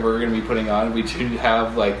act that we're going to be putting on, we do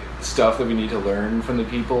have like stuff that we need to learn from the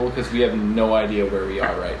people because we have no idea where we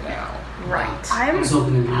are right now. Right. I I'm was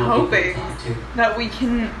hoping to be hoping able to talk to. that we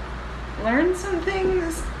can learn some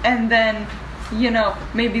things and then,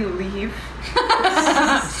 maybe leave.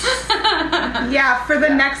 Yeah, for the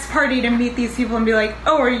next party to meet these people and be like,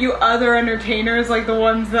 oh, are you other entertainers like the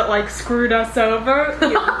ones that like screwed us over?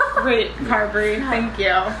 Yeah, great, Carberry, thank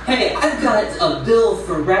you. Hey, I've got a bill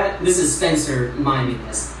for This is Spencer minding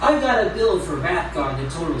this. I've got a bill for Rathgar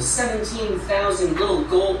that totals 17,000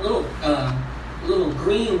 little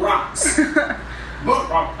green rocks.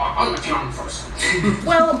 But I'm a young person.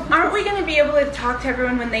 Well, aren't we going to be able to talk to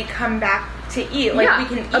everyone when they come back to eat? Like we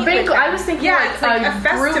can eat a with banquet. them. I was thinking yeah, it's like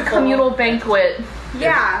a group festival. communal banquet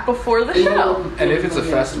Yeah. before the show. And if it's a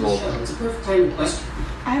festival- It's a perfect time to question.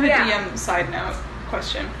 I have a Yeah. DM side note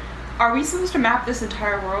question. Are we supposed to map this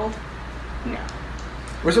entire world? No.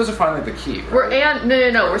 We're supposed to find like the key. Right?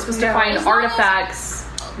 No. We're supposed to No. find As long as- artifacts,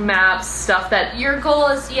 maps, stuff that Your goal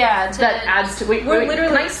is to that adds to. Wait, We're can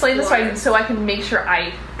literally I explain this so I can make sure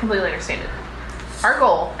I completely understand it? Our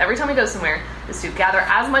goal every time we go somewhere is to gather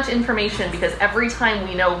as much information because every time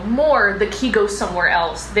we know more, the key goes somewhere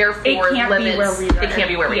else. Therefore, It can't be limits. where we are. It can't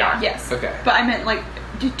be where we are. Yes. Okay. But I meant, like,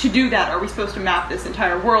 to do that, are we supposed to map this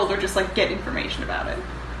entire world or just, like, get information about it?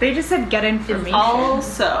 They just said get information.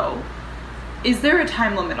 Also, is there a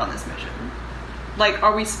time limit on this mission? Like,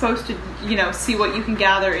 are we supposed to, see what you can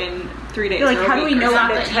gather in 3 days? Like, or a how do week we or know Not how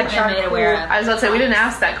to that you've touch been our made aware cool- of. I was about to say we didn't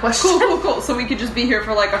ask that question. Cool. So we could just be here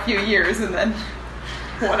for, like, a few years and then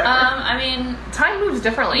whatever. I mean, Time moves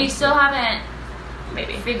differently. you still haven't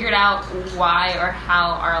maybe. figured out why or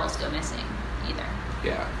how Arls go missing either.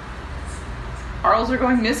 Yeah. Arls are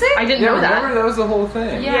going missing? I didn't Yeah, know that. remember that was the whole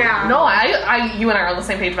thing. Yeah. No, you and I are on the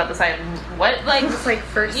same page about this. What? Like, It's like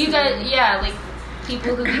first. you guys, yeah, like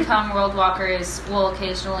people who become world walkers will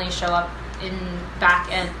occasionally show up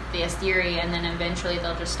back at the Asteri, and then eventually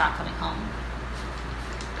they'll just stop coming home.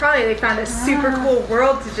 Probably they found a super cool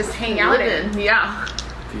world to just hang out in. Yeah.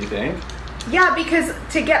 Do you think? Yeah, because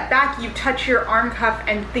to get back, you touch your arm cuff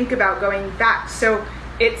and think about going back. So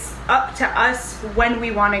it's up to us when we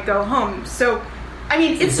want to go home. So, I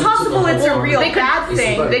mean, it's possible it's a real bad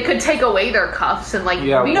thing. They could take away their cuffs and like.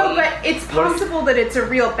 Yeah, No, but it's possible that it's a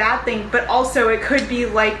real bad thing. But also, it could be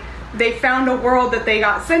like they found a world that they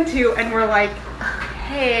got sent to, and we're like,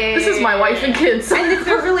 hey, This is my wife and kids. And if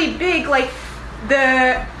they're really big, like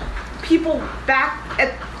the people back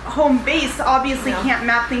at home base obviously can't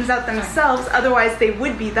map things out themselves, otherwise they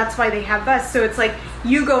would be. That's why they have us. So it's like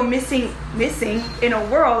you go missing in a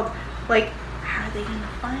world, like how are they gonna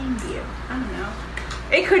find you? I don't know.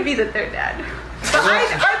 It could be that they're dead, but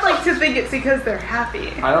I'd like to think it's because they're happy.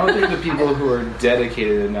 I don't think the people who are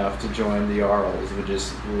dedicated enough to join the Jarls would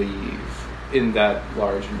just leave in that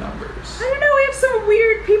large numbers. I don't know, we have some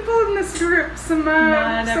weird people in this group. Some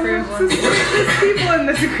suspicious people in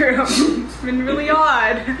this group. It's been really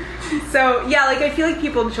odd. So, yeah, like, I feel like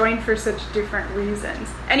people join for such different reasons.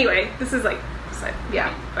 Anyway, this is, like,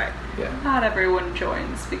 yeah, but... Yeah. Not everyone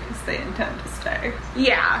joins because they intend to stay.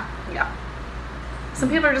 Yeah. Some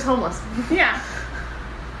people are just homeless. Yeah.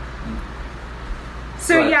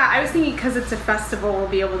 So, Right. yeah, I was thinking because it's a festival, we'll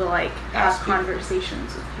be able to, like, have Ask people.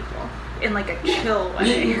 conversations with people in, like, a chill Meet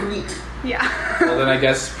way. and greet. Yeah. Well, then I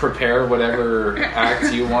guess prepare whatever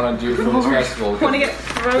act you want to do for this festival. Want to get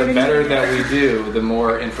thrown The better into the that air. we do, the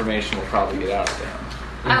more information we'll probably get out of them.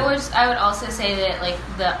 I would also say that like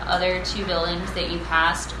the other two buildings that you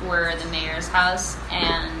passed were the mayor's house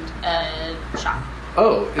and a shop.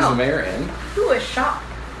 Oh, is the mayor in? Ooh, a shop.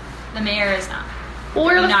 The mayor is not. Well,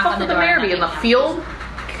 where You the knock fuck on would the the door mayor and be? In the nothing field?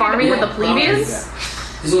 Farming with the plebeians? Yeah.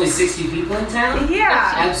 There's only 60 people in town?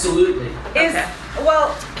 Yeah. Absolutely. Is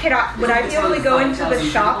well, would I be able to go into the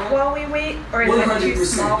 5,000 shop people? while we wait, or is it too 100%,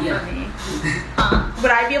 small yeah. for me?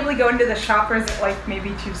 Would I be able to go into the shop, or is it like maybe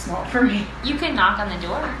too small for me? You can knock on the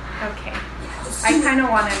door. Okay, I kind of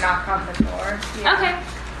want to knock on the door. Yeah. Okay.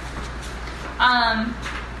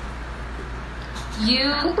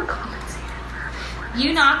 We're compensated.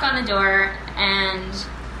 You knock on the door and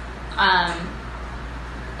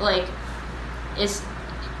like it's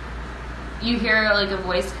you hear like a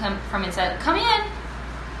voice come from inside. Come in.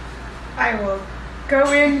 I will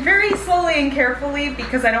go in very slowly and carefully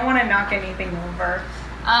because I don't want to knock anything over.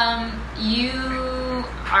 You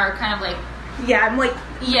are kind of like Yeah, I'm like,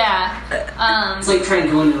 yeah. It's like trying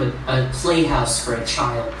to go into a playhouse for a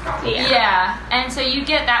child, probably. Yeah, and so you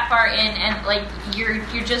get that far in, and like you're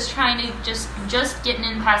just trying to just getting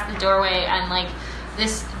in past the doorway, and like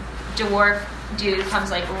this dwarf dude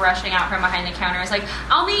comes like rushing out from behind the counter. Is like,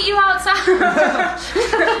 "I'll meet you outside."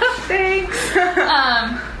 thanks.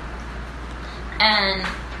 And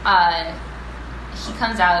he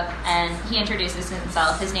comes out and he introduces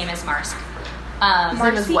himself. His name is Marsk. His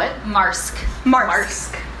name is what? Marsk.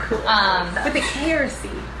 Marsk. Cool. With a K or C?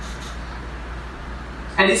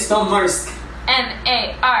 And it's spelled Marsk.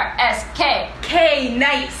 Marsk. K,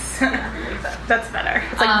 nice. That's better.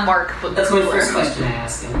 It's like Mark, but That's my cooler. first question I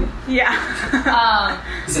ask him. Yeah.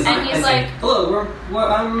 He says, And he's I say, like- hello,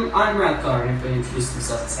 I'm Radgar, and everybody introduced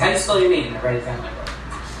themselves. I say, how do you spell your name? And I write it down in my book.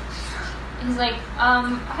 He's like,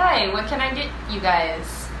 hi, what can I get you guys?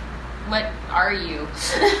 What are you?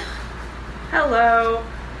 Hello.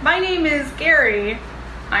 My name is Gary.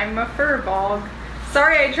 I'm a furball.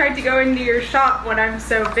 Sorry I tried to go into your shop when I'm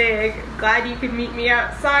so big. Glad you could meet me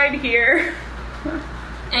outside here.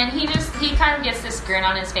 And he kind of gets this grin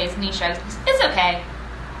on his face and he shrugs. It's okay.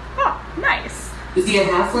 Oh, nice. Is he a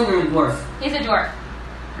halfling or a dwarf? He's a dwarf.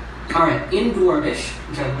 Alright, in Dwarvish,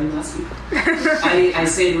 which I learned last week, I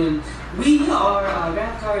say to him, we are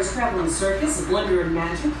Radgar's Traveling Circus, a blender of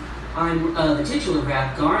magic. I'm the titular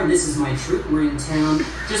Radgar, and this is my troupe. We're in town,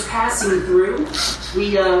 just passing through.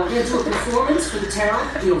 We're going to do a performance for the town,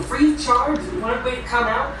 free of charge. If you want everybody to come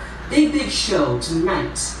out, big show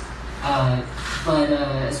tonight. But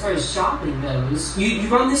as far as shopping goes, you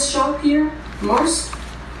run this shop here, Mars?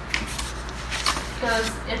 He goes,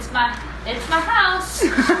 it's my house.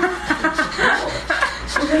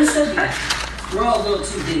 We're going to study that. We're all a little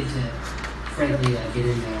too big to frankly get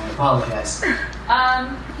in there. I apologize.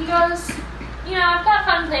 He goes, I've got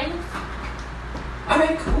fun things.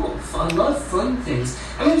 Alright, cool. I love fun things.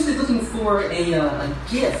 I'm actually looking for a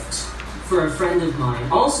gift for a friend of mine,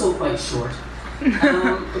 also quite short. Do you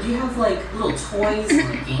have like little toys and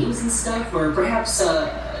like, games and stuff, or perhaps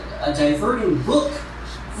a diverting book?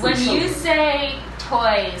 for When you children? say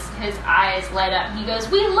toys, his eyes light up. He goes,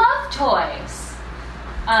 we love toys.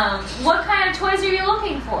 What kind of toys are you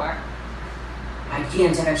looking for? I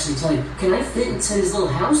can't actually tell you. Can I fit into his little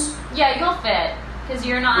house? Yeah, you'll fit because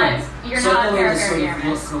you're not Right. you're So not I'm going to sort of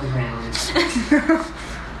Aramis. look around.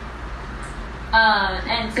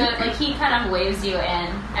 And so like he kind of waves you in,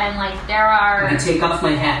 and like there I are take off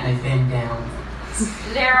my hat and I bend down.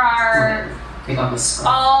 Take off my scarf.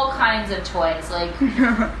 all kinds of toys. Like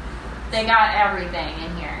they got everything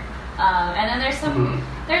in here. And then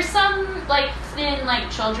there's some like thin like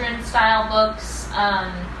children's style books.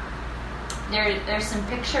 There's some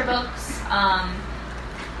picture books.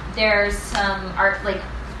 There's some art, like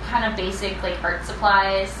kind of basic like art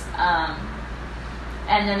supplies.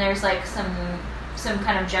 And then there's like some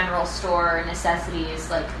kind of general store necessities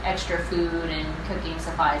like extra food and cooking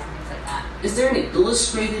supplies and things like that. Is there an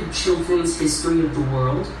illustrated children's history of the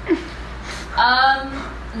world?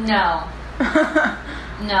 No.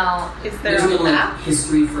 No. Is there There's a no like map?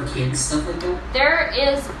 history for kids, stuff like that? There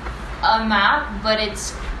is a map, but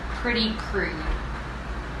it's pretty crude.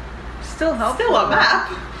 Still helpful. Still a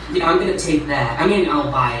map. Yeah, I'm gonna take that. I mean,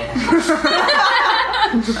 I'll buy it.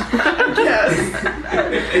 Yes.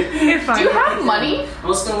 If Do you have money? I'm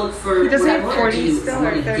also gonna look for. He doesn't what I have wanna 40 do is still I want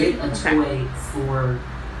or to 30? get a toy for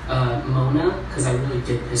Mona because I really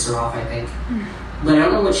did piss her off. I think, but I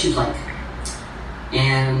don't know what she'd like.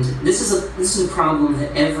 And this is a problem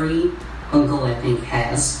that every uncle I think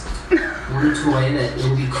has. Want a toy that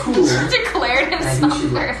will be cool. Declared I think she'd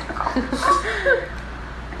himself. like.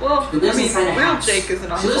 Well, She lives inside a real house. Jake is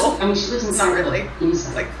an She lives, uncle. I mean, she lives inside Not really. the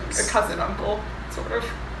inside. Like a cousin uncle, sort of.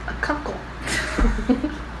 A cuckle.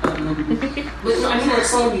 But no, I mean, like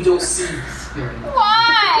someone you don't see very much.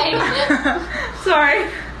 Why? Sorry.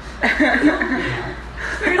 Yeah.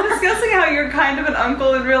 We were discussing how you're kind of an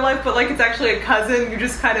uncle in real life, but like it's actually a cousin. You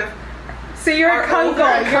just kind of. So you're a Our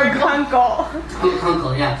kunkle. older You're a kunkle.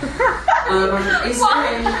 Uncle, yeah. Is there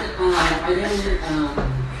any, are there any,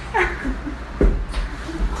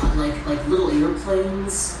 like little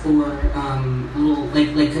airplanes or little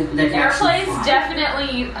like that can actually Airplanes fly?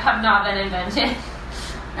 definitely have not been invented.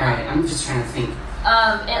 All right, I'm just trying to think.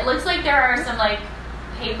 It looks like there are some like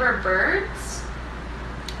paper birds.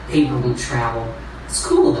 Paper won't travel. It's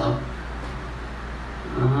cool though.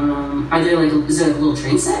 Are there like is there like a little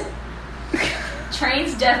train set?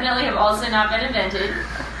 Trains definitely have also not been invented.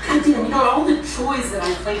 God damn, you know all the toys that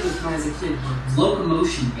I played with when I was a kid were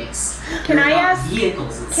locomotion based. Can I ask-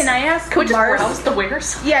 vehicles? And Can I ask Could we just browse Marsk? the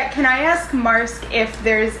wares? Yeah, can I ask Marsk if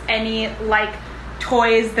there's any like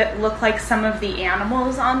toys that look like some of the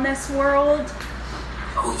animals on this world?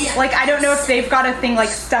 Oh yeah. Like I don't know if they've got a thing like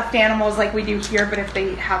stuffed animals like we do here, but if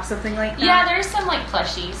they have something like that. Yeah, there's some like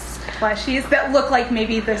plushies. Plushies that look like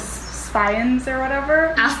maybe the Spyans or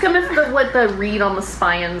whatever. Ask them if what the read on the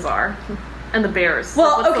Spyans are. And the bears.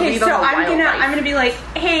 Well, What's the okay, read so on the I'm wildlife? gonna be like,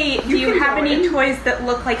 hey, do you can have go any in. toys that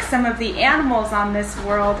look like some of the animals on this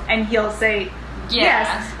world? And he'll say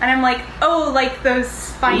yes. And I'm like, oh, like those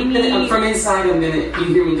spiny. From inside a minute, you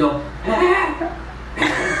hear me go.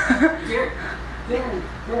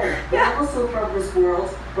 We're also from this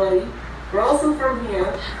world, buddy. We're also from here.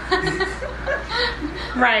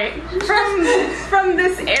 Right. From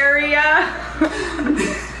this area.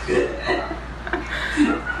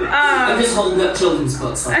 I'm just holding up children's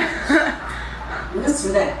books. Like, what's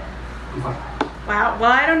for that? I'm fine. Wow.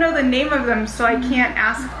 Well, I don't know the name of them, so I can't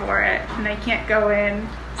ask for it, and I can't go in.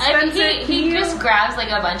 I mean, Spencer, he can you- just grabs like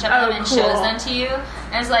a bunch of them and cool. shows them to you,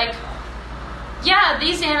 and is like, "Yeah,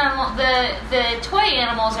 these the toy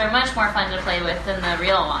animals are much more fun to play with than the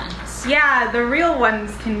real ones." Yeah, the real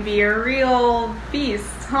ones can be a real beast,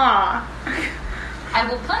 huh? I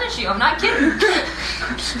will punish you. I'm not kidding.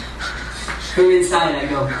 From inside, I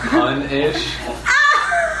go. Pun-ish.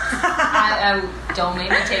 I don't make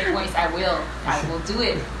me take points. I will do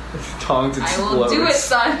it. Tongues I explode. will do it,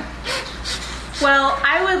 son. Well,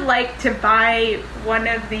 I would like to buy one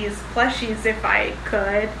of these plushies if I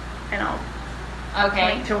could, and I'll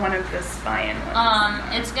Okay. point to one of the Spyan ones.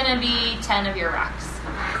 It's gonna be 10 of your rocks.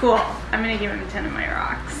 Cool. I'm gonna give him 10 of my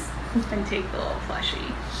rocks and take the little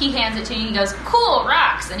plushie. He hands it to you and he goes, "Cool,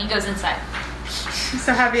 rocks," and he goes inside. I'm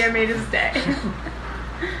so happy I made his day.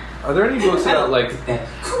 Are there any books about like? That.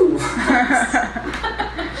 Cool.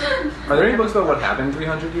 Are there any books about what happened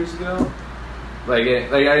 300 years ago? Like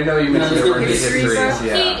I know you mentioned No, there were history histories. books.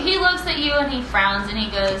 Yeah. He looks at you and he frowns and he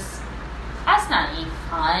goes, "That's not any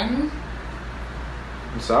fun,"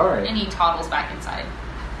 I'm sorry. and he toddles back inside.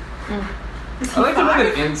 I like to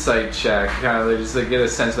make an insight check, kind of like, just to get a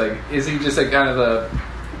sense, like, is he just like kind of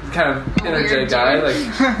kind of energetic Weird guy. dude.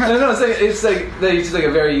 Like, no, it's like that he's like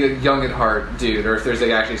a very young at heart dude, or if there's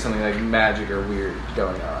like actually something like magic or weird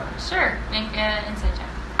going on. Sure, make an insight check.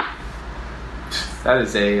 That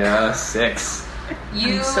is a 6.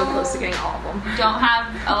 You I'm so close to getting all of them. don't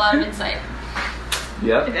have a lot of insight.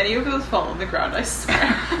 Yep. If any of those fall on the ground, I swear.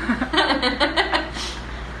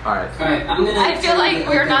 All right. Alright, I'm gonna. I feel like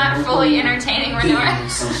we're not fully entertaining Renora.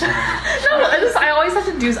 No, I always have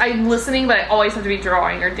to do. I'm listening, but I always have to be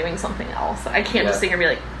drawing or doing something else. I can't just sit here and be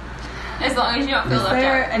like, As long as you don't feel Is left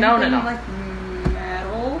there out. anything No. like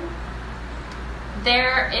metal?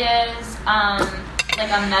 There is like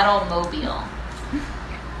a metal mobile.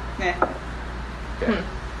 Nah. Okay.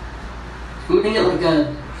 I'm thinking like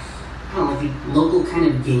a, I don't know, like a local kind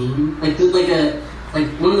of game, like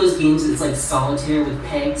one of those games that's like solitaire with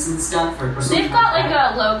pegs and stuff, or something. They've got like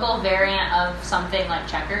that. a local variant of something like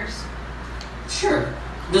checkers. Sure.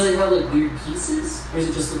 Does it have like weird pieces, or does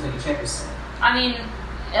it just look like a checker set? I mean,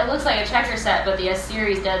 it looks like a checker set, but the S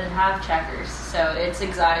series doesn't have checkers, so it's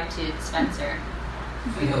exotic to Spencer.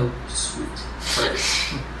 I go, sweet.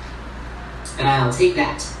 And I'll take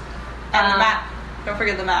that. And the map. Don't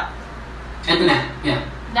forget the map. And the map, yeah.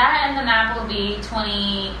 That and the map will be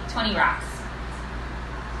 20 rocks.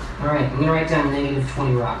 Alright, I'm gonna write down negative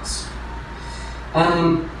 20 rocks.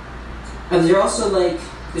 Is there also like,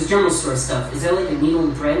 there's general store stuff. Is there like a needle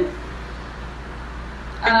and thread?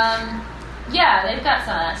 Yeah, they've got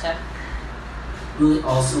some of that stuff. Will it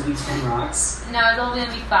also be 10 rocks? No, it's only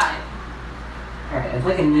gonna be 5. Alright, I'd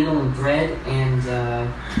like a needle and thread and,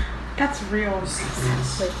 That's real. something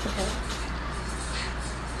else.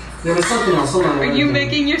 There was something else. Hold on. Are you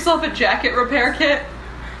making yourself a jacket repair kit?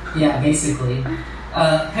 Yeah, basically.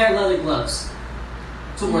 Pair of leather gloves.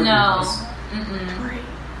 It's a working No. place. Mm-mm.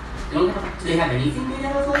 Do they have anything made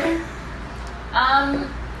out of leather?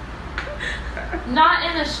 Not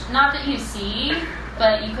not that you see,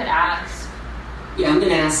 but you could ask. Yeah, I'm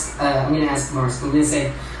gonna ask Mars. I'm gonna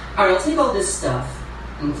say, all right, I'll take all this stuff,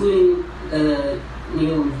 including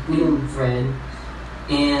needle and thread,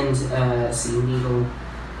 and needle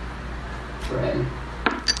thread,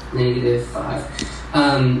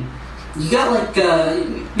 -5. You got like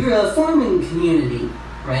you're a farming community,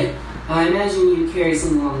 right? I imagine you carry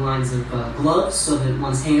something along the lines of gloves, so that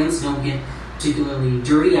one's hands don't get particularly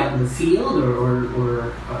dirty out in the field,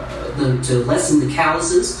 or to lessen the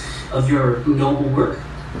calluses of your noble work.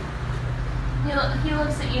 He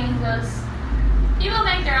looks at you and goes, "People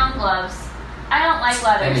make their own gloves. I don't like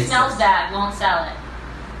leather. That It makes smells sense. bad. Won't sell it."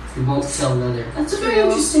 You won't sell leather. That's very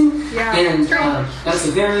interesting. Yeah. And that's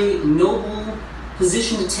a very noble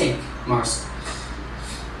position to take, Mars.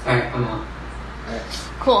 Alright, I'm out.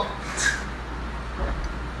 cool.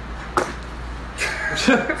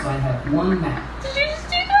 So I have one map. Did you just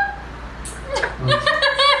do that?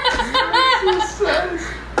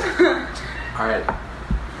 All right.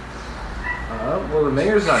 Well, the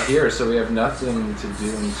mayor's not here, so we have nothing to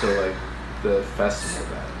do until like the festival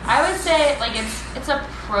then. I would say like it's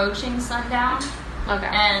approaching sundown, Okay.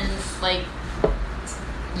 and like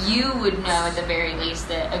you would know at the very least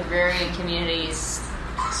that agrarian communities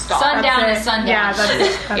sundown That's is it. sundown. Yeah,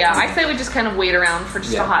 that's Yeah, I say we just kind of wait around for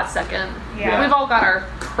just Yeah. a hot second. Yeah. We've all got our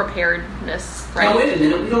preparedness, right? Oh, wait a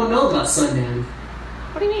minute. We don't know about sundown.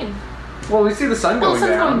 What do you mean? Well, we see the sun Well, the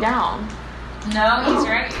going sun's going down. down. No, he's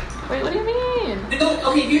right. Wait, what do you mean?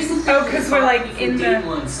 Okay, here's the thing. Oh, 'cause we're, like, in day the-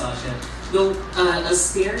 one, Sasha. No,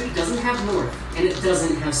 Asteri doesn't have north, and it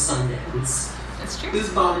doesn't have sundowns. That's true. This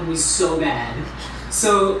bothered me so bad.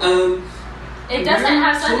 So, It doesn't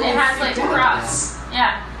have sun. totally It has like freaked out crops.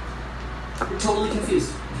 Yeah, we're totally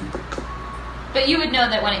confused. but you would know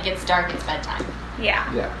that when it gets dark, it's bedtime. Yeah.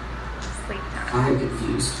 Yeah. Sleep now. I'm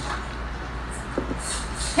confused.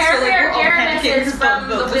 Parafair all Aramis panicking is from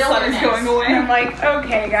the sun is wilderness. going away. And I'm like,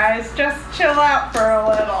 okay, guys, just chill out for a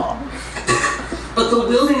little. But the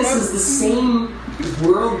wilderness is the same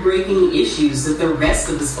world-breaking issues that the rest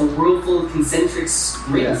of this, a world full of concentric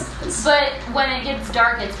springs has. But when it gets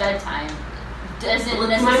dark, it's bedtime. Doesn't Well,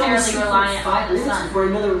 it might only necessarily sleep for rely 5 on the minutes sun. before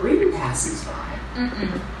another ring passes by.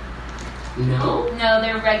 Mm-mm. No? No,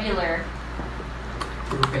 they're regular.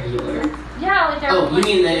 Regular? Yeah, like they're. Oh, you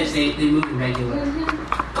mean that if they move in regular?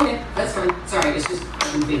 Mhm. Okay, that's fine. Sorry, it's just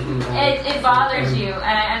I've been thinking about It bothers you, and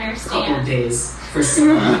I a couple of understand. days for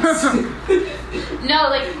some months. No,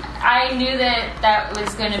 like I knew that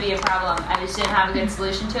was going to be a problem. I just didn't have a good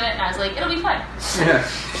solution to it, and I was like, it'll be fine. Yeah.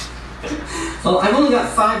 Well, I've only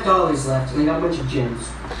got $5 left, and I got a bunch of gems.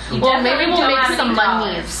 Well, maybe we'll make have some any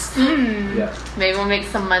monies. Yeah. Maybe we'll make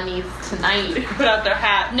some monies tonight. Put out their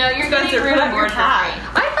hat. No, you're Spencer, getting room put out and your board for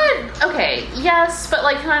hat. free. I thought, okay, yes, but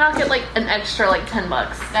like, can I not get like an extra like $10?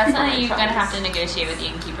 That's for something my you're gonna travels? have to negotiate with the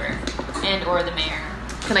innkeeper and or the mayor.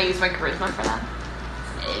 Can I use my charisma for that?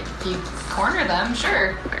 If you corner them,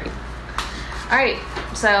 sure. Great. All right,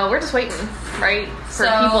 so we're just waiting, right, for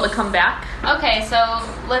So- people to come back. Okay, so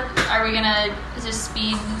are we gonna just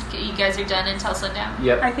speed? You guys are done until sundown.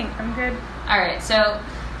 Yep. I think I'm good. All right, so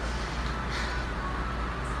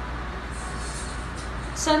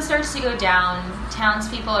sun starts to go down.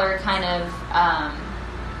 Townspeople are kind of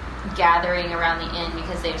gathering around the inn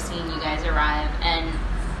because they've seen you guys arrive. And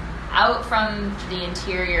out from the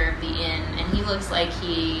interior of the inn, and he looks like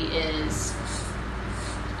he is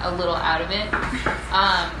a little out of it,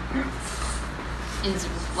 is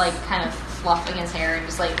like kind of fluffing his hair and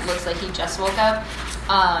just like looks like he just woke up.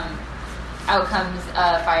 Out comes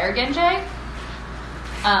Fire Genji,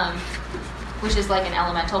 which is like an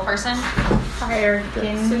elemental person. Fire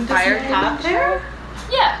skin. Fire hat there?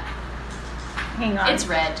 Yeah, Hang on. it's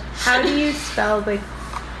red. How do you spell the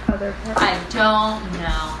other part? I don't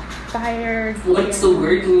know. Fire. What's the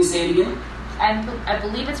word? Can you say it again? I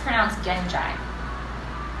believe it's pronounced Genji.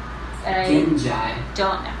 And I Genji.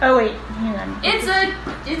 don't know. Oh wait, hang on.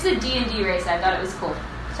 It's a D&D race. I thought it was cool,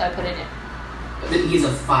 so I put it in. But he's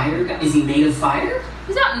a fire guy? Is he made of fire?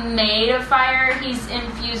 He's not made of fire. He's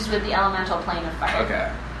infused with the elemental plane of fire.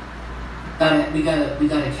 Okay. We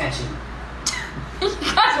gotta catch him. Genji.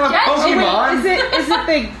 Pokemon? Is it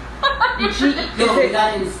the G? No, Is we it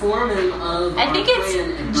gotta inform him of I our think it's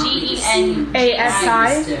plan and not make it GEN. seem ASI?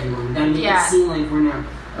 obvious to everyone. We gotta make Yeah. it seem like we're not,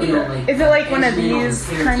 you know, Okay. like... Is it like one of engineering these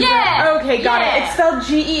characters. kinds Yeah, of? Okay, got yeah. it. It's spelled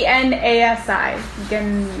GENASI.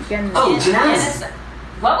 Gen. Oh, Yes. Genasi.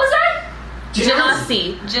 What was that?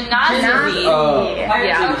 Genasi. Genasi. Oh. Fire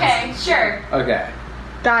Yeah. Genasi. Okay, sure. Okay.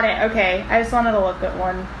 Got it. Okay, I just wanted to look at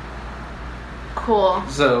one. Cool.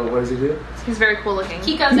 So what does he do? He's very cool looking.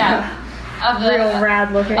 He comes out of the Real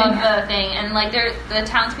rad looking. of the thing, and like the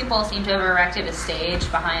townspeople seem to have erected a stage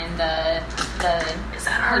behind the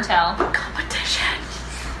hotel, Competition.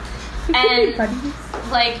 and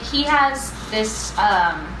Buddies. like he has this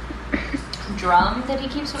drum that he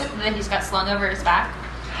keeps with that he's got slung over his back.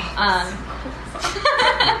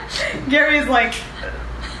 Gary's like,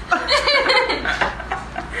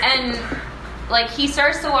 And like he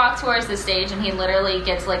starts to walk towards the stage, and he literally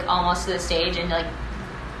gets like almost to the stage, and like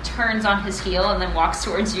turns on his heel, and then walks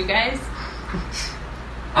towards you guys.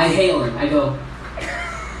 I hail him. I go,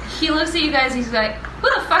 He looks at you guys, and he's like, "Who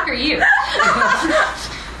the fuck are you?"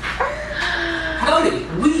 howdy,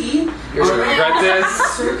 we You're gonna regret this.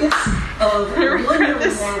 circus of wonder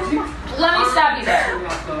this. magic. Let me stop you there.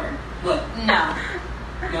 What? No,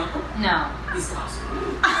 No? no, He's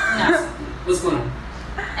awesome. no. What's going on?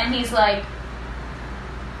 And he's like,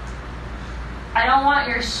 "I don't want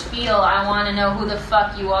your spiel. I want to know who the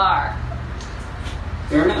fuck you are."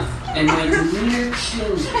 Fair enough. And my demeanor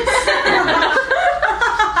changes.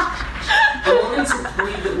 I wanted to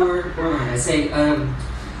believe that we're on. I say,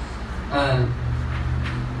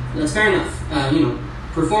 that's fair enough. You know,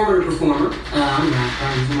 performer to performer. I'm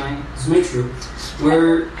not. This is my troop.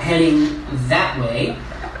 We're heading that way,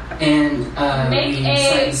 and Make we a-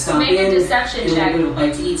 decided to stop make a in, deception get a check. little bit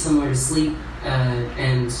of bite to eat, somewhere to sleep,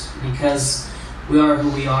 and because we are who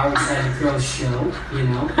we are, we decided to throw a show. You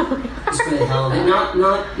know, just for the hell of it. Not.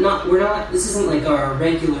 We're not. This isn't like our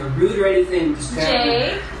regular route or anything. We're just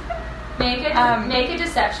traveling. Jay, make a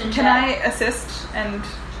deception can check. I assist and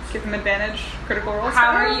give him advantage? Critical rolls?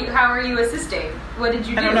 How are you assisting? What did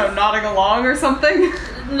you do? I don't know, nodding along or something?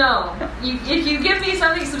 No. If you give me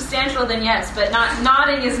something substantial, then yes, but not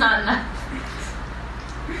nodding is not enough.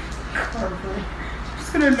 I'm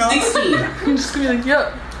just gonna nod. 16. I'm just gonna be like,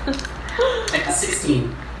 yep. At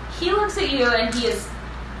 16. He looks at you and he is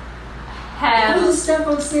All the heavily, stuff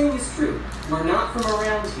I'm saying is true. We're not from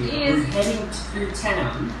around here. He is- We're heading through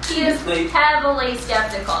town. he is Like, heavily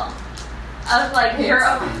skeptical of like It's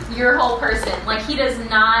fine. your whole person. Like he does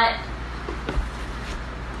not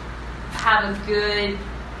have a good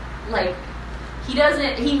like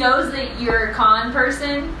he knows that you're a con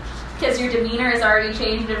person because your demeanor has already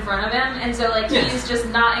changed in front of him, and so like Yeah. he's just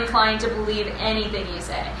not inclined to believe anything you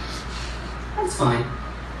say. that's fine.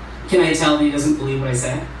 Can I tell that he doesn't believe what I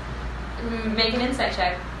say? Make an insight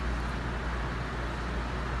check.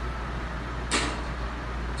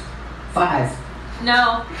 5.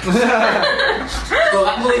 No. Well,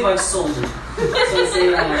 I believe I've sold him. So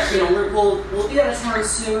I say, we'll be out of town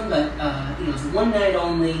soon, but you know, it's a one night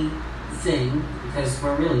only thing. because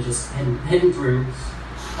we're really just heading through.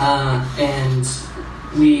 And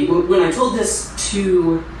when I told this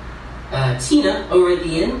to Tina over at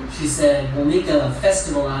the inn, she said, we'll make a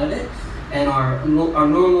festival out of it, and our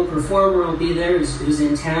normal performer will be there who's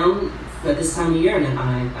in town at this time of year, and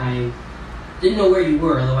I didn't know where you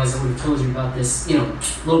were, otherwise I would have told you about this, a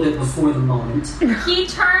little bit before the moment. He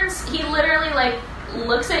literally, like,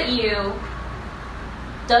 looks at you,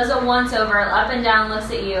 does a once-over, up and down,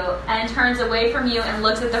 looks at you, and turns away from you and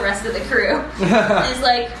looks at the rest of the crew. And is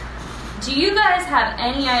like, do you guys have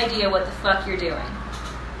any idea what the fuck you're doing?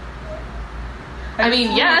 I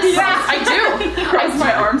mean, yes, I do. Cross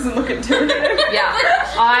my arms and look intimidated. Yeah.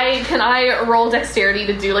 Can I roll dexterity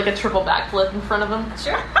to do like a triple backflip in front of him?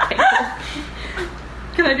 Sure. Okay, cool.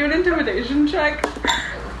 Can I do an intimidation check?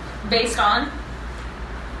 Based on?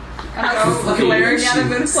 I don't know, glaring at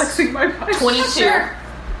him and flexing my bicep. 22. Sure.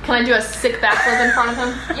 Can I do a sick backflip in front of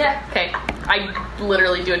him? Yeah. Okay. I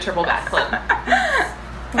literally do a triple backflip.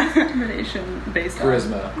 What's intimidation based on?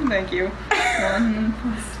 Charisma. Thank you. 1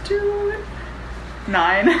 plus 2. 9.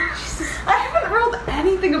 I haven't rolled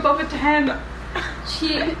anything above a 10. I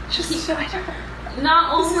don't.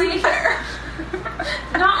 Not only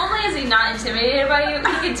is he not intimidated by you, he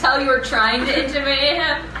can tell you were trying to intimidate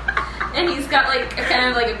him, and he's got like a kind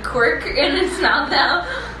of like a quirk in his mouth now.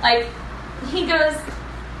 Like he goes,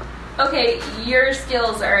 "Okay, your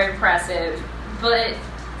skills are impressive, but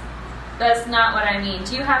that's not what I mean.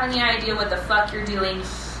 Do you have any idea what the fuck you're doing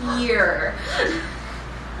here?"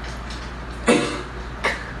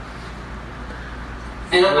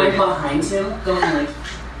 And I'm behind him, going like...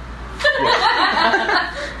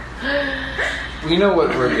 We know what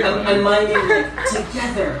we're doing. I'm minding like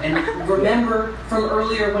together, and remember from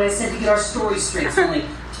earlier when I said to get our story straight, so like...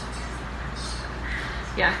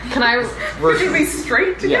 Yeah. Can I... Should we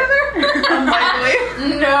straight together?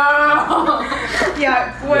 Unlikely. No.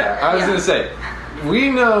 Yeah. I was going to say,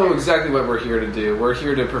 we know exactly what we're here to do. We're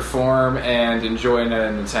here to perform and enjoy a night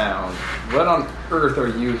in the town. What on earth are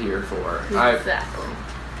you here for? Exactly.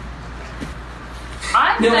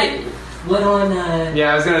 I'm No, like, wait, what on,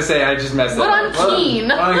 Yeah, I was going to say, I just messed What that up. on Keen?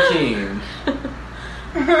 What on Keen?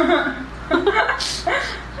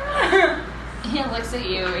 he looks at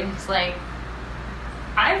you and he's like,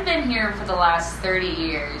 I've been here for the last 30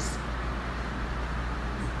 years.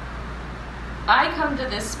 I come to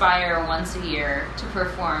this spire once a year to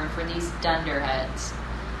perform for these dunderheads.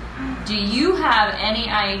 Do you have any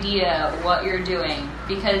idea what you're doing?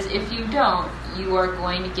 Because if you don't, you are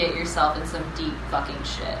going to get yourself in some deep fucking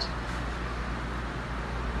shit.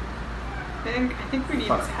 I think we need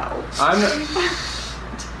his help.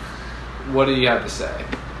 What do you have to say?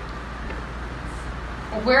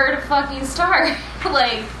 Where to fucking start?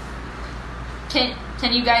 Like, can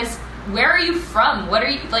you guys? Where are you from? What are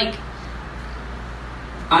you like?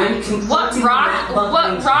 I'm What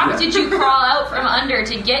rock did you crawl out from under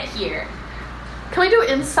to get here? Can we do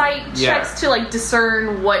insight Yeah. checks to like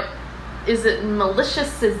discern what is it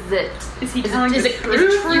malicious? Is it telling is the it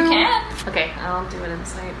truth? true? You can. Okay, I'll do an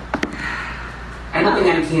insight. I don't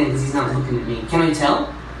think I can because he's not looking at me. Can I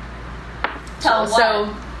tell? Tell what?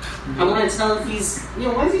 So I want to tell if he's...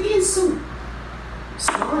 why is he being so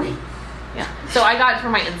snotty? yeah. So I got for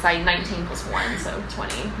my insight 19 plus 1, so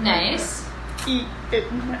 20. Nice. Eat it.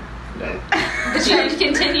 The trend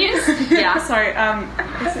continues. Yeah. Sorry,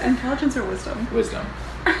 is it intelligence or wisdom? Wisdom.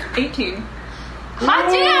 18. Hot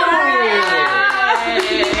damn!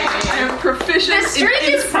 I am proficient The streak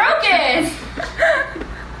in is broken.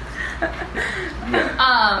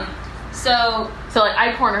 So like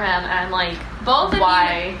I corner him and I'm like, Both of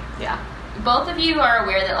why? Yeah. both of you are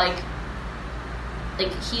aware that like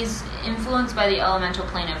he's influenced by the elemental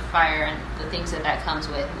plane of fire and the things that comes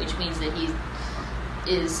with, which means that he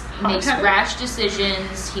makes rash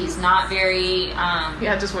decisions. He's not very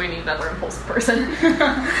Yeah, just we need another impulsive person.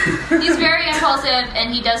 he's very impulsive,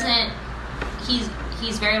 and he's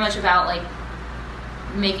very much about like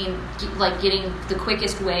getting the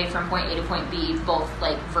quickest way from point A to point B, both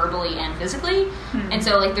like verbally and physically. And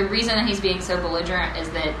so like the reason that he's being so belligerent is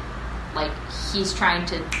that like he's trying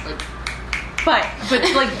to like But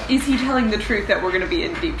like, is he telling the truth that we're gonna be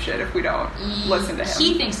in deep shit if we don't listen to him?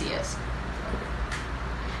 He thinks he is.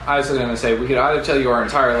 I was going to say, we could either tell you our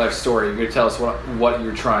entire life story, or you could tell us what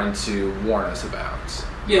you're trying to warn us about.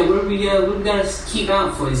 Yeah, what do we gotta keep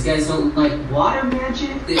out for? These guys don't like water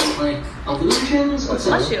magic? They don't like illusions? What's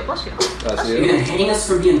up? Bless you, bless you. That's You're gonna hang us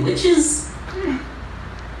for being witches?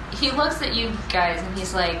 He looks at you guys and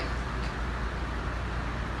he's like,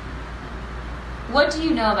 what do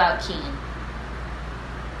you know about Keen?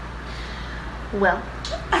 Well,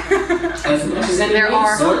 As much as anything, there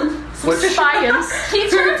are son? Spions. He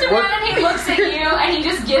turns around What? and he looks at you and he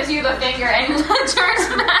just gives you the finger and turns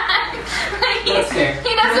back. Like That's fair.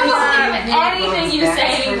 he doesn't believe anything you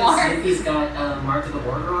say anymore. If he's got Mark of the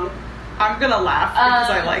Order on it. I'm gonna laugh because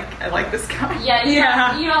I like this guy.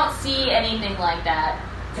 Yeah, you don't see anything like that.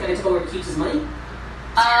 Can I tell where he keeps his money?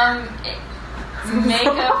 Make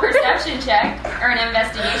a perception check or an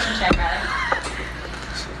investigation check, rather.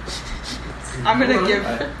 I'm gonna give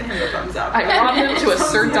him a thumbs up. I robbed him to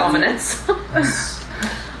assert dominance.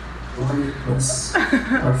 1 plus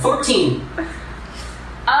 14.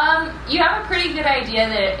 You have a pretty good idea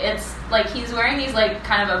that it's like he's wearing these like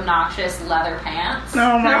kind of obnoxious leather pants.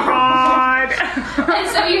 Oh my god. And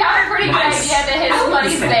so you have a pretty good Nice. idea that his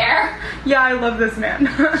money's there. Yeah, I love this man.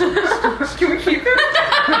 Can we keep him?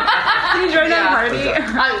 Can you join our party?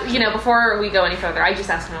 Before we go any further, I just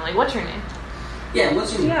asked him, like, what's your name? Yeah,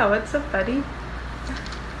 what's your name? Yeah, what's up, buddy?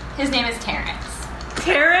 His name is Terrence.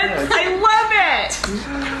 Terrence, I love it!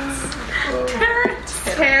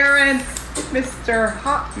 Terrence, Mr.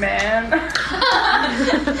 Hot Man.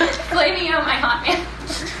 Flamio, my hot man.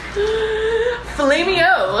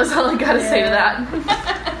 Flamio is all I gotta say to that.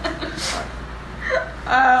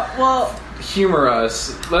 Well, Humor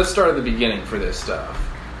us. Let's start at the beginning for this stuff.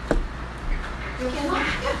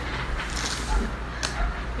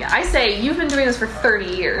 Yeah, I say you've been doing this for 30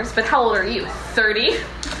 years, but how old are you? 30?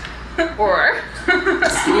 Or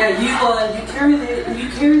Yeah, you carry the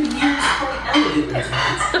years quite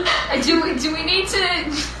elegantly. Do we need to?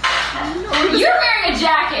 You're wearing a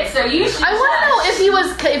jacket, so you should. I want to know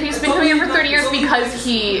if he's been coming here for 30 years because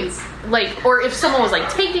he or if someone was like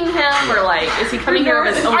taking him, or like is he coming here of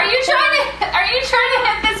his own? Are you trying to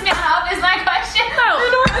hit this man up? Is my question. No.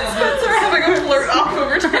 Spencer having a flirt off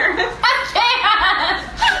over Terrence. I can't.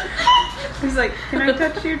 He's like, can I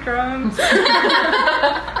touch your drums? You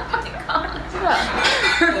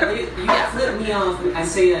flip me off. I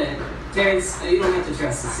say that, Terrence, you don't have to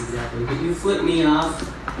trust this exactly, but you flip me off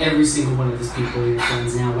every single one of these people, your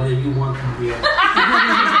friends now, whether you want them to be. He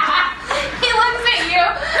looks at you,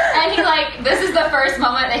 and he like. This is the first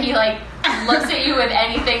moment that he like looks at you with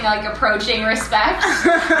anything like approaching respect,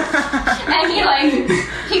 and he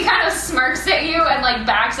kind of smirks at you and like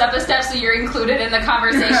backs up a step so you're included in the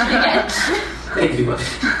conversation again. Thank you, buddy.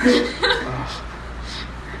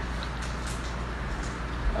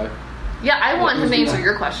 Yeah, I want him to answer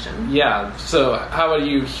your question. Yeah, so how about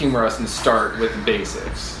you humor us and start with the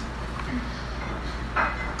basics?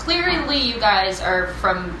 Clearly, you guys are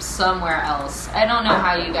from somewhere else. I don't know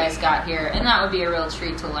how you guys got here, and that would be a real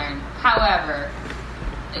treat to learn. However,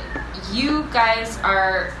 you guys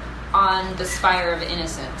are on the Spire of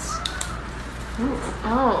Innocence.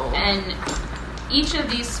 Oh. And each of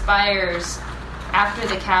these spires, after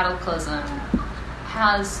the cataclysm,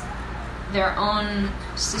 has their own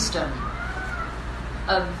system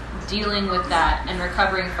of dealing with that and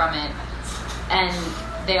recovering from it. And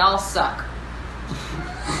they all suck.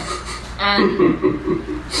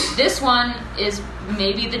 And this one is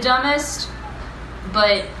maybe the dumbest,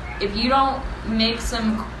 but if you don't make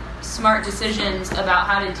some smart decisions about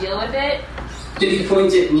how to deal with it... Did he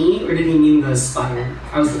point at me, or did he mean the spire?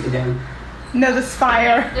 I was looking down. No, the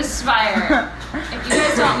spire. The spire. If you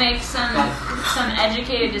guys don't make some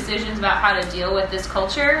educated decisions about how to deal with this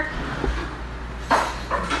culture,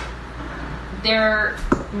 they're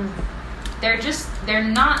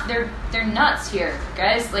nuts here,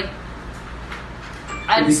 guys. Like,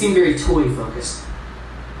 They seem very toy focused.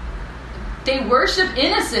 they worship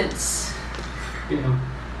innocence. You know.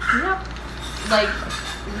 Yep. Like,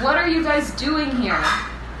 what are you guys doing here?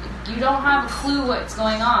 You don't have a clue what's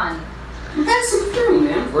going on. That's some true,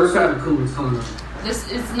 man. Where's That's that? cool what's going on. This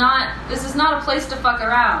is not a place to fuck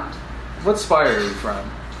around. What spire are you from?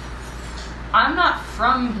 I'm not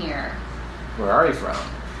from here. Where are you from?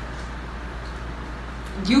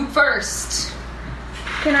 You first.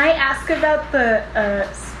 Can I ask about the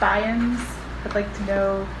Spions? I'd like to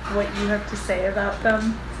know what you have to say about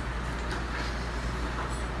them.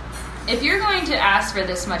 If you're going to ask for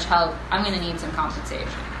this much help, I'm going to need some compensation.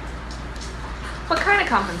 What kind of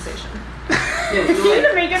compensation? Yeah, We need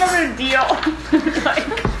to make another deal.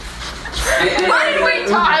 Why did we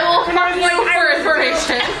talk? I will come you for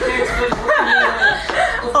information.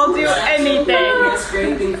 I'll do anything. Ask for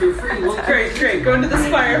anything for free. What Great. Go into the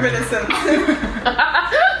Spire of Innocence.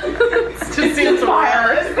 Just see the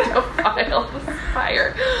fire.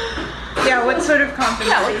 Fire. Yeah, what sort of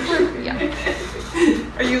compensation? Yeah.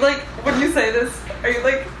 Are you like, when you say this, are you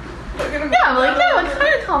like, looking at me? Yeah, I'm like, yeah, what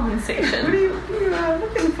kind of compensation? What are you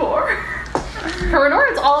looking for? For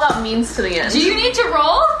Renora, it's all about means to the end. Do you need to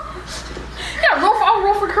roll? Yeah, I'll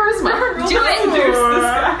roll for charisma. Do it. Seduce this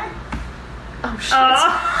guy.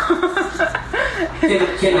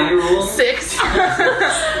 Can I roll? 6.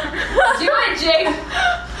 Do it, Jake.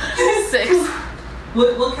 6.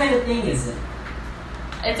 What kind of thing is it?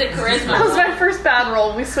 It's a That was charisma. my first bad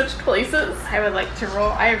roll. We switched places. I would like to roll.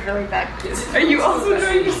 I have really bad kids. Are you also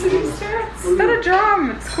doing your sitting spirits? It's got a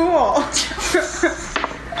drum. It's cool.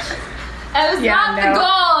 That was Yeah, not no. the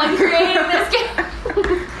goal in creating this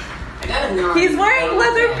game. I got a 9. He's wearing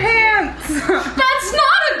leather pants. That's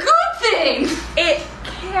not a good thing. It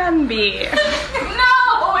can be.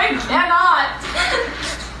 No, it cannot.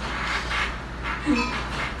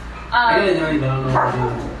 I got a 9, but I don't know what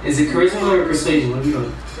I'm doing. Is it charisma or persuasion? What are you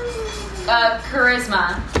doing?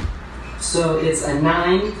 Charisma. So it's a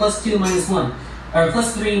 9 plus 2 minus 1. Or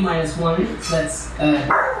plus 3 minus 1. So that's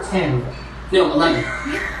 10. No, 11.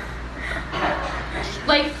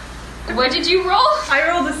 Like, what did you roll? I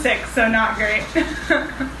rolled a 6, so not great.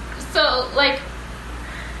 So, like,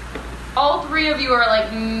 all three of you are,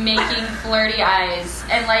 like, making flirty eyes.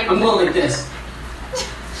 And, like, I'm going like this.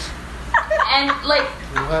 and, like,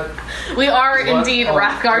 What? We are What? indeed Oh.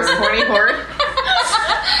 Rathgar's horny horde.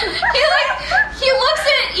 he looks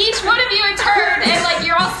at each one of you in turn, and, like,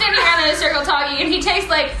 you're all standing around in a circle talking, and he takes,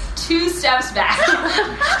 like, 2 steps back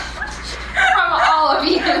from all of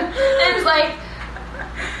you. And it's like,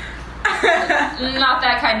 not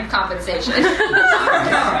that kind of compensation. We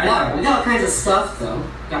got all kinds of stuff, though.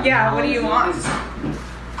 Got Yeah, what do you knowledge, want? all kinds of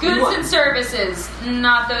stuff. Goods and services.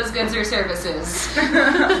 Not those goods or services.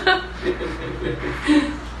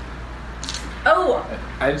 Oh,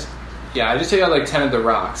 I just take out like 10 of the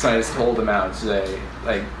rocks and I just hold them out and say,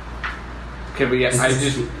 like,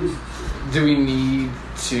 do we need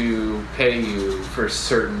to pay you for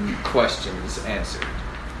certain questions answered?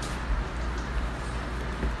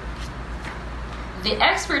 The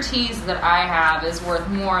expertise that I have is worth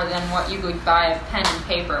more than what you could buy a pen and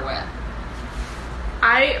paper with.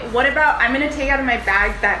 what about, I'm going to take out of my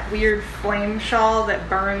bag that weird flame shawl that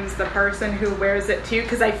burns the person who wears it too,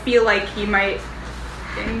 because I feel like he might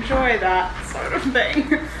enjoy that sort of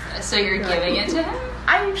thing. So you're giving it to him?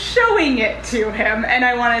 I'm showing it to him, and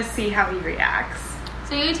I want to see how he reacts.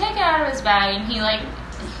 So you take it out of his bag, and he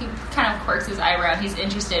kind of quirks his eyebrow. He's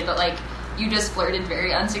interested, but, like, you just flirted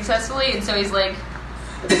very unsuccessfully, and so he's, like,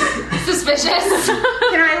 suspicious.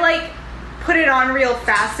 Can I, like, put it on real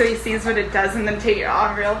fast so he sees what it does and then take it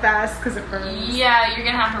off real fast because it burns? Yeah, you're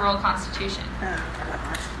gonna have to roll Constitution.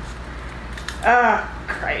 Oh,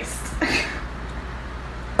 Christ.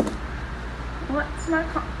 What's my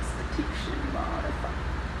Constitution modifier?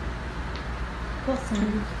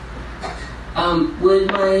 Would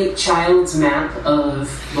my child's map of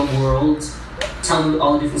the world tell me what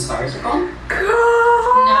all the different spires are called?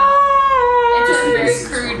 No. It's a very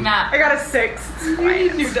crude map. I got a 6. You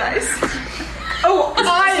need new dice.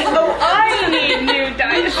 I need new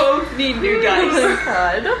dice. Both need new dice.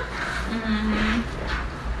 God.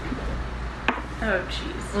 Oh,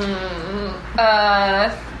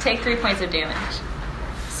 jeez. Take 3 points of damage.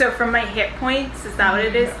 So from my hit points, is that what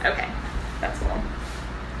it is? Okay, that's cool.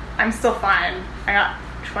 I'm still fine. I got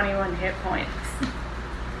 21 hit points.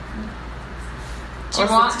 Do you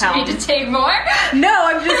want me to take more? No,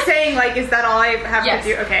 I'm just saying, like, is that all I have Yes.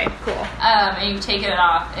 to do? Okay, cool. And you've taken it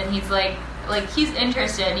off, and he's like he's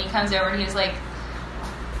interested, and he comes over and he's like,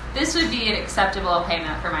 this would be an acceptable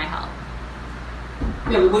payment for my help.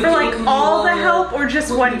 Yeah, For, like, all the help or just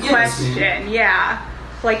what one can you give us, question? man? Yeah.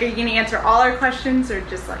 Like, are you going to answer all our questions or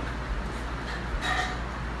just, like...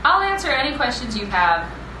 I'll answer any questions you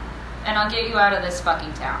have, and I'll get you out of this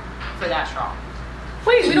fucking town for that shawl.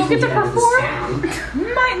 Wait, we don't get to perform?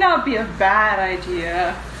 Might not be a bad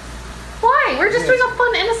idea. Why? We're just doing a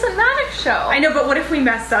fun innocent magic show. I know, but what if we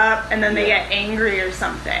mess up and then they get angry or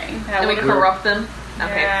something? And we corrupt them.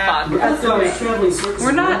 Okay, Yeah. fuck.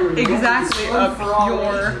 We're not exactly up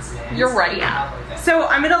your... You're right, yeah. So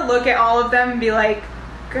I'm going to look at all of them and be like,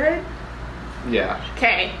 good? Yeah.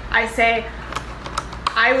 Okay, I say,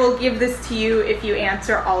 I will give this to you if you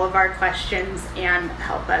answer all of our questions and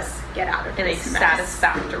help us get out of In a this mess.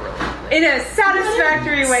 satisfactory way. In a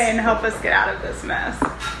satisfactory way and help us get out of this mess.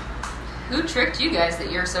 Who tricked you guys that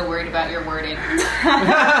you're so worried about your wording?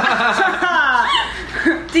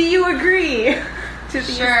 Do you agree to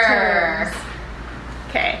these Sure. terms?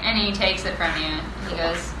 Okay. And he takes it from you. And he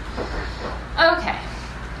goes, okay,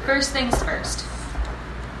 first things first.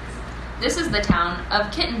 This is the town of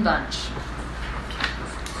Kitten Bunch.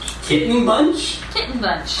 Kitten Bunch? Kitten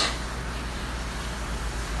Bunch.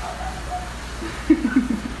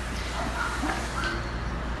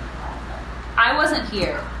 I wasn't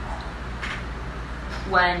here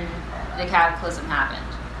when the cataclysm happened.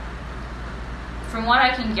 From what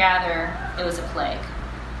I can gather, it was a plague.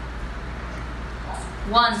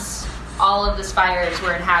 Once, all of the spires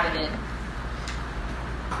were inhabited.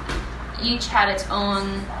 Each had its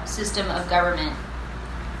own system of government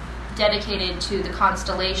dedicated to the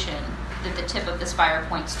constellation that the tip of the spire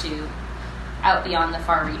points to out beyond the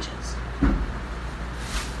far reaches.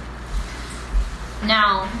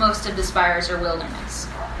 Now, most of the spires are wilderness.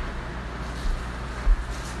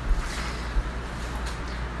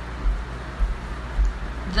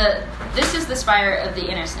 This is the spire of the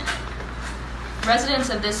innocent. Residents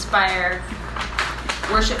of this spire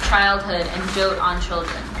worship childhood and dote on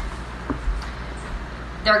children.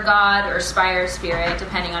 Their god or spire spirit,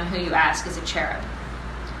 depending on who you ask, is a cherub.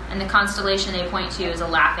 And the constellation they point to is a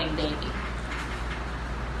laughing baby.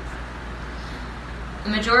 The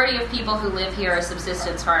majority of people who live here are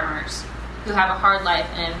subsistence farmers, who have a hard life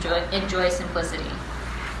and enjoy simplicity.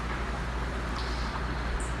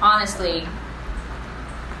 Honestly,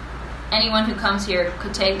 anyone who comes here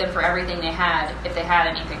could take them for everything they had if they had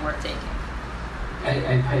anything worth taking.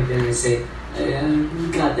 I pipe in and say,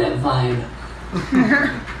 got that vibe.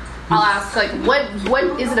 I'll ask, like, what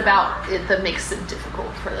is it about it that makes it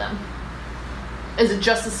difficult for them? Is it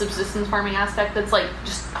just the subsistence farming aspect that's, like,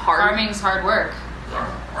 just hard? Farming's hard work.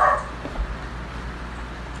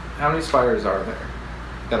 How many spires are there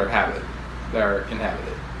that are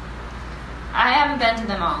inhabited? I haven't been to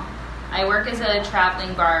them all. I work as a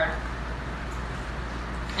traveling bard,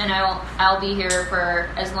 and I'll be here for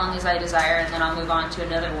as long as I desire, and then I'll move on to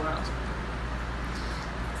another world.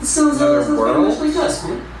 Sounds Another world? much like us,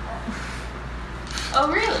 man. Oh,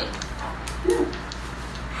 really? Yeah.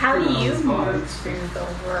 How do you Oh, move through the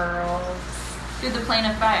world? Through the plane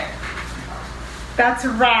of fire. That's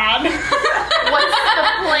rad. What's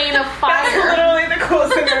the plane of That's fire? literally the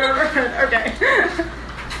coolest thing I've ever heard. Okay.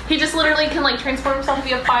 He just literally can, like, transform himself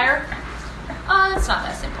via fire? It's not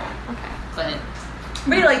that simple. Okay. But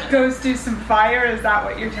But he, like, goes through some fire, is that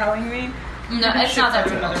what you're telling me? no, it's not that Shoots out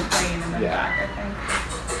simple. another plane and then Yeah. back, I think.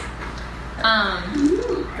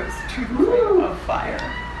 Goes through the plane of fire.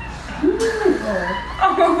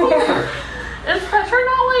 Oh. Is Petra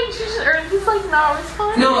not, like, he's, like, not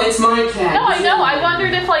responding? No, it's my cat. No, I know. I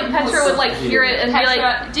wondered if, like, Petra would, like, hear it and be like,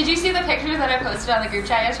 Petra, did you see the pictures that I posted on the group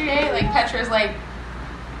chat yesterday? Like, Petra's like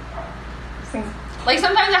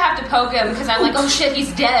sometimes I have to poke him because I'm like, oh shit,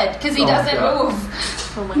 he's dead because he Oh, doesn't God.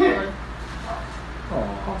 move. oh my god.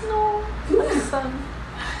 Aw. No, my son.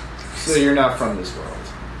 So you're not from this world.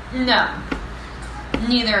 No,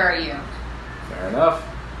 neither are you. Fair enough.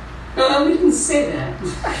 No, we didn't say that.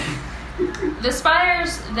 The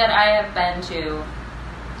spires that I have been to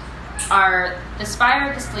are the spire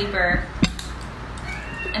of the sleeper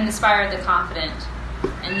and the spire of the confident,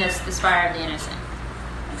 and the spire of the innocent.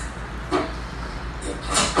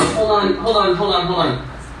 Hold on.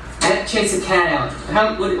 I had to chase a cat out.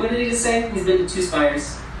 What did he just say? He's been to 2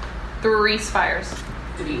 spires. 3 spires.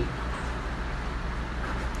 3.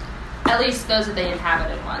 At least those are the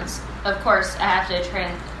inhabited ones. Of course, I have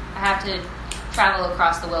to travel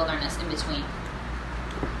across the wilderness in between.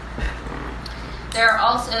 There are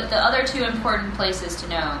also the other 2 important places to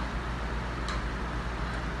know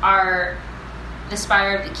are the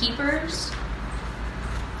Spire of the Keepers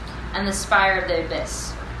and the Spire of the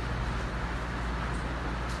Abyss.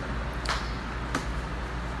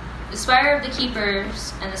 The Spire of the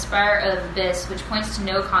Keepers and the Spire of the Abyss, which points to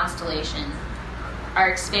no constellation, are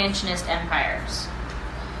expansionist empires.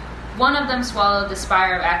 One of them swallowed the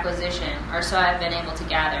Spire of Acquisition, or so I've been able to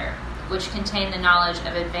gather, which contained the knowledge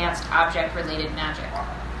of advanced object-related magic.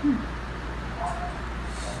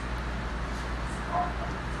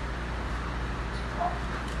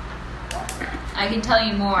 I can tell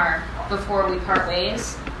you more before we part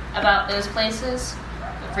ways about those places,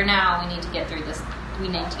 but for now, we need to get through this. We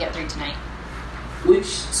need to get through tonight. Which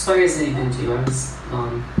spires have you been to? I was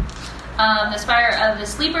The Spire of the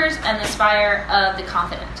Sleepers and the Spire of the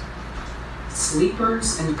Confident.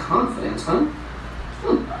 Sleepers and confident, huh?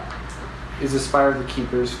 Is the Spire of the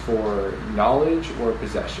Keepers for knowledge or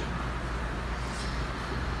possession?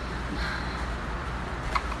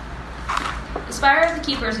 The Spire of the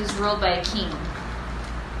Keepers is ruled by a king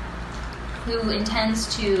who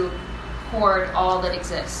intends to hoard all that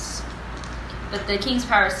exists. But the king's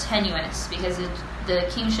power is tenuous because the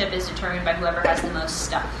kingship is determined by whoever has the most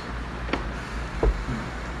stuff.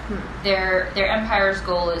 Their empire's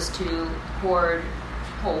goal is to hoard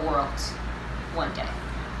whole worlds one day.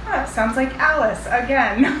 Oh, sounds like Alice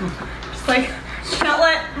again. Just like, not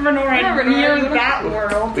let Renora near that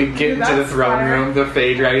world. We get into the throne room, the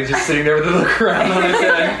Fey Dragon's just sitting there with a little crown on his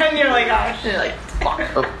head. And you're like, oh shit. You're like, fuck.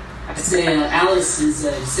 Oh, say Alice is.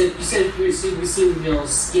 You said you seem real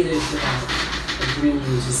skittish about agreeing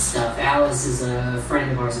to stuff. Alice is a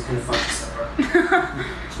friend of ours that kind of fucked us over.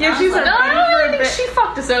 Yeah, she's a No, friend I for a think bit. she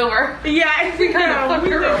fucked us over. Yeah, I think kind of fucked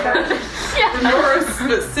her over. Yeah. Nora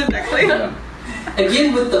specifically.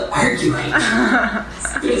 Again with the arguing.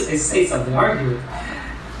 As soon as I say something, arguing.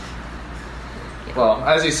 Well,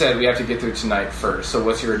 as you said, we have to get through tonight first. So,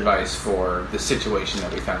 what's your advice for the situation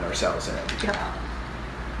that we found ourselves in?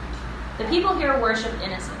 The people here worship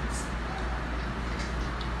innocence,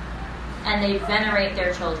 and they venerate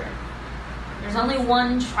their children. There's only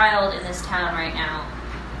one child in this town right now.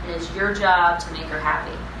 It is your job to make her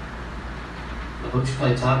happy. I hope you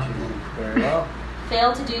play talk to them. Very well.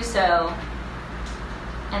 Fail to do so,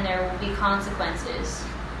 and there will be consequences.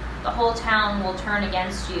 The whole town will turn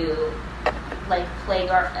against you like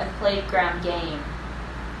a playground game,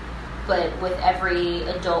 but with every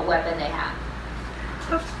adult weapon they have.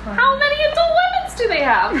 How many adult weapons do they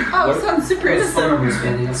have? Oh, What- sounds super Those innocent. farmers,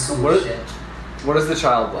 man, they got so What- much shit. What is the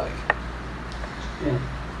child like? Yeah.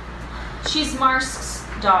 She's Marsk's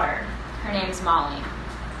daughter. Her name's Molly.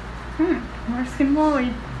 Marsk and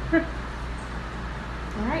Molly. All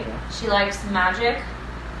right. She likes magic,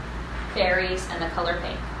 fairies, and the color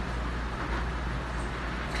pink.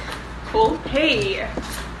 Cool. Hey.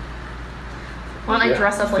 Why don't I Yeah,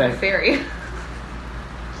 dress up like a thank- fairy?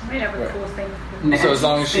 Might have a Right. cool thing. So, as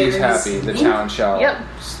long as she's happy, the town shall Yep.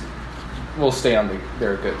 will stay on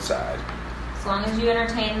their good side. As long as you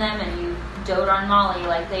entertain them and you dote on Molly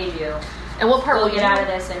like they do, And what part we'll will get you? out of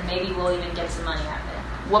this and maybe we'll even get some money out of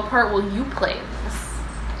it. What part will you play in this?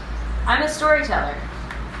 I'm a storyteller.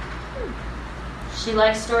 She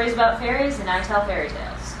likes stories about fairies and I tell fairy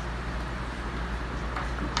tales.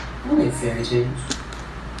 Only a fairy tale.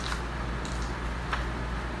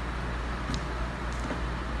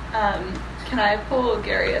 Can I pull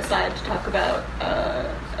Gary aside to talk about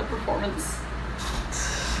a performance?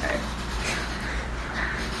 Okay.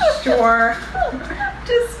 Sure.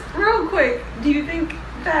 Just real quick, do you think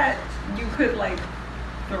that you could like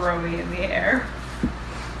throw me in the air?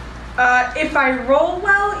 If I roll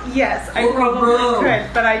well, yes, I Oh, probably bro.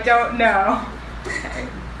 could, but I don't know. Okay.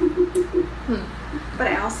 But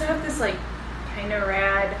I also have this like kind of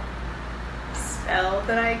rad spell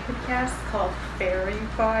that I could cast called Fairy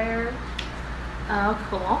Fire. Oh,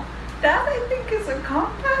 cool. That I think is a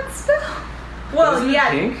combat spell. Well, Isn't it yeah,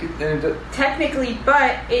 pink? And it- technically,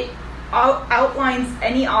 but it outlines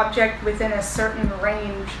any object within a certain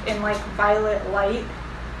range in like violet light,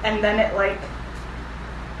 and then it like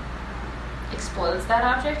Explodes that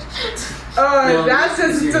object? No, that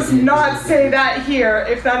this is does your- not this is say your- that here.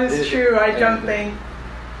 If that is It- true, I don't it- think.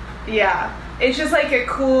 Yeah, it's just like a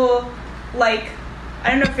cool, like, I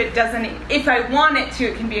don't know if it doesn't. If I want it to,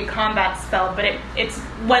 it can be a combat spell, but it's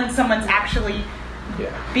when someone's actually yeah.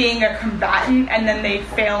 being a combatant and then they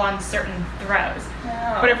fail on certain throws.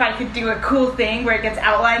 But if I could do a cool thing where it gets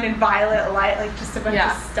outlined in violet light, like just a bunch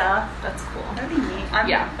Yeah. of stuff, That's cool. that'd be neat. I'm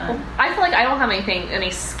Yeah. fun. I feel like I don't have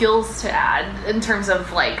any skills to add in terms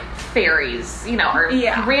of like fairies, or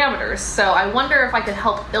Yeah. parameters. So I wonder if I could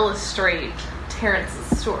help illustrate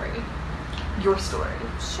Terrence's story. Your story.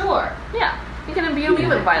 Sure. Yeah. You can imbue me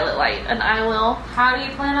with violet light, and I will. How do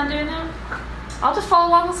you plan on doing that? I'll just follow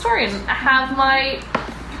along the story and have my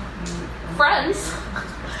friends.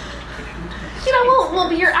 We'll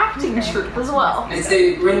be your acting troupe as well. I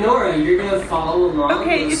say, Renora, you're gonna follow along.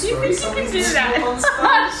 Okay, with if you the story think you can somebody's do listening that. on the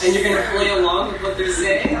spot, and you're gonna play along with what they're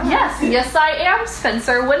saying. Yes, I am,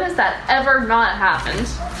 Spencer. When has that ever not happened?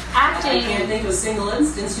 I can't Acting. think of a single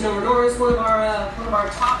instance. Renora is one of our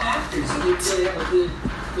top actors. So we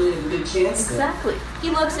really have a good chance. there. Exactly. He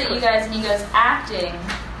looks at you guys and he goes, acting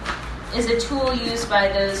is a tool used by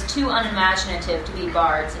those too unimaginative to be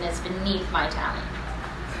bards, and it's beneath my talent.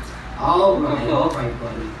 All right,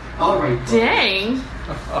 buddy. All right, buddy. Dang.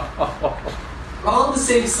 We're all on the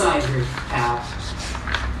same side here, pal.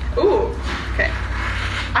 Ooh, okay.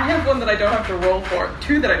 I have one that I don't have to roll for.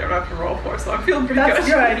 Two that I don't have to roll for, so I'm feeling pretty That's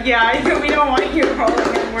good. Yeah, we don't want you rolling.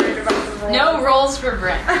 I'm worried about the rolls. No rolls for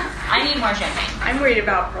Brent. I need more champagne. I'm worried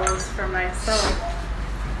about rolls for myself.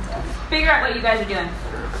 Figure out what you guys are doing.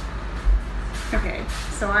 Okay,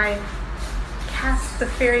 so I cast the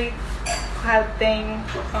fairy cloud thing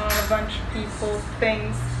on a bunch of people's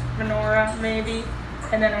things, Venora maybe,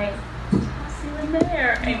 and then I toss you in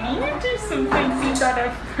there, and you do some things you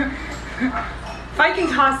gotta. If I can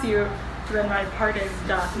toss you, then my part is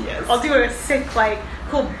done. Yes. I'll do a sick,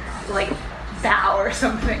 cool, bow or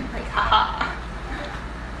something, haha.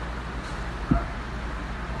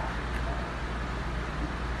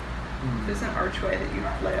 There's an archway that you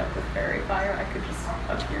light up with fairy fire. I could just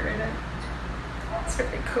appear in it.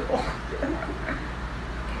 That's really cool.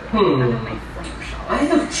 I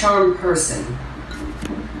have charm person.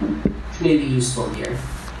 Maybe useful here.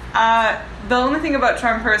 The only thing about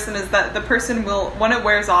charm person is that the person will, when it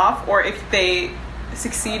wears off, or if they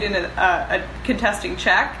succeed in a contesting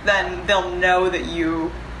check, then they'll know that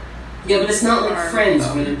you. Yeah, but it's not like friends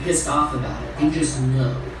where they're pissed off about it. They just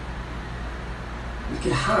know. You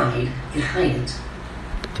could hide it.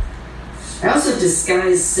 I also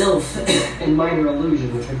disguise self and minor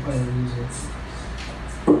illusion, which I probably don't use it.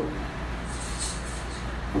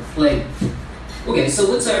 Like, okay, so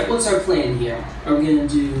what's our plan here? Are we gonna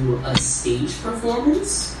do a stage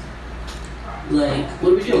performance? Like,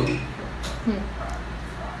 what are we doing?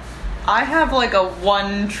 I have like a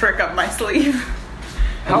one trick up my sleeve.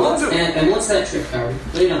 And what's that trick, Harry?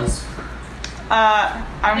 Lay it on us.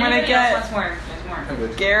 I'm gonna Anybody else get wants more? There's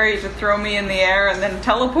more. Gary to throw me in the air and then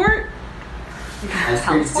teleport. That's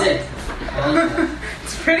pretty sick.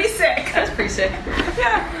 It's pretty sick. That's pretty sick.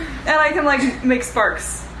 Yeah, and I can like make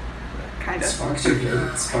sparks, kind of. Sparks are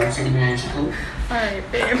good. Sparks are magical. All right,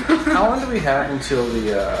 babe. How long do we have until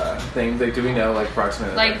the thing? Like, do we know like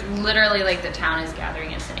approximately? Like literally, like the town is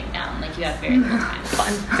gathering and sitting down. Like you have very little time.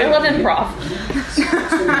 Fun. I love improv.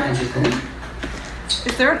 Sparks are magical.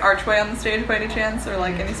 Is there an archway on the stage by any chance, or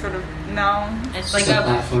like any sort of no? It's like It's a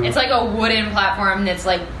platform. it's like a wooden platform that's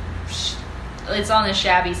like it's on the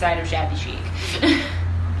shabby side of shabby chic.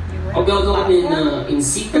 I'll go in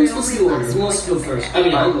sequence. What's the order? Who wants to go first? I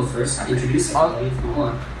mean, I'll go first. Introduce everybody if you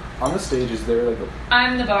want. On the stage, is there like a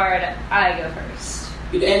I'm the bard. I go first.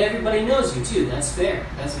 And everybody knows you too. That's fair.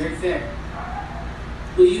 That's very fair.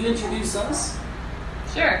 Will you introduce us?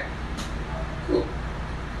 Sure. Cool.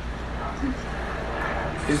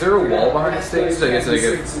 Is there a wall behind the stage? Like it's like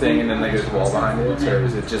a thing and then like there's a wall behind it? Or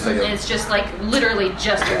is it just like a... It's just like literally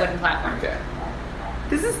just a wooden platform. Okay.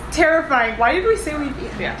 This is terrifying. Why did we say we'd be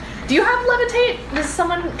here? Yeah. Do you have levitate?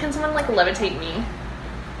 Can someone like levitate me?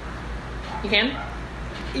 You can?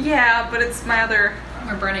 Yeah, but it's my other.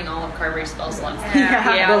 We're burning all of Carberry's spell slots.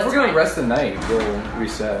 Yeah. Well, if we're that's gonna fine. rest the night, we'll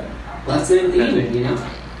reset. Last night of the evening, you know?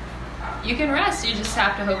 You can rest. You just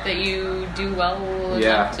have to hope that you do well.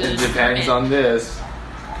 Yeah, enough to it depends burn on this.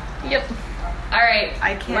 Yep. All right,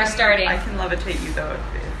 I can. We're starting. I can levitate you though if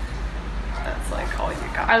that's like all you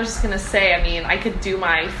got. I was just gonna say, I mean, I could do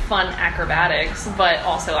my fun acrobatics, but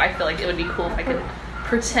also I feel like it would be cool if I could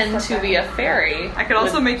pretend to be a fairy. I could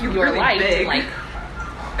also with make you your really light big. And, like,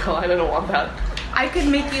 God, I don't want that. I could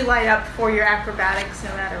make you light up for your acrobatics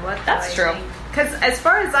no matter what. That's true. Because as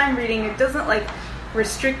far as I'm reading, it doesn't like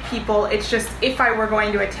restrict people. It's just if I were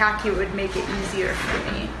going to attack you, it would make it easier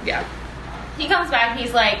for me. Yeah. He comes back.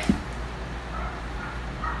 He's like,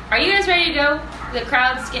 "Are you guys ready to go? The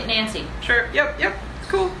crowd's getting antsy. Sure. Yep.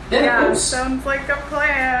 Cool. Yeah, of course. Sounds like a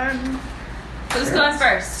plan. Who's going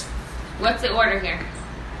first? What's the order here?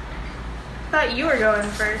 Thought you were going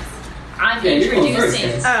first. I'm Yeah, you're going first,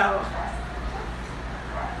 introducing. guys.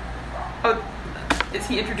 Oh, is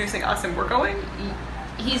he introducing us and we're going?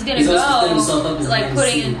 He's gonna He's also setting go, himself up as like an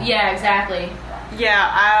putting MC. in. Yeah, exactly.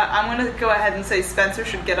 Yeah, I'm gonna go ahead and say Spencer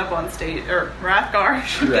should get up on stage, or Rathgar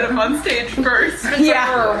should get up on stage first.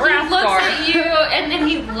 Yeah. He looks at you, and then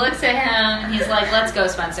he looks at him, and he's like, "Let's go,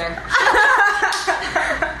 Spencer."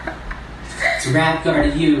 It's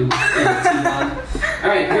Rathgar to you.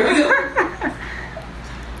 Alright, here we go.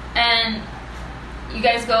 And you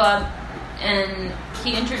guys go up, and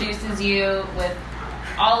he introduces you with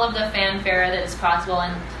all of the fanfare that is possible.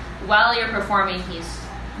 And while you're performing, he's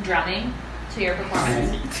drumming to your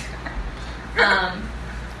performance.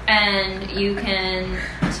 And you can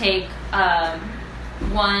take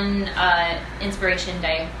one inspiration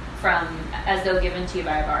die from as though given to you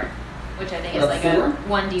by a bard, which I think is like a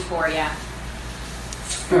 1d4. Yeah.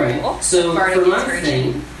 Alright, so Bardic for my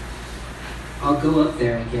inspiration. thing, I'll go up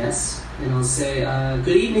there, I guess, and I'll say,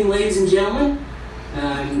 good evening, ladies and gentlemen.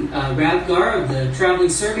 I'm Rathgar of the traveling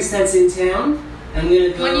circus that's in town. I'm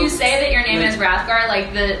gonna go... When you say that your name is Rathgar,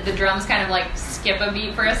 like the drums kind of like skip a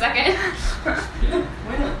beat for a second. Yeah,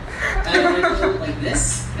 why not? I'm gonna go like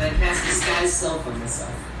this, and I cast Disguise Self on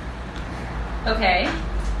myself. Okay.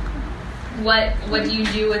 What do you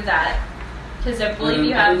do with that? Because I believe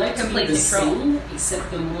you I have would like complete to be the control. same,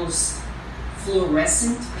 except the most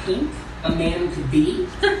fluorescent pink a man could be.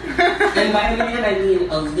 And by man, I mean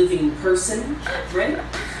a living person, right?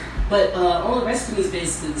 But all the rest of me is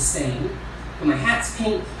basically the same. But my hat's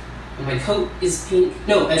pink, and my coat is pink.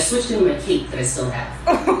 No, I switched into my cape that I still have.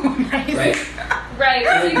 Oh, nice. Right?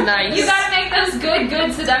 Right. Nice. You gotta make those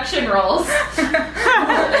good seduction rolls.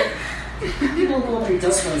 People go under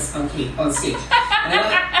dust on stage. And I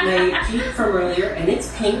got my cape from earlier, and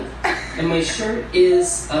it's pink. And my shirt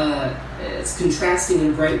is it's contrasting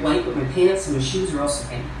in bright white, but my pants and my shoes are also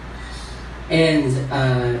pink. And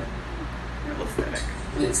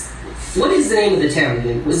what is the name of the town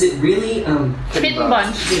again? Was it really Kitten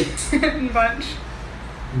Bunch. Kitten Bunch.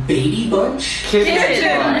 Baby Bunch?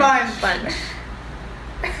 Kitten Bunch.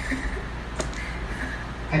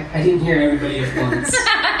 I didn't hear everybody at once.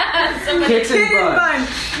 Kitten Bunch.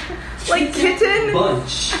 Like kitten?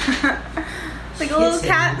 Bunch. Like a little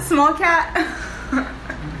cat, small cat.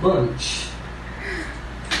 Bunch.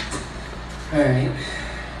 Alright.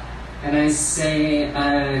 And I say,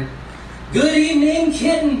 good evening,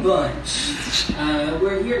 Kitten Bunch.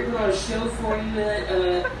 We're here to put on a show for you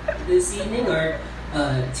this evening. Our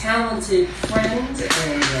talented friend and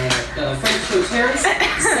friend Joe Terrence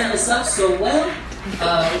set us up so well.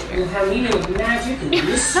 We'll have a meeting of magic and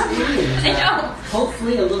mystery and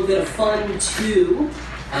hopefully a little bit of fun too.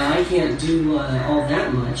 I can't do all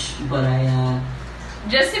that much, but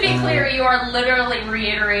Just to be clear, you are literally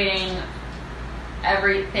reiterating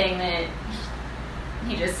everything that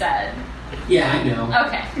he just said. Yeah, I know.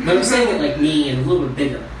 Okay. But I'm saying it like me and a little bit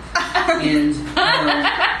bigger. And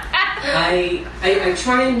I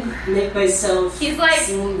try and make myself. He's like,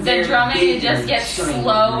 seem the very drumming big just and gets shiny.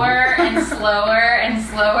 slower and slower and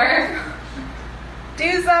slower.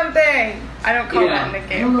 Do something. I don't call that in the I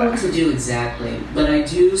game. don't know But what to do exactly, but I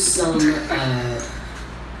do some.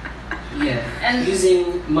 And-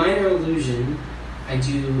 using minor illusion, I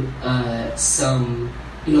do some,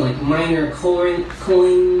 like minor coin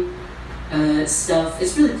stuff.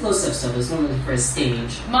 It's really close-up stuff. It's normally for a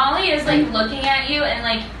stage. Molly is like looking at you, and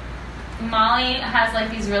like Molly has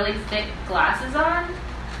like these really thick glasses on,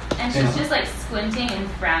 and she's Yeah. just like squinting and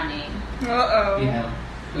frowning. uh-oh. Yeah.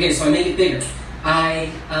 Okay, so I make it bigger.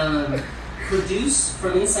 I produce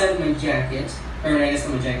from inside of my jacket, or I guess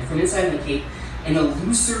not my jacket, from inside of my cape, an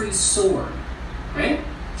illusory sword. Right?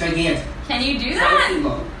 Gigantic. Can you do 5 that? feet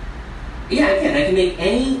long. Yeah, I can. I can make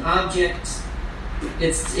any object.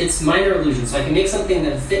 It's minor illusion, so I can make something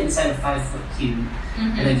that fit inside a 5-foot cube,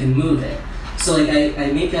 and I can move it. So like I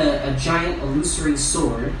make a giant illusory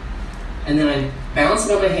sword, and then I balance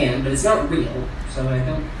it on my hand, but it's not real, so I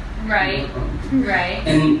don't. Right. Right.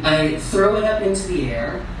 And I throw it up into the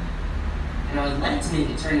air, and I would like to make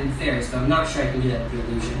it turn into fairies, but I'm not sure I can do that with the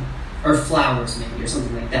illusion. Or flowers, maybe, or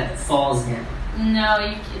something like that falls down. No,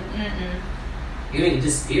 you can. You can make it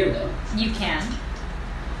disappear, though. You can.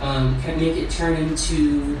 Can I make it turn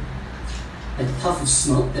into like a puff of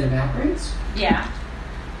smoke that evaporates? Yeah.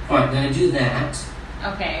 Alright, then I do that,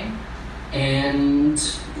 Okay. and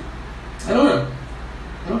I don't know.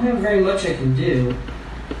 I don't have very much I can do.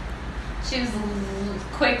 She's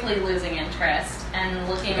quickly losing interest and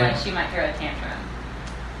looking like she might throw a tantrum.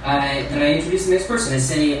 Then I introduce the next person. I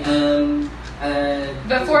say,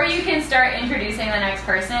 Before you can start introducing the next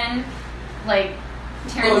person, like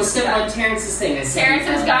Terrence, instead of Terrence's thing, I say, Terrence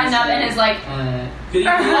has gotten up and is like, good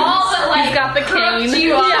evening. all but like He's got the cane. crooked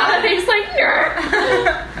you up. Yeah, and he's like,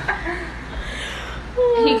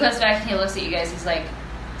 He goes back and he looks at you guys. He's like,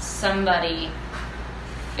 somebody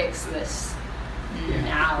fix this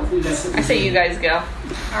now. I say you guys go.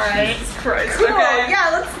 Alright. Christ. Cool. Okay. Yeah,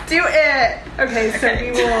 let's do it. Okay, so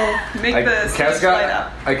we will Make the stage light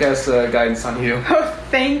up. I cast guidance on you. Oh,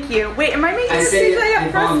 thank you. Wait, am I making the stage light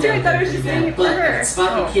up first too? I thought I was just doing it for her.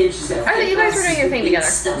 Spot the kid, she's got I thought you guys were doing your thing together.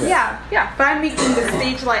 Stuff. Yeah, Yeah. but I'm making the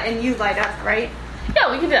stage light and you light up, right?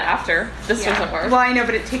 Yeah, we can do it after. This doesn't work. Well, I know,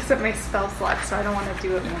 but it takes up my spell slot, so I don't want to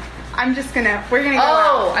do it more. We're gonna go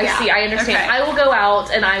out. Oh, I Yeah. see. I understand. Okay. I will go out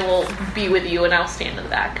and I will be with you and I'll stand in the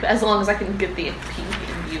back as long as I can get the pink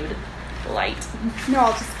imbued light. No,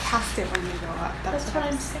 I'll just cast it when you go up. That's what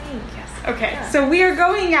I'm saying. Yes. Okay, Yeah. so we are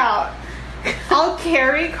going out. I'll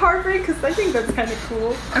carry Carberry because I think that's kind of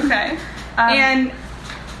cool. Okay. And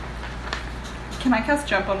can I cast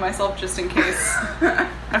jump on myself just in case?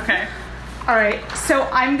 Okay. all right, so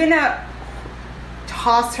I'm gonna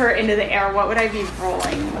toss her into the air. What would I be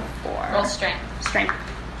rolling for? Roll strength Strength.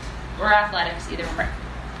 or athletics, either one.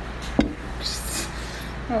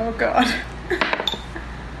 Oh god.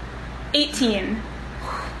 18.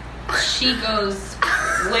 She goes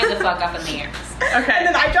way the fuck up in the air. Okay. And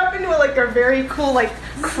then I jump into a very cool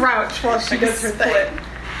crouch while she does her split. thing.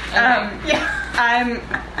 Yeah. I'm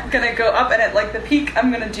gonna go up and at the peak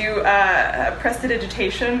I'm gonna do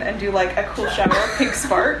prestidigitation and do a cool shower of pink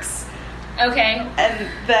sparks. Okay. And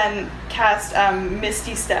then cast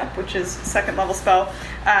Misty Step, which is 2nd level spell.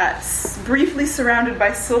 Briefly surrounded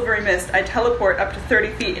by silvery mist, I teleport up to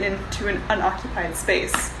 30 feet into an unoccupied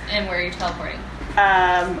space. And where are you teleporting?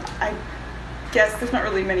 I guess there's not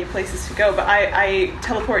really many places to go, but I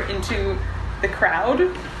teleport into the crowd.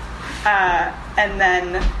 And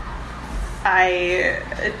then I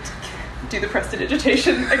do the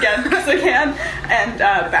prestidigitation again because I can, and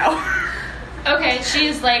bow. Okay,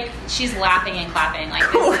 she's laughing and clapping. Like,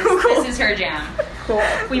 Cool. this is her jam. Cool.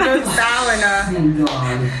 We both bow and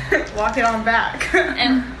God. walk it on back.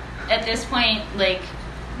 And at this point, like,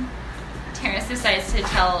 Terrence decides to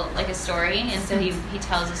tell, like, a story, and so he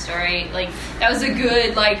tells a story. Like, that was a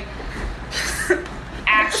good, like,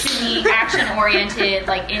 action-oriented,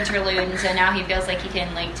 like, interlude, and so now he feels like he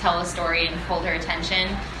can, like, tell a story and hold her attention.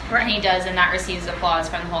 Right. And he does, and that receives applause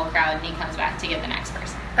from the whole crowd, and he comes back to get the next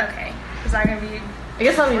person. Okay. Is that gonna be? I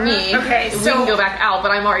guess that'll be me. Okay, we so- can go back out,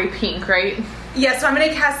 but I'm already pink, right? Yeah. So I'm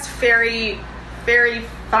gonna cast fairy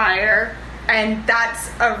fire, and that's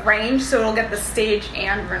a range, so it'll get the stage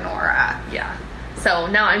and Renora. Yeah. So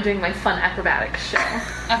now I'm doing my fun acrobatics show.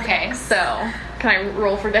 Okay, So can I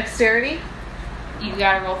roll for dexterity? you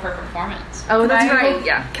gotta roll for performance. Oh, that's Can I- right.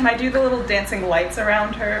 Yeah. Can I do the little dancing lights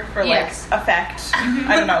around her for Yes. like effect?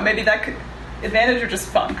 I don't know. Maybe that could advantage or just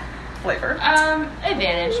fun flavor.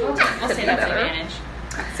 Advantage. We'll Could say be that's better. advantage.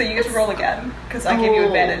 So you get to roll again because I give you Oh.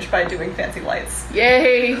 advantage by doing fancy lights.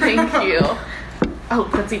 Yay! Thank you. Oh,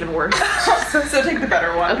 that's even worse. So take the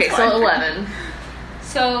better one. Okay, it's so fine. 11.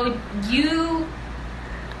 So you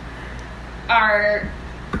are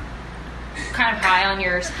kind of high on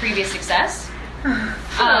your previous success.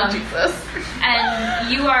 Oh, Jesus. And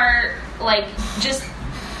you are like just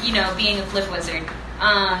being a flip wizard,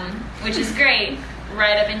 which is great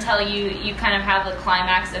right up until you kind of have the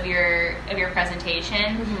climax of your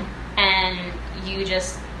presentation, and you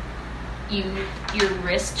just your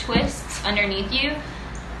wrist twists underneath you,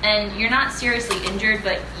 and you're not seriously injured,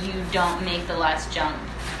 but you don't make the last jump,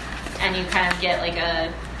 and you kind of get like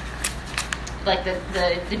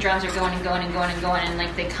the drums are going and going and going and going, and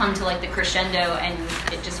like they come to like the crescendo, and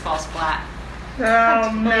it just falls flat.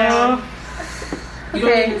 Oh no. You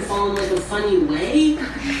don't even fall in like a funny way?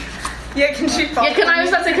 Yeah. Can she fall? Yeah, I was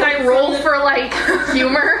about to say, can I roll for like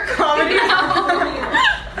humor? comedy? Is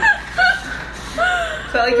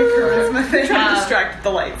that like a charisma thing? Trying to distract the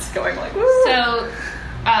lights going like. Woo. So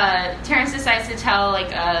Terrence decides to tell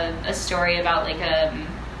like a story about like a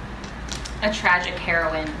tragic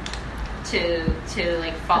heroine to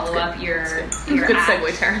like follow up your Good act.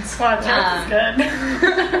 segue, Terrence. Wow, that's good.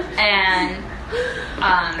 And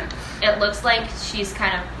it looks like she's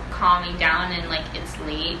kind of calming down, and like it's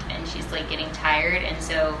late and she's like getting tired, and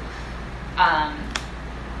so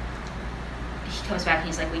he comes back and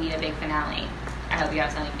he's like, we need a big finale. I hope you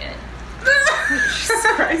have something good. Jesus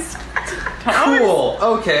Christ. Cool.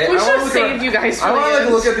 Okay. We I should wanna have look saved ar- you guys for I want to the like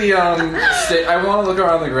end. look at the I want to look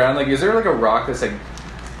around the ground. Like, is there like a rock that's like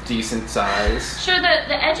decent size? Sure,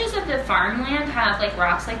 the edges of the farmland have like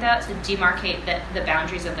rocks like that to demarcate the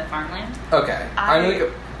boundaries of the farmland. Okay. I'm I-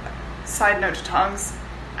 like. Side note to Tongs,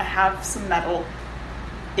 I have some metal.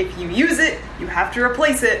 If you use it, you have to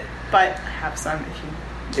replace it, but I have some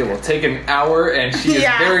if you... It will take an hour, and she is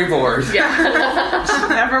Yeah. very bored.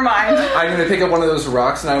 Never mind. I'm going to pick up one of those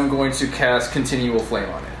rocks, and I'm going to cast Continual Flame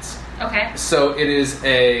on it. Okay. So it is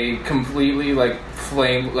a completely like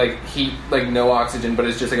flame, like heat, like no oxygen, but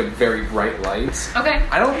it's just like a very bright light. Okay.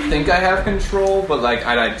 I don't think I have control, but like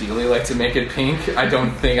I'd ideally like to make it pink. I don't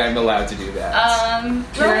think I'm allowed to do that.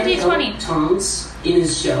 Roll a d20. Tongs in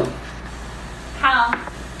his show. How?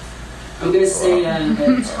 I'm gonna say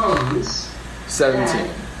that tongs. 17.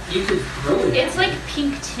 You could throw it. It's like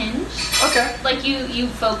pink tinge. Okay. Like you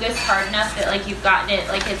focus hard enough that like you've gotten it.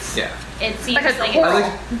 Like it's. Yeah. It seems Like a like coral.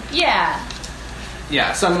 it's. Yeah.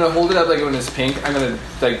 Yeah, so I'm gonna hold it up like when it's pink. I'm gonna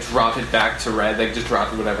like drop it back to red, like just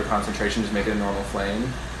drop it whatever concentration, just make it a normal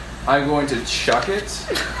flame. I'm going to chuck it,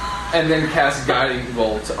 and then cast Guiding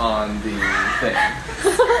Bolt on the thing.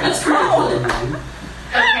 That's pretty cool.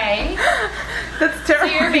 Okay. That's So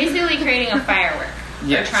terrible. you're basically creating a firework.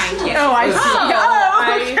 Yes. Or trying to. Oh, I see. I-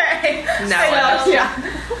 Okay. No, I know. Yeah.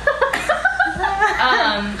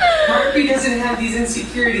 Harpy doesn't have these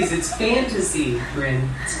insecurities. It's fantasy, Bryn.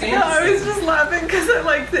 It's fantasy. No, I was just laughing because I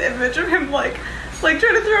like the image of him like trying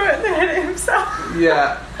to throw it and then hit it himself.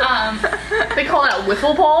 Yeah. They call that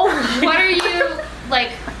wiffle ball. What are you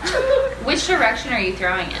like? Which direction are you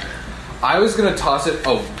throwing it? I was gonna toss it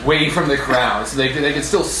away from the crowd so they could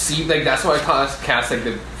still see. Like that's why I cast like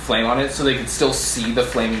the flame on it so they could still see the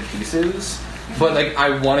flaming pieces. But like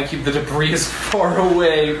I want to keep the debris as far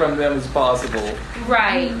away from them as possible.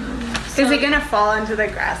 Right. Is he gonna fall into the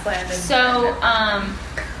grassland? And So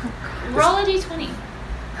roll a d20.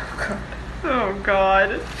 Oh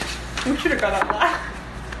God. We should have got out last.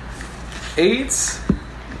 8.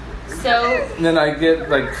 So And then I get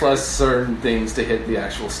like plus certain things to hit the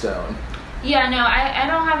actual stone. Yeah, no, I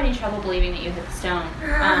don't have any trouble believing that you hit the stone.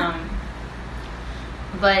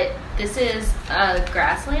 But this is a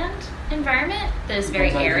grassland environment that is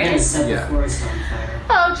very arid. Set Yeah. the forest on fire.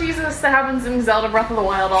 Oh Jesus, that happens in Zelda Breath of the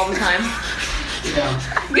Wild all the time.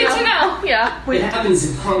 Yeah. Good to know. Yeah. It happens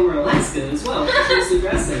in Palmer, Alaska as well. It's mostly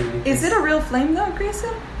grassland. Right? Is it a real flame though,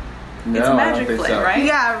 Grayson? No, It's a I magic don't think flame, so. right?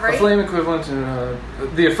 Yeah, A right. flame equivalent to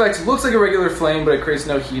the effect looks like a regular flame, but it creates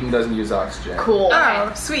no heat and doesn't use oxygen. Cool.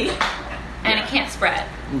 Oh, sweet. And it can't spread.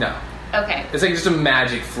 No, Okay, it's like just a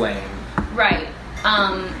magic flame. right.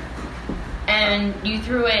 And you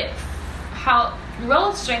threw it. Roll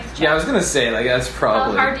a strength check. Yeah, I was gonna say like that's How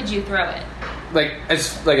probably hard did you throw it? like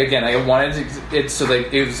it's like again I wanted it so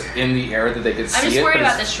like it was in the air that they could see I'm just it. worried but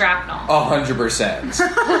about the it's shrapnel. 100%.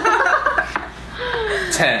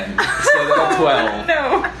 10. So that's 12.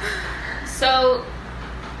 No. So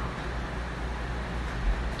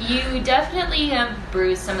you definitely have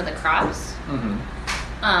bruised some of the crops, Mm-hmm.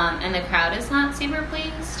 and the crowd is not super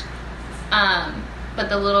pleased. But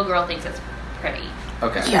the little girl thinks it's pretty.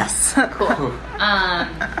 Okay. Yes. Cool.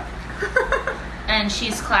 And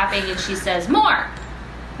she's clapping and she says, "More."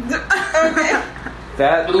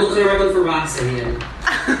 That I'm looking around for rocks in the end.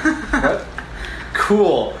 what?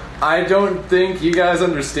 Cool. I don't think you guys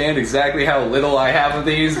understand exactly how little I have of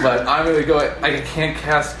these, but I'm gonna go. I can't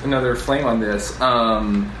cast another flame on this.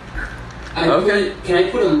 Okay. Can I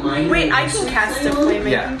put a minor? Wait, I can cast a flame,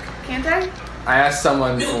 Yeah. can't I? I asked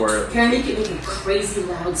someone for. Can I make it make a crazy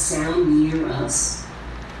loud sound near us?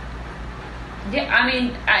 Yeah, I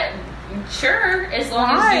mean, sure, as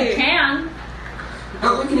long Why? as you can.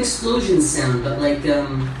 Not like an explosion sound, but like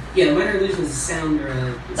yeah, minor illusion is a sound or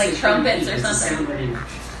a it's Like trumpets or it's a something. sound right in.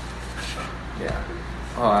 Yeah.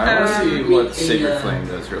 Oh, I want to see make what a, Sacred Flame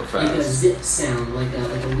does real Like a fast. zip sound, like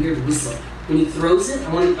a weird whistle. When he throws it,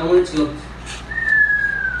 I want it to go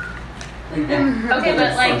like that. Okay, but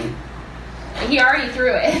That's like, fun. he already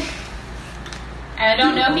threw it. And I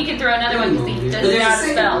don't know if he could throw another one because he But doesn't there's a have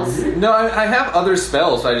second spells. one, isn't No, I have other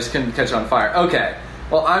spells, but I just couldn't catch on fire. Okay.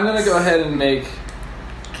 Well, I'm gonna go ahead and make.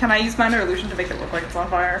 Can I use minor illusion to make it look like it's on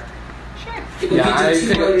fire? Sure. it? Yeah, I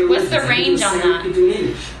think- What's the range on that? You do an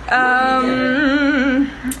image.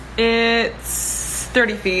 It's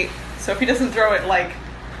 30 feet. So if he doesn't throw it, like,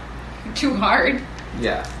 Too hard.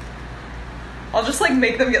 Yeah. I'll just like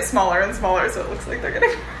make them get smaller and smaller, so it looks like they're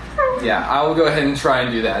getting. Yeah, I will go ahead and try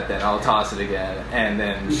and do that then. I'll toss it again and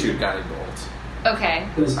then shoot guiding bolts. Okay.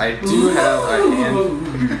 I do have a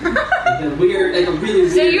hand. Like a weird, like a really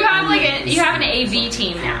weird. So you have an AV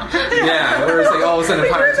team now. Yeah, where it's like all of a sudden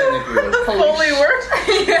a pyrotechnic group. Fully worked.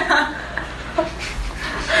 Yeah.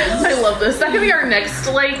 I love this. That could be our next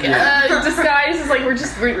disguise. Is like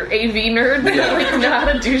we're AV nerds that Yeah. like know how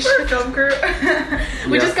to do shit. Film crew.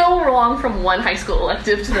 We Yeah. just go along from one high school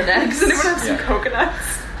elective to the next. Does anyone have some Yeah.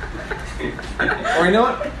 coconuts? Or you know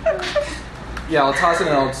what? Yeah, I'll toss it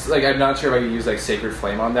and I'm not sure if I can use like Sacred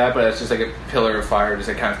Flame on that, but it's just like a pillar of fire, just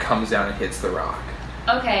like kind of comes down and hits the rock.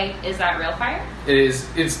 Okay, is that real fire?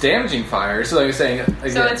 It's damaging fire, so like I was saying, again,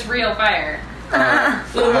 So it's real fire.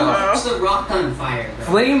 What's the rock on fire? Though?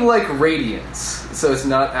 flame like radiance, so it's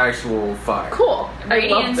not actual fire. Cool. I love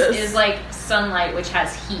Radiance this. is like sunlight, which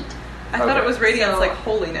has heat, I thought Okay. it was radiance, So- like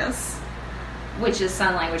holiness. which is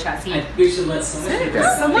sunlight, which has heat. We should let someone. Okay.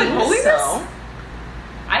 Sunlight think holiness? so.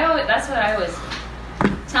 That's what I always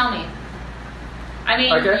tell me. I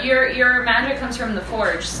mean, Okay. your magic comes from the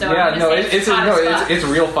forge, so Yeah, I'm no, gonna say hot as fuck. it's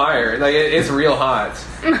real fire. Like it's real hot.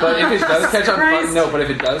 But if it does catch on fire, Christ. but if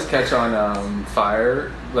it does catch on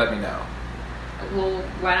fire, let me know. Well,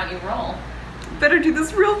 why don't you roll? Better do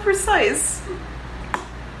this real precise.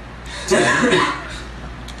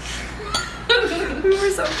 We were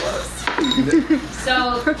so close.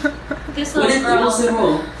 So this What little did what's the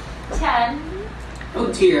girl, roll? 10.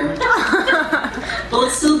 Oh dear. Well,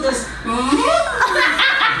 it still does.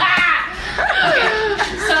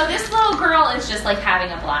 Okay, so this little girl is just like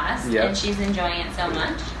having a blast, Yep. and she's enjoying it so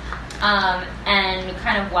much. And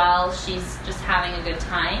kind of while she's just having a good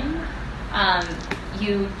time,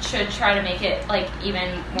 you should try to make it like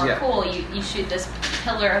even more Yeah. cool. You shoot this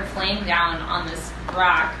pillar of flame down on this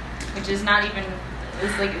rock, which is not even,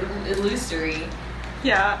 it's like illusory.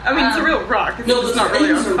 Yeah, I mean, it's a real rock. It's No, just but not the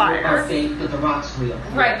really flames on are fire. fake, but the rock's real.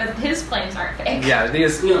 Right, but his flames aren't fake. Yeah,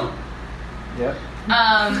 these. No. Yep.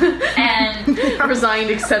 And Resigned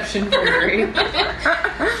exception for Mary.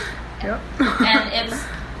 and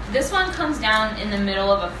this one comes down in the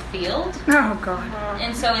middle of a field. Oh god.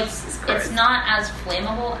 And so it's Christ. not as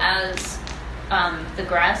flammable as the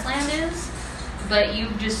grassland is, but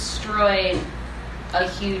you've destroyed a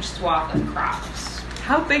huge swath of crops.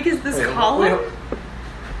 How big is this Wait, column? wait,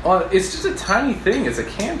 Well, it's just a tiny thing. It's a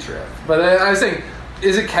cantrip. But I was saying,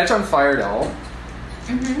 is it catch on fire at all?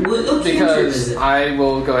 Mm-hmm. What cantrip is Because it? I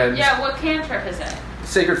will go ahead and Yeah, what cantrip is it?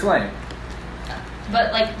 Sacred Flame.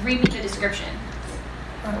 But like, read me the description.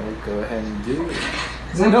 I will go ahead and do it.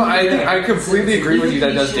 No, I completely agree with you that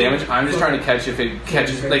it does damage. I'm just trying to catch if it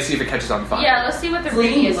catches, like see if it catches on fire. Yeah, let's see what the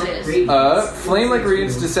radius is. Flame like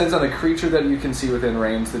radiance descends on a creature that you can see within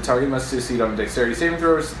range. The target must succeed on a dexterity saving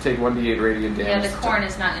throws, take 1d8 radiant Yeah, damage. the corn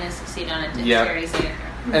is not going to succeed on a Yeah. dexterity saving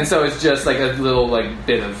throw. And so it's just like a little like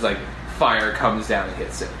bit of like fire comes down and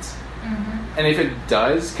hits it. Mm-hmm. And if it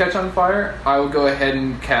does catch on fire, I will go ahead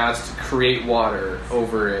and cast Create Water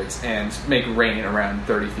over it and make rain around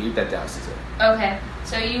 30 feet that douses it. Okay,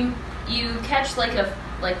 so you catch like a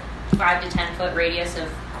 5 to 10 foot radius of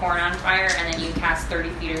corn on fire, and then you cast 30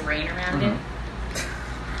 feet of rain around it.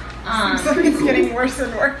 Something's getting worse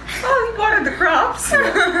and worse. Oh, he watered the crops.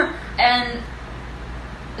 And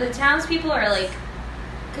the townspeople are like,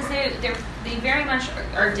 because they very much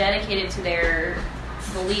are dedicated to their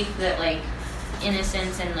belief that like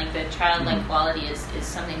innocence and like the childlike quality is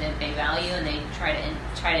something that they value, and they try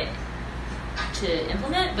to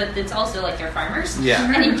implement. But it's also like they're farmers,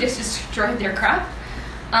 Yeah. and you just destroyed their crop,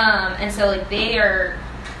 and so like they are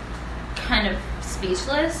kind of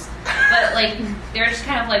speechless, but like they're just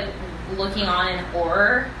kind of like looking on in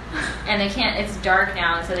horror, and they can't. It's dark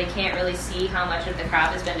now, and so they can't really see how much of the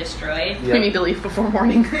crop has been destroyed. Yep. We need to leave before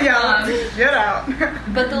morning. Yeah, get out.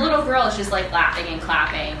 But the little girl is just like laughing and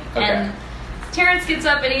clapping, Okay. and Terrence gets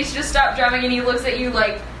up and he's just stopped drumming, and he looks at you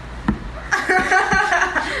like,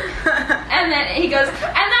 and then he goes,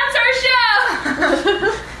 and that's our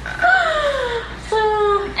show.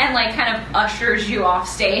 And like kind of ushers you off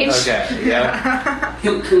stage. Okay, yeah.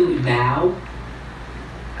 Can we bow?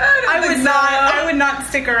 I would not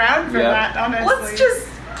stick around for Yeah. that, honestly.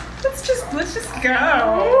 Let's just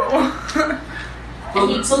go. Well,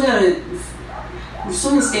 we're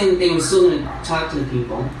still gonna stand the thing. We're still gonna talk to the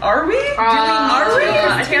people. Are we? Are we?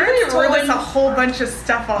 I think Terrence we told us ruined- a whole bunch of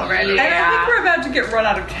stuff already. Yeah. And I think we're about to get run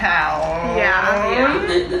out of town.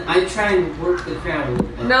 Yeah. I try and work the crowd a little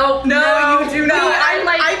bit. No, No, you do not. I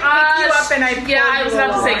pick you up and I pull yeah, I was you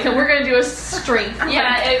about to say, along. we're gonna do a strength.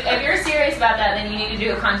 Yeah, if you're serious about that, then you need to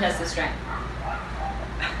do a contest of strength.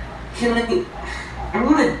 Can I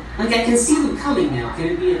want to, like, I can see them coming now. Can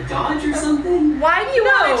it be a dodge or something? Why do you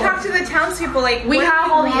want to talk to the townspeople? Like, We what have do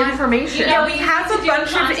you all the want? information. Yeah, we have to a do bunch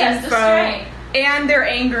of contest info, strength. and they're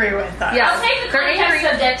angry with us. Yeah. I'll take the They're contest angry.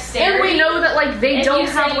 of dexterity. And we know that like they if don't you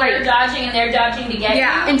say have you're like dodging and they're dodging to get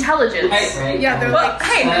Yeah. you. intelligence. Right. Yeah, they're Well, like,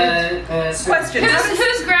 hey, question.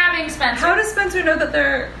 Who's grabbing Spencer? How does Spencer know that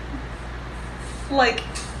they're like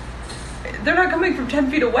they're not coming from 10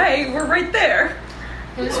 feet away? We're right there.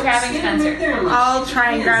 Who's grabbing Spencer? I'll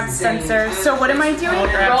try and grab Spencer. So what am I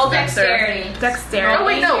doing? Roll dexterity. Dexterity. Oh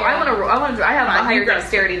wait, no! I have a Fine, higher you grab-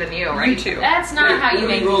 dexterity than you, You right? too. That's not how you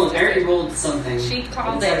make roll. these I already decisions. rolled something. She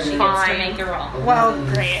called it. She gets to Fine. make the roll. Well,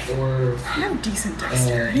 great. Or I have decent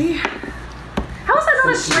dexterity. How is that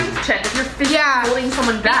not a strength check if you're physically Yeah. holding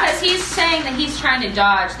someone back? Because he's saying that he's trying to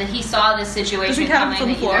dodge, that he saw this situation Does he count coming, from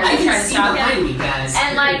that you floor? guys I are can trying to see stop behind him. me, guys.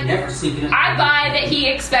 And, like, never sneaking up. I buy that he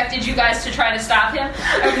expected you guys to try to stop him.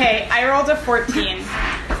 Okay, I rolled a 14.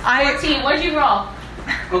 14, what'd you roll?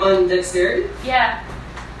 Hold on, dexterity. Yeah.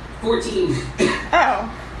 14.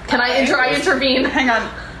 Oh, Can I intervene? Hang on.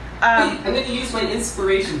 I'm going to use my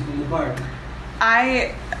inspiration from the bard.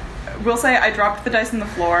 I will say I dropped the dice on the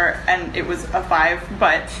floor and it was a 5,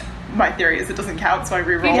 but my theory is it doesn't count, so I If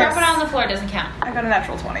re-rolled. you drop it on the floor, it doesn't count. I got a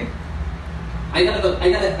natural 20. I got a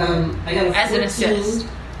As an 14 assist.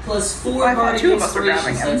 plus 4 Well, I thought bardic 2 of us were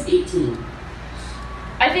inspiration, grabbing so that's 18.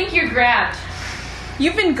 I think you're grabbed.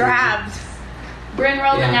 you've been grabbed. Bryn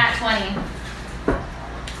rolled Yeah. a nat 20.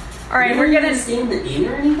 All right, You we're don't gonna. even stay in the inn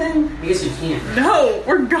or anything? I guess you can't. No,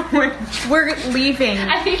 we're going. We're leaving.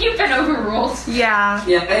 I think you've been overruled. Yeah.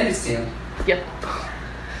 Yeah, I understand. Yep.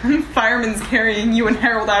 Fireman's carrying you and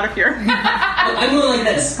Harold out of here. I'm going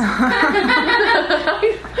like this. So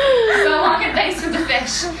long and thanks for the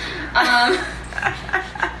fish.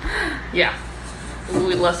 Yeah.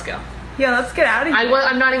 Let's go. Yeah, let's get out of here.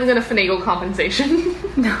 I'm not even gonna finagle compensation.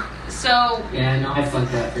 So Yeah, no, I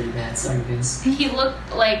fucked that pretty bad. Sorry, guys. he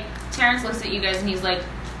looked like, Terrence looks at you guys and he's like,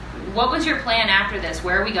 what was your plan after this?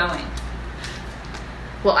 Where are we going?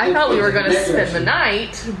 Well, I thought we were gonna That spend the direction.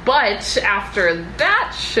 night, but after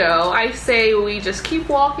that show, I say we just keep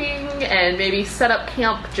walking and maybe set up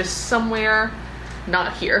camp just somewhere,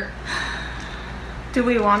 not here. Do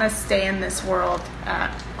we want to stay in this world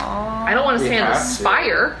at all? I don't want to We stay in the have to.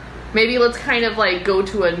 spire. Maybe let's kind of like go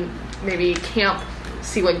to maybe camp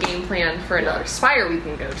see what game plan for another spire we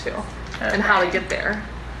can go to, and how to get there.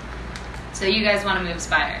 So you guys want to move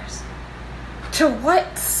spires. To what?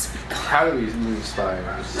 How do we move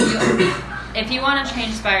spires? If you want to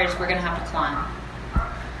change spires, we're going to have to climb.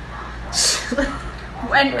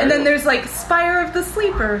 And then there's like Spire of the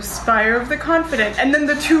Sleeper, Spire of the Confident, and then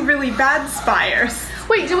the two really bad spires.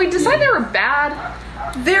 Wait, did we decide they were bad?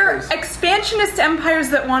 They're expansionist empires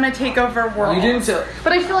that want to take over worlds. You didn't tell.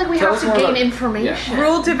 But I feel like we Tell have us to more gain about- information.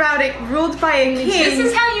 Ruled by a king. This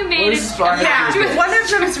is how you made What it. is spire? Yeah, one of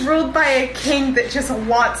them is ruled by a king that just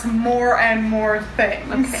wants more and more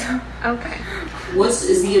things. Okay.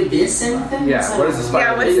 Is the Abyss anything? Yeah, what is the spire?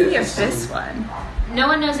 Yeah, what's the Abyss? Abyss one? No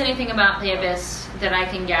one knows anything about the Abyss that I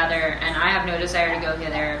can gather, and I have no desire to go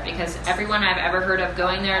there because everyone I've ever heard of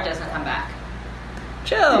going there doesn't come back.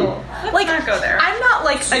 Chill. Like, not go there. I'm not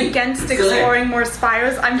like Sweet. against Let's go there. exploring more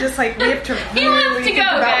spires. I'm just like, we have to He wants really to think go,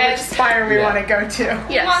 about guys. which spire we Yeah. want to go to.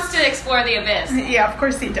 Who Yes. wants to explore the Abyss? Yeah, of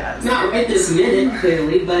course he does. Not right this minute,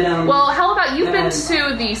 clearly, but Well, how about you've been Um,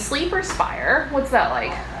 to the Sleeper Spire? What's that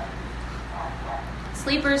like?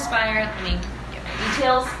 Sleeper Spire, let me get my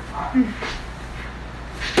details.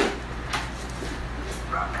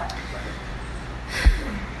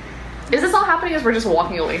 Is this all happening as we're just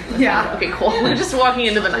walking away from the Yeah. town? Okay, cool. We're just walking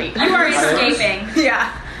into the night. You are escaping. Yeah.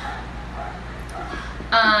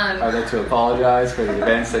 I'd like to apologize for the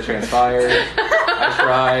events that transpired. I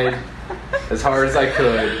tried as hard as I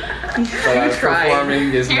could, but I was tried.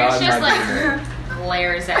 performing is Terrence not just my like domain.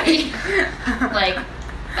 glares at me. Like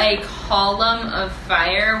a column of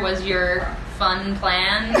fire was your fun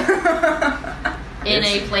plan in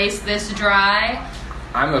a place this dry.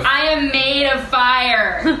 I am made of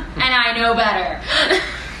fire, and I know better.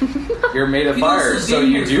 You're made of You've fire, also so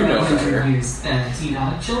been you here do for know 100 better. years,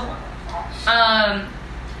 T-Dog. Chill.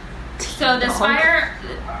 So the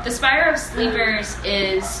Spire of Sleepers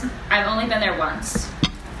is. I've only been there once.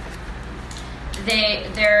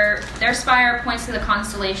 Their spire points to the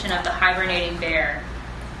constellation of the hibernating bear,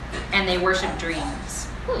 and they worship dreams.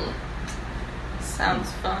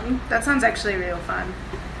 Sounds fun. That sounds actually real fun.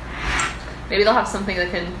 Maybe they'll have something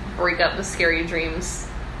that can break up the scary dreams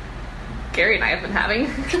Gary and I have been having.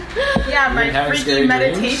 Yeah, my been having freaky scary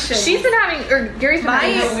meditation. dreams? She's been having, or Gary's been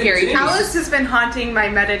having My scary dreams. Alice has been haunting my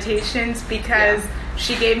meditations because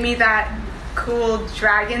she gave me that cool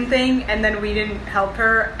dragon thing, and then we didn't help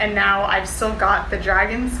her, and now I've still got the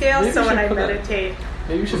dragon scale. Maybe So we when should I put that- meditate,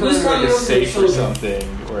 Maybe you should Who's put like calling a over safe the or children?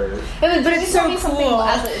 something, or But it's so something cool.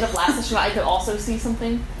 at the end of last session that I could also see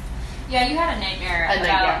something. Yeah, you had a nightmare A about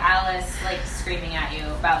nightmare. Alice like screaming at you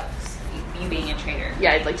about you being a traitor.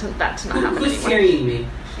 Yeah, I'd like that to not happen Who's anymore. carrying me?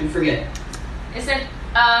 And forget. Is it?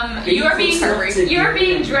 you You are being close enough to you are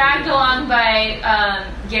being Gary? dragged along by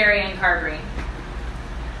Gary and Carberry.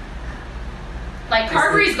 Like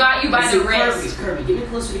Carberry's got you by the wrist. Carby, get me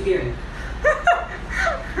closer to Gary.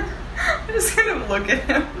 I'm just gonna look at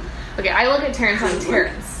him. Okay, I look at Terrence and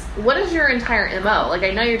Terrence. What is your entire MO? Like,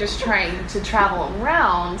 I know you're just trying to travel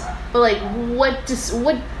around, but like,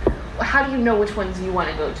 how do you know which ones you want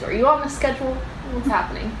to go to? Are you on the schedule? What's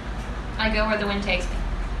happening? I go where the wind takes me.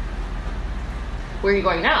 Where are you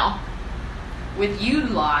going now? With you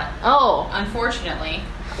lot, Oh, unfortunately.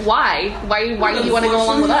 why? Why do you want to go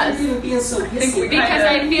along with us? You're being so pissy. Because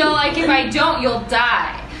I feel like if I don't, you'll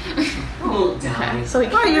die. I won't die. So he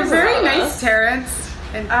Oh, you're cares very about nice, us. Terrence.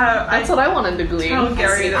 And That's what I wanted to believe. Tell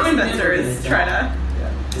Gary that I'm Spencer never is gonna trying die.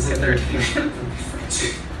 to. Is Get it their attention?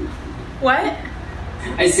 what?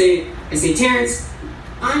 I say, Terrence,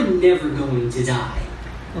 I'm never going to die.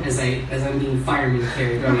 As I'm being fireman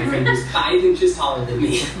carried by my friend who's 5 inches taller than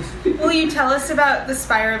me. Will you tell us about the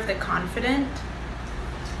Spire of the Confident?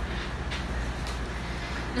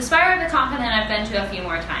 The Spire of the Confident I've been to a few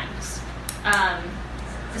more times.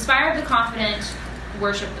 The Spire of the Confident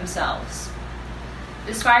worship themselves.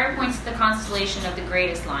 The spire points to the constellation of the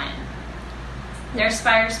greatest lion. Their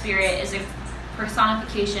spire spirit is a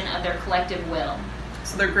personification of their collective will.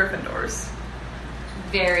 So they're Gryffindors.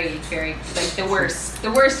 Very, very, like the worst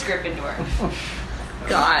Gryffindor.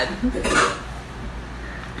 God.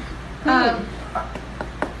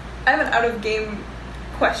 I have an out of game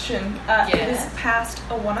question. It Yes. is past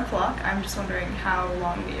 1 o'clock. I'm just wondering how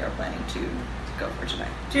long we are planning to go for tonight.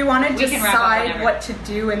 Do you want to We can wrap up decide whenever. what to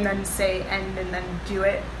do and then say end and then do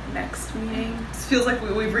it next meeting? It feels like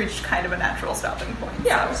we've reached kind of a natural stopping point.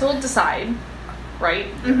 Yeah, so we'll decide. Right?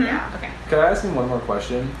 Yeah, okay. Could I ask him one more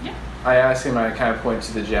question? Yeah. I ask him, I kind of point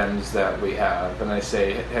to the gems that we have, and I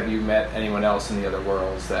say, have you met anyone else in the other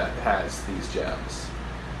worlds that has these gems?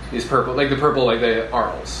 These purple, like the purple, like the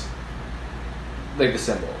Arls. Like the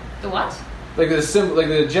symbol. The what? like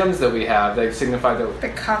the gems that we have that signify that. The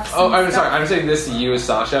cuffs. Oh, and I'm stuff. sorry. I'm saying this to you as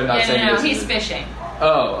Sasha. I'm not saying no, this. he's as- fishing.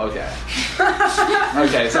 Oh, okay.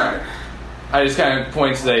 Okay, sorry. I just kind of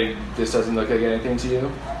point to say this doesn't look like anything to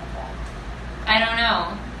you. I don't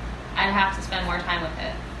know. I'd have to spend more time with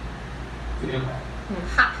it. Yeah.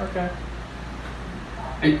 Okay.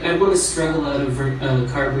 I want to struggle out of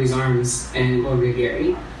Carberry's arms and over to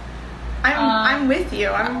Gary. I'm with you.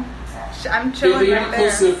 I'm But chilling you're right not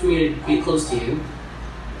close there. enough for me to be close to you.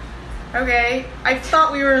 Okay. I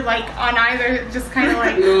thought we were like on either, just kind of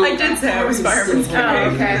like. No, I did say I was fireman's still- Oh,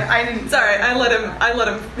 okay. I didn't. Sorry, I let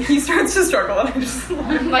him. He starts to struggle, and I just.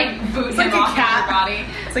 Like boot like him a off cat. your body.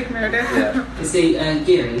 It's like Meredith. Yeah. I say,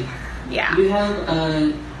 Gary, Yeah. you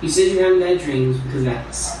have, you said you're having bad dreams because of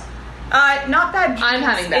Alice. Not bad dreams. I'm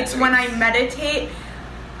having bad It's when I dreams. meditate.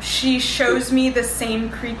 She shows me the same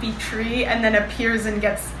creepy tree and then appears and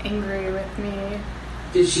gets angry with me.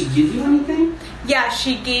 Did she give you anything? Yeah,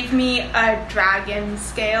 she gave me a dragon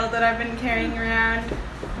scale that I've been carrying around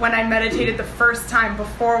when I meditated the first time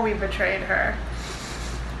before we betrayed her.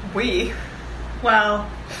 Well,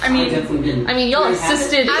 I I mean, definitely didn't. I mean, y'all Can I have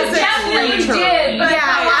assisted it? As in a Definitely later. did, but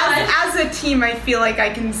yeah, as a team, I feel like I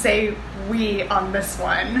can say we on this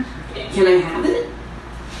one. Can I have it?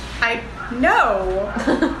 No,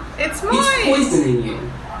 it's It's mine. poisoning you.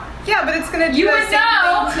 Yeah, but it's gonna do You the would same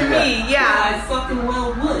know. thing to me. Yeah. I fucking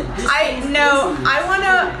well would. This I thing's no, poisoning you.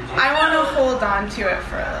 I wanna hold on to it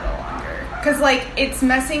for a little longer. Cause like it's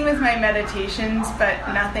messing with my meditations, but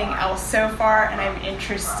nothing else so far, and I'm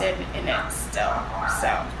interested in it still. So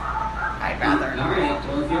I'd rather not. Alright,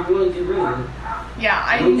 well, if you ever want to get rid of it, Yeah,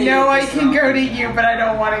 I don't think know I it's can not- go to you, but I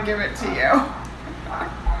don't want to give it to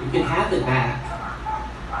you. you can have it back.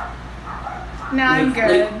 No, I'm Like,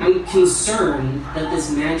 good. I'm concerned that this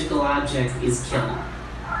magical object is killing.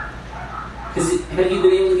 Because have you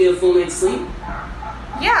been able to get a full night's sleep?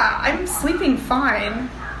 Yeah, I'm sleeping fine.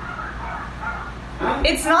 Alright.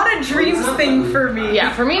 It's not a dreams thing for me.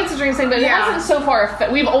 Yeah, for me it's a dream thing, but Yeah. it hasn't so far.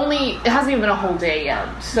 It hasn't even been a whole day yet.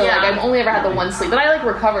 So Yeah. like I've only ever had the one sleep, but I like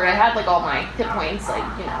recovered. I had like all my hit points, like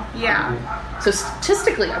Yeah. So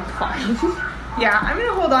statistically, I'm fine. Yeah, I'm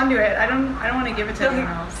gonna hold on to it. I don't want to give it to anyone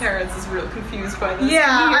else. Terrence is real confused by this. Yeah,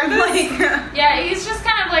 I'm like Yeah, he's just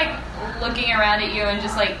kind of like looking around at you and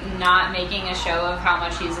just like not making a show of how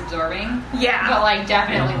much he's absorbing. yeah. But like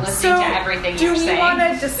definitely listening So, to everything do you're we saying. want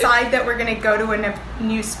to decide that we're going to go to a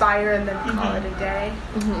new spire and then call it a day?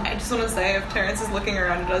 I just want to say, if Terrence is looking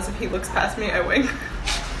around at us, if he looks past me, I wink.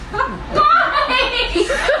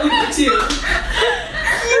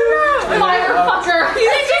 Firefucker. He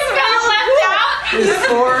just got left out. It's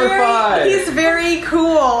 4 or 5. He's very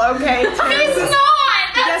cool, okay? He's Terrence is- not.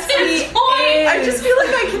 That's Yes, his he point. I just feel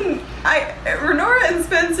like Renora and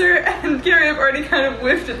Spencer and Gary have already kind of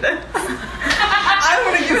whiffed at this. I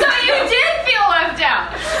want to give So it you did feel left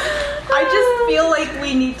out. I just feel like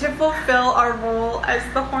we need to fulfill our role as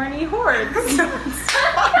the horny horde.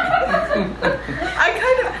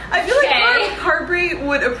 I feel like Okay. Carberry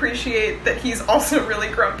would appreciate that he's also really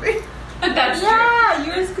grumpy. That's true. Yeah,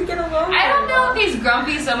 you guys could get along. I don't know if he's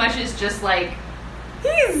grumpy so much as just like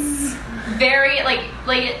He's very like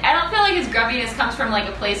I don't feel like his grumpiness comes from like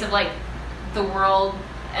a place of like the world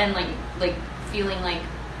and like feeling like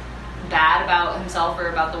bad about himself or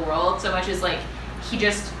about the world so much as like he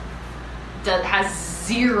just has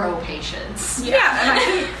zero patience. yeah, and I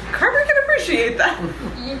think Carberry can appreciate that.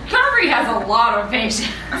 Carberry has a lot of patience.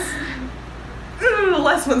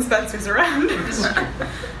 Less when Spencer's around.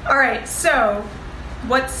 All right, so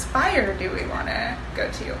what spire do we want to go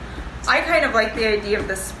to? I kind of like the idea of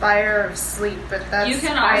the spire of sleep, but that's You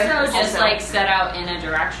can spire also just like set out in a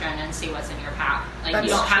direction and see what's in your path. Like That's you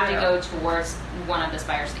don't have to true. go towards one of the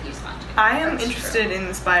spires that you spawned to. I am That's interested in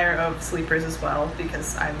the spire of sleepers as well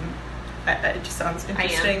because it just sounds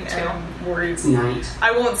interesting too. and I'm worried. It's night.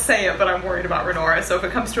 I won't say it, but I'm worried about Renora. So if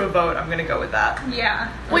it comes to a vote, I'm going to go with that.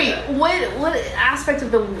 Yeah. Wait, what aspect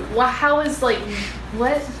of how is like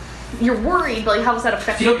what you're worried? Like how does that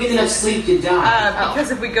affect If you don't get enough sleep, you die.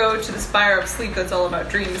 Because if we go to the spire of sleep, that's all about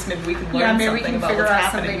dreams. Maybe we can learn Yeah, maybe we something can about figure what's out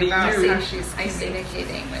happening something to about you. how she's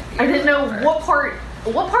communicating with you. I didn't know what part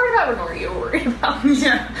about Renora you were worried about.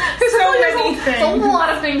 Yeah. There's So there's many There's a things. lot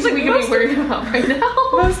of things we can be most of- worried about right now.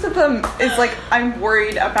 Most of them is like, I'm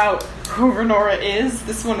worried about who Renora is.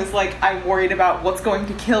 This one is like, I'm worried about what's going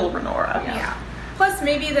to kill Renora. Yeah. Plus,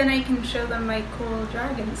 maybe then I can show them my cool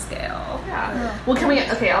dragon scale. Yeah. Well, can we?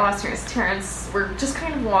 Okay, I'll ask Terrence. Terrence, we're just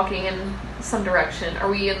kind of walking in some direction. Are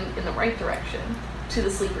we in the right direction? to the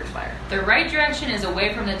sleeper spire. The right direction is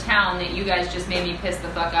away from the town that you guys just made me piss the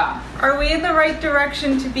fuck off. Are we in the right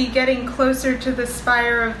direction to be getting closer to the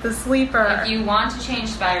spire of the sleeper? If you want to change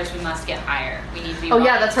spires, we must get higher. We need to be. Oh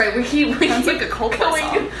yeah, that's right. We keep Sounds like a Coldplay going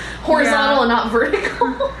song. horizontal Yeah. and not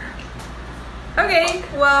vertical. Okay,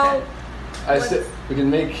 well, We can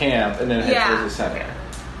make camp and then head Yeah. towards the center.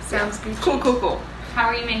 sounds good. Cool. How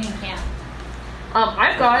are you making camp?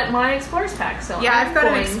 I've got my explorers pack, so Yeah, I'm I've got an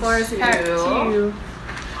going explorer's to- pack too.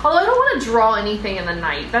 Although I don't want to draw anything in the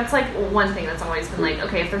night. That's like one thing that's always been like,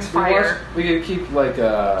 okay, if there's fire, We could keep like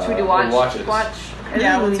should we do watches. watch?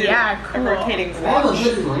 Yeah, we'll Ooh, do yeah, a cool. rotating I have a watch.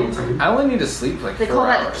 good lantern. I only need to sleep like They 4 call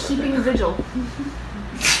that hours. keeping vigil.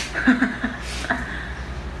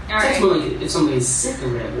 All That's right. more like if somebody's sick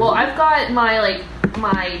or whatever. Well, I've got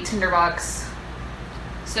my tinderbox.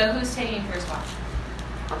 So who's taking first watch?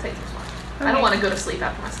 I'll take this one. I don't want to go to sleep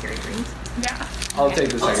after my scary dreams. Yeah. I'll take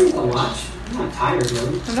the I'll second take the one. watch. I'm not tired though.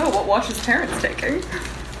 I don't know what watch is Terrence taking.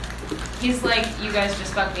 He's like, you guys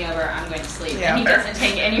just fucked me over. I'm going to sleep, Yeah, and he fair. doesn't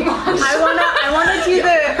take any watch. I wanna do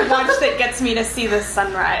the watch that gets me to see the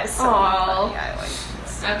sunrise. So Aw. yeah, I like.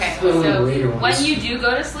 Okay, One of the so later when ones. you do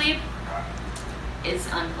go to sleep, it's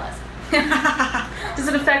unpleasant. Does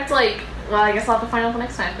it affect like? Well, I guess I'll have to find out the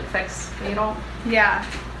next time if it affects me at all. Yeah.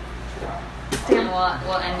 And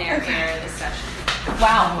we'll end there this session.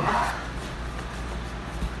 Wow.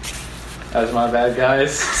 That was my bad,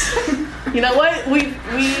 guys. You know what? We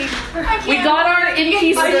got our in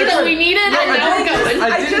pieces that we needed, and now we're going. I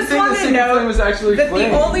I didn't just think wanna the single know flame was actually That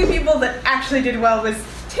flame. the only people that actually did well was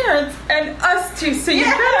Terrence and us two, so you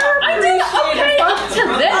better I did okay up to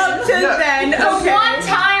this. up to Yeah. then. The Okay. one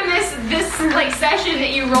time this like session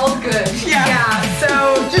that you rolled good. Yeah.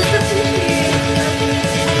 So just appreciate.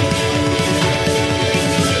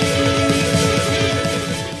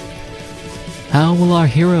 How will our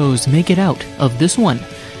heroes make it out of this one?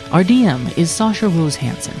 Our DM is Sasha Rose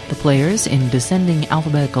Hansen. The players, in descending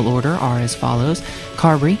alphabetical order, are as follows: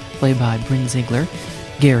 Carberry, played by Bryn Ziegler;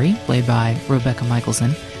 Gary, played by Rebecca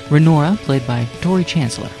Michelson; Renora, played by Tori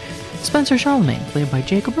Chancellor; Spencer Charlemagne, played by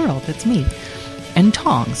Jacob Earl, that's me; and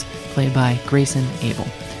Tongs, played by Grayson Abel.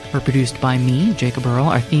 We're produced by me, Jacob Earl.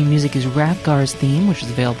 Our theme music is Rathgar's Theme, which is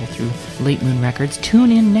available through Late Moon Records.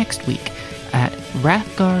 Tune in next week at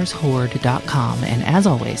rathgarshorde.com, and as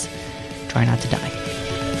always, try not to die.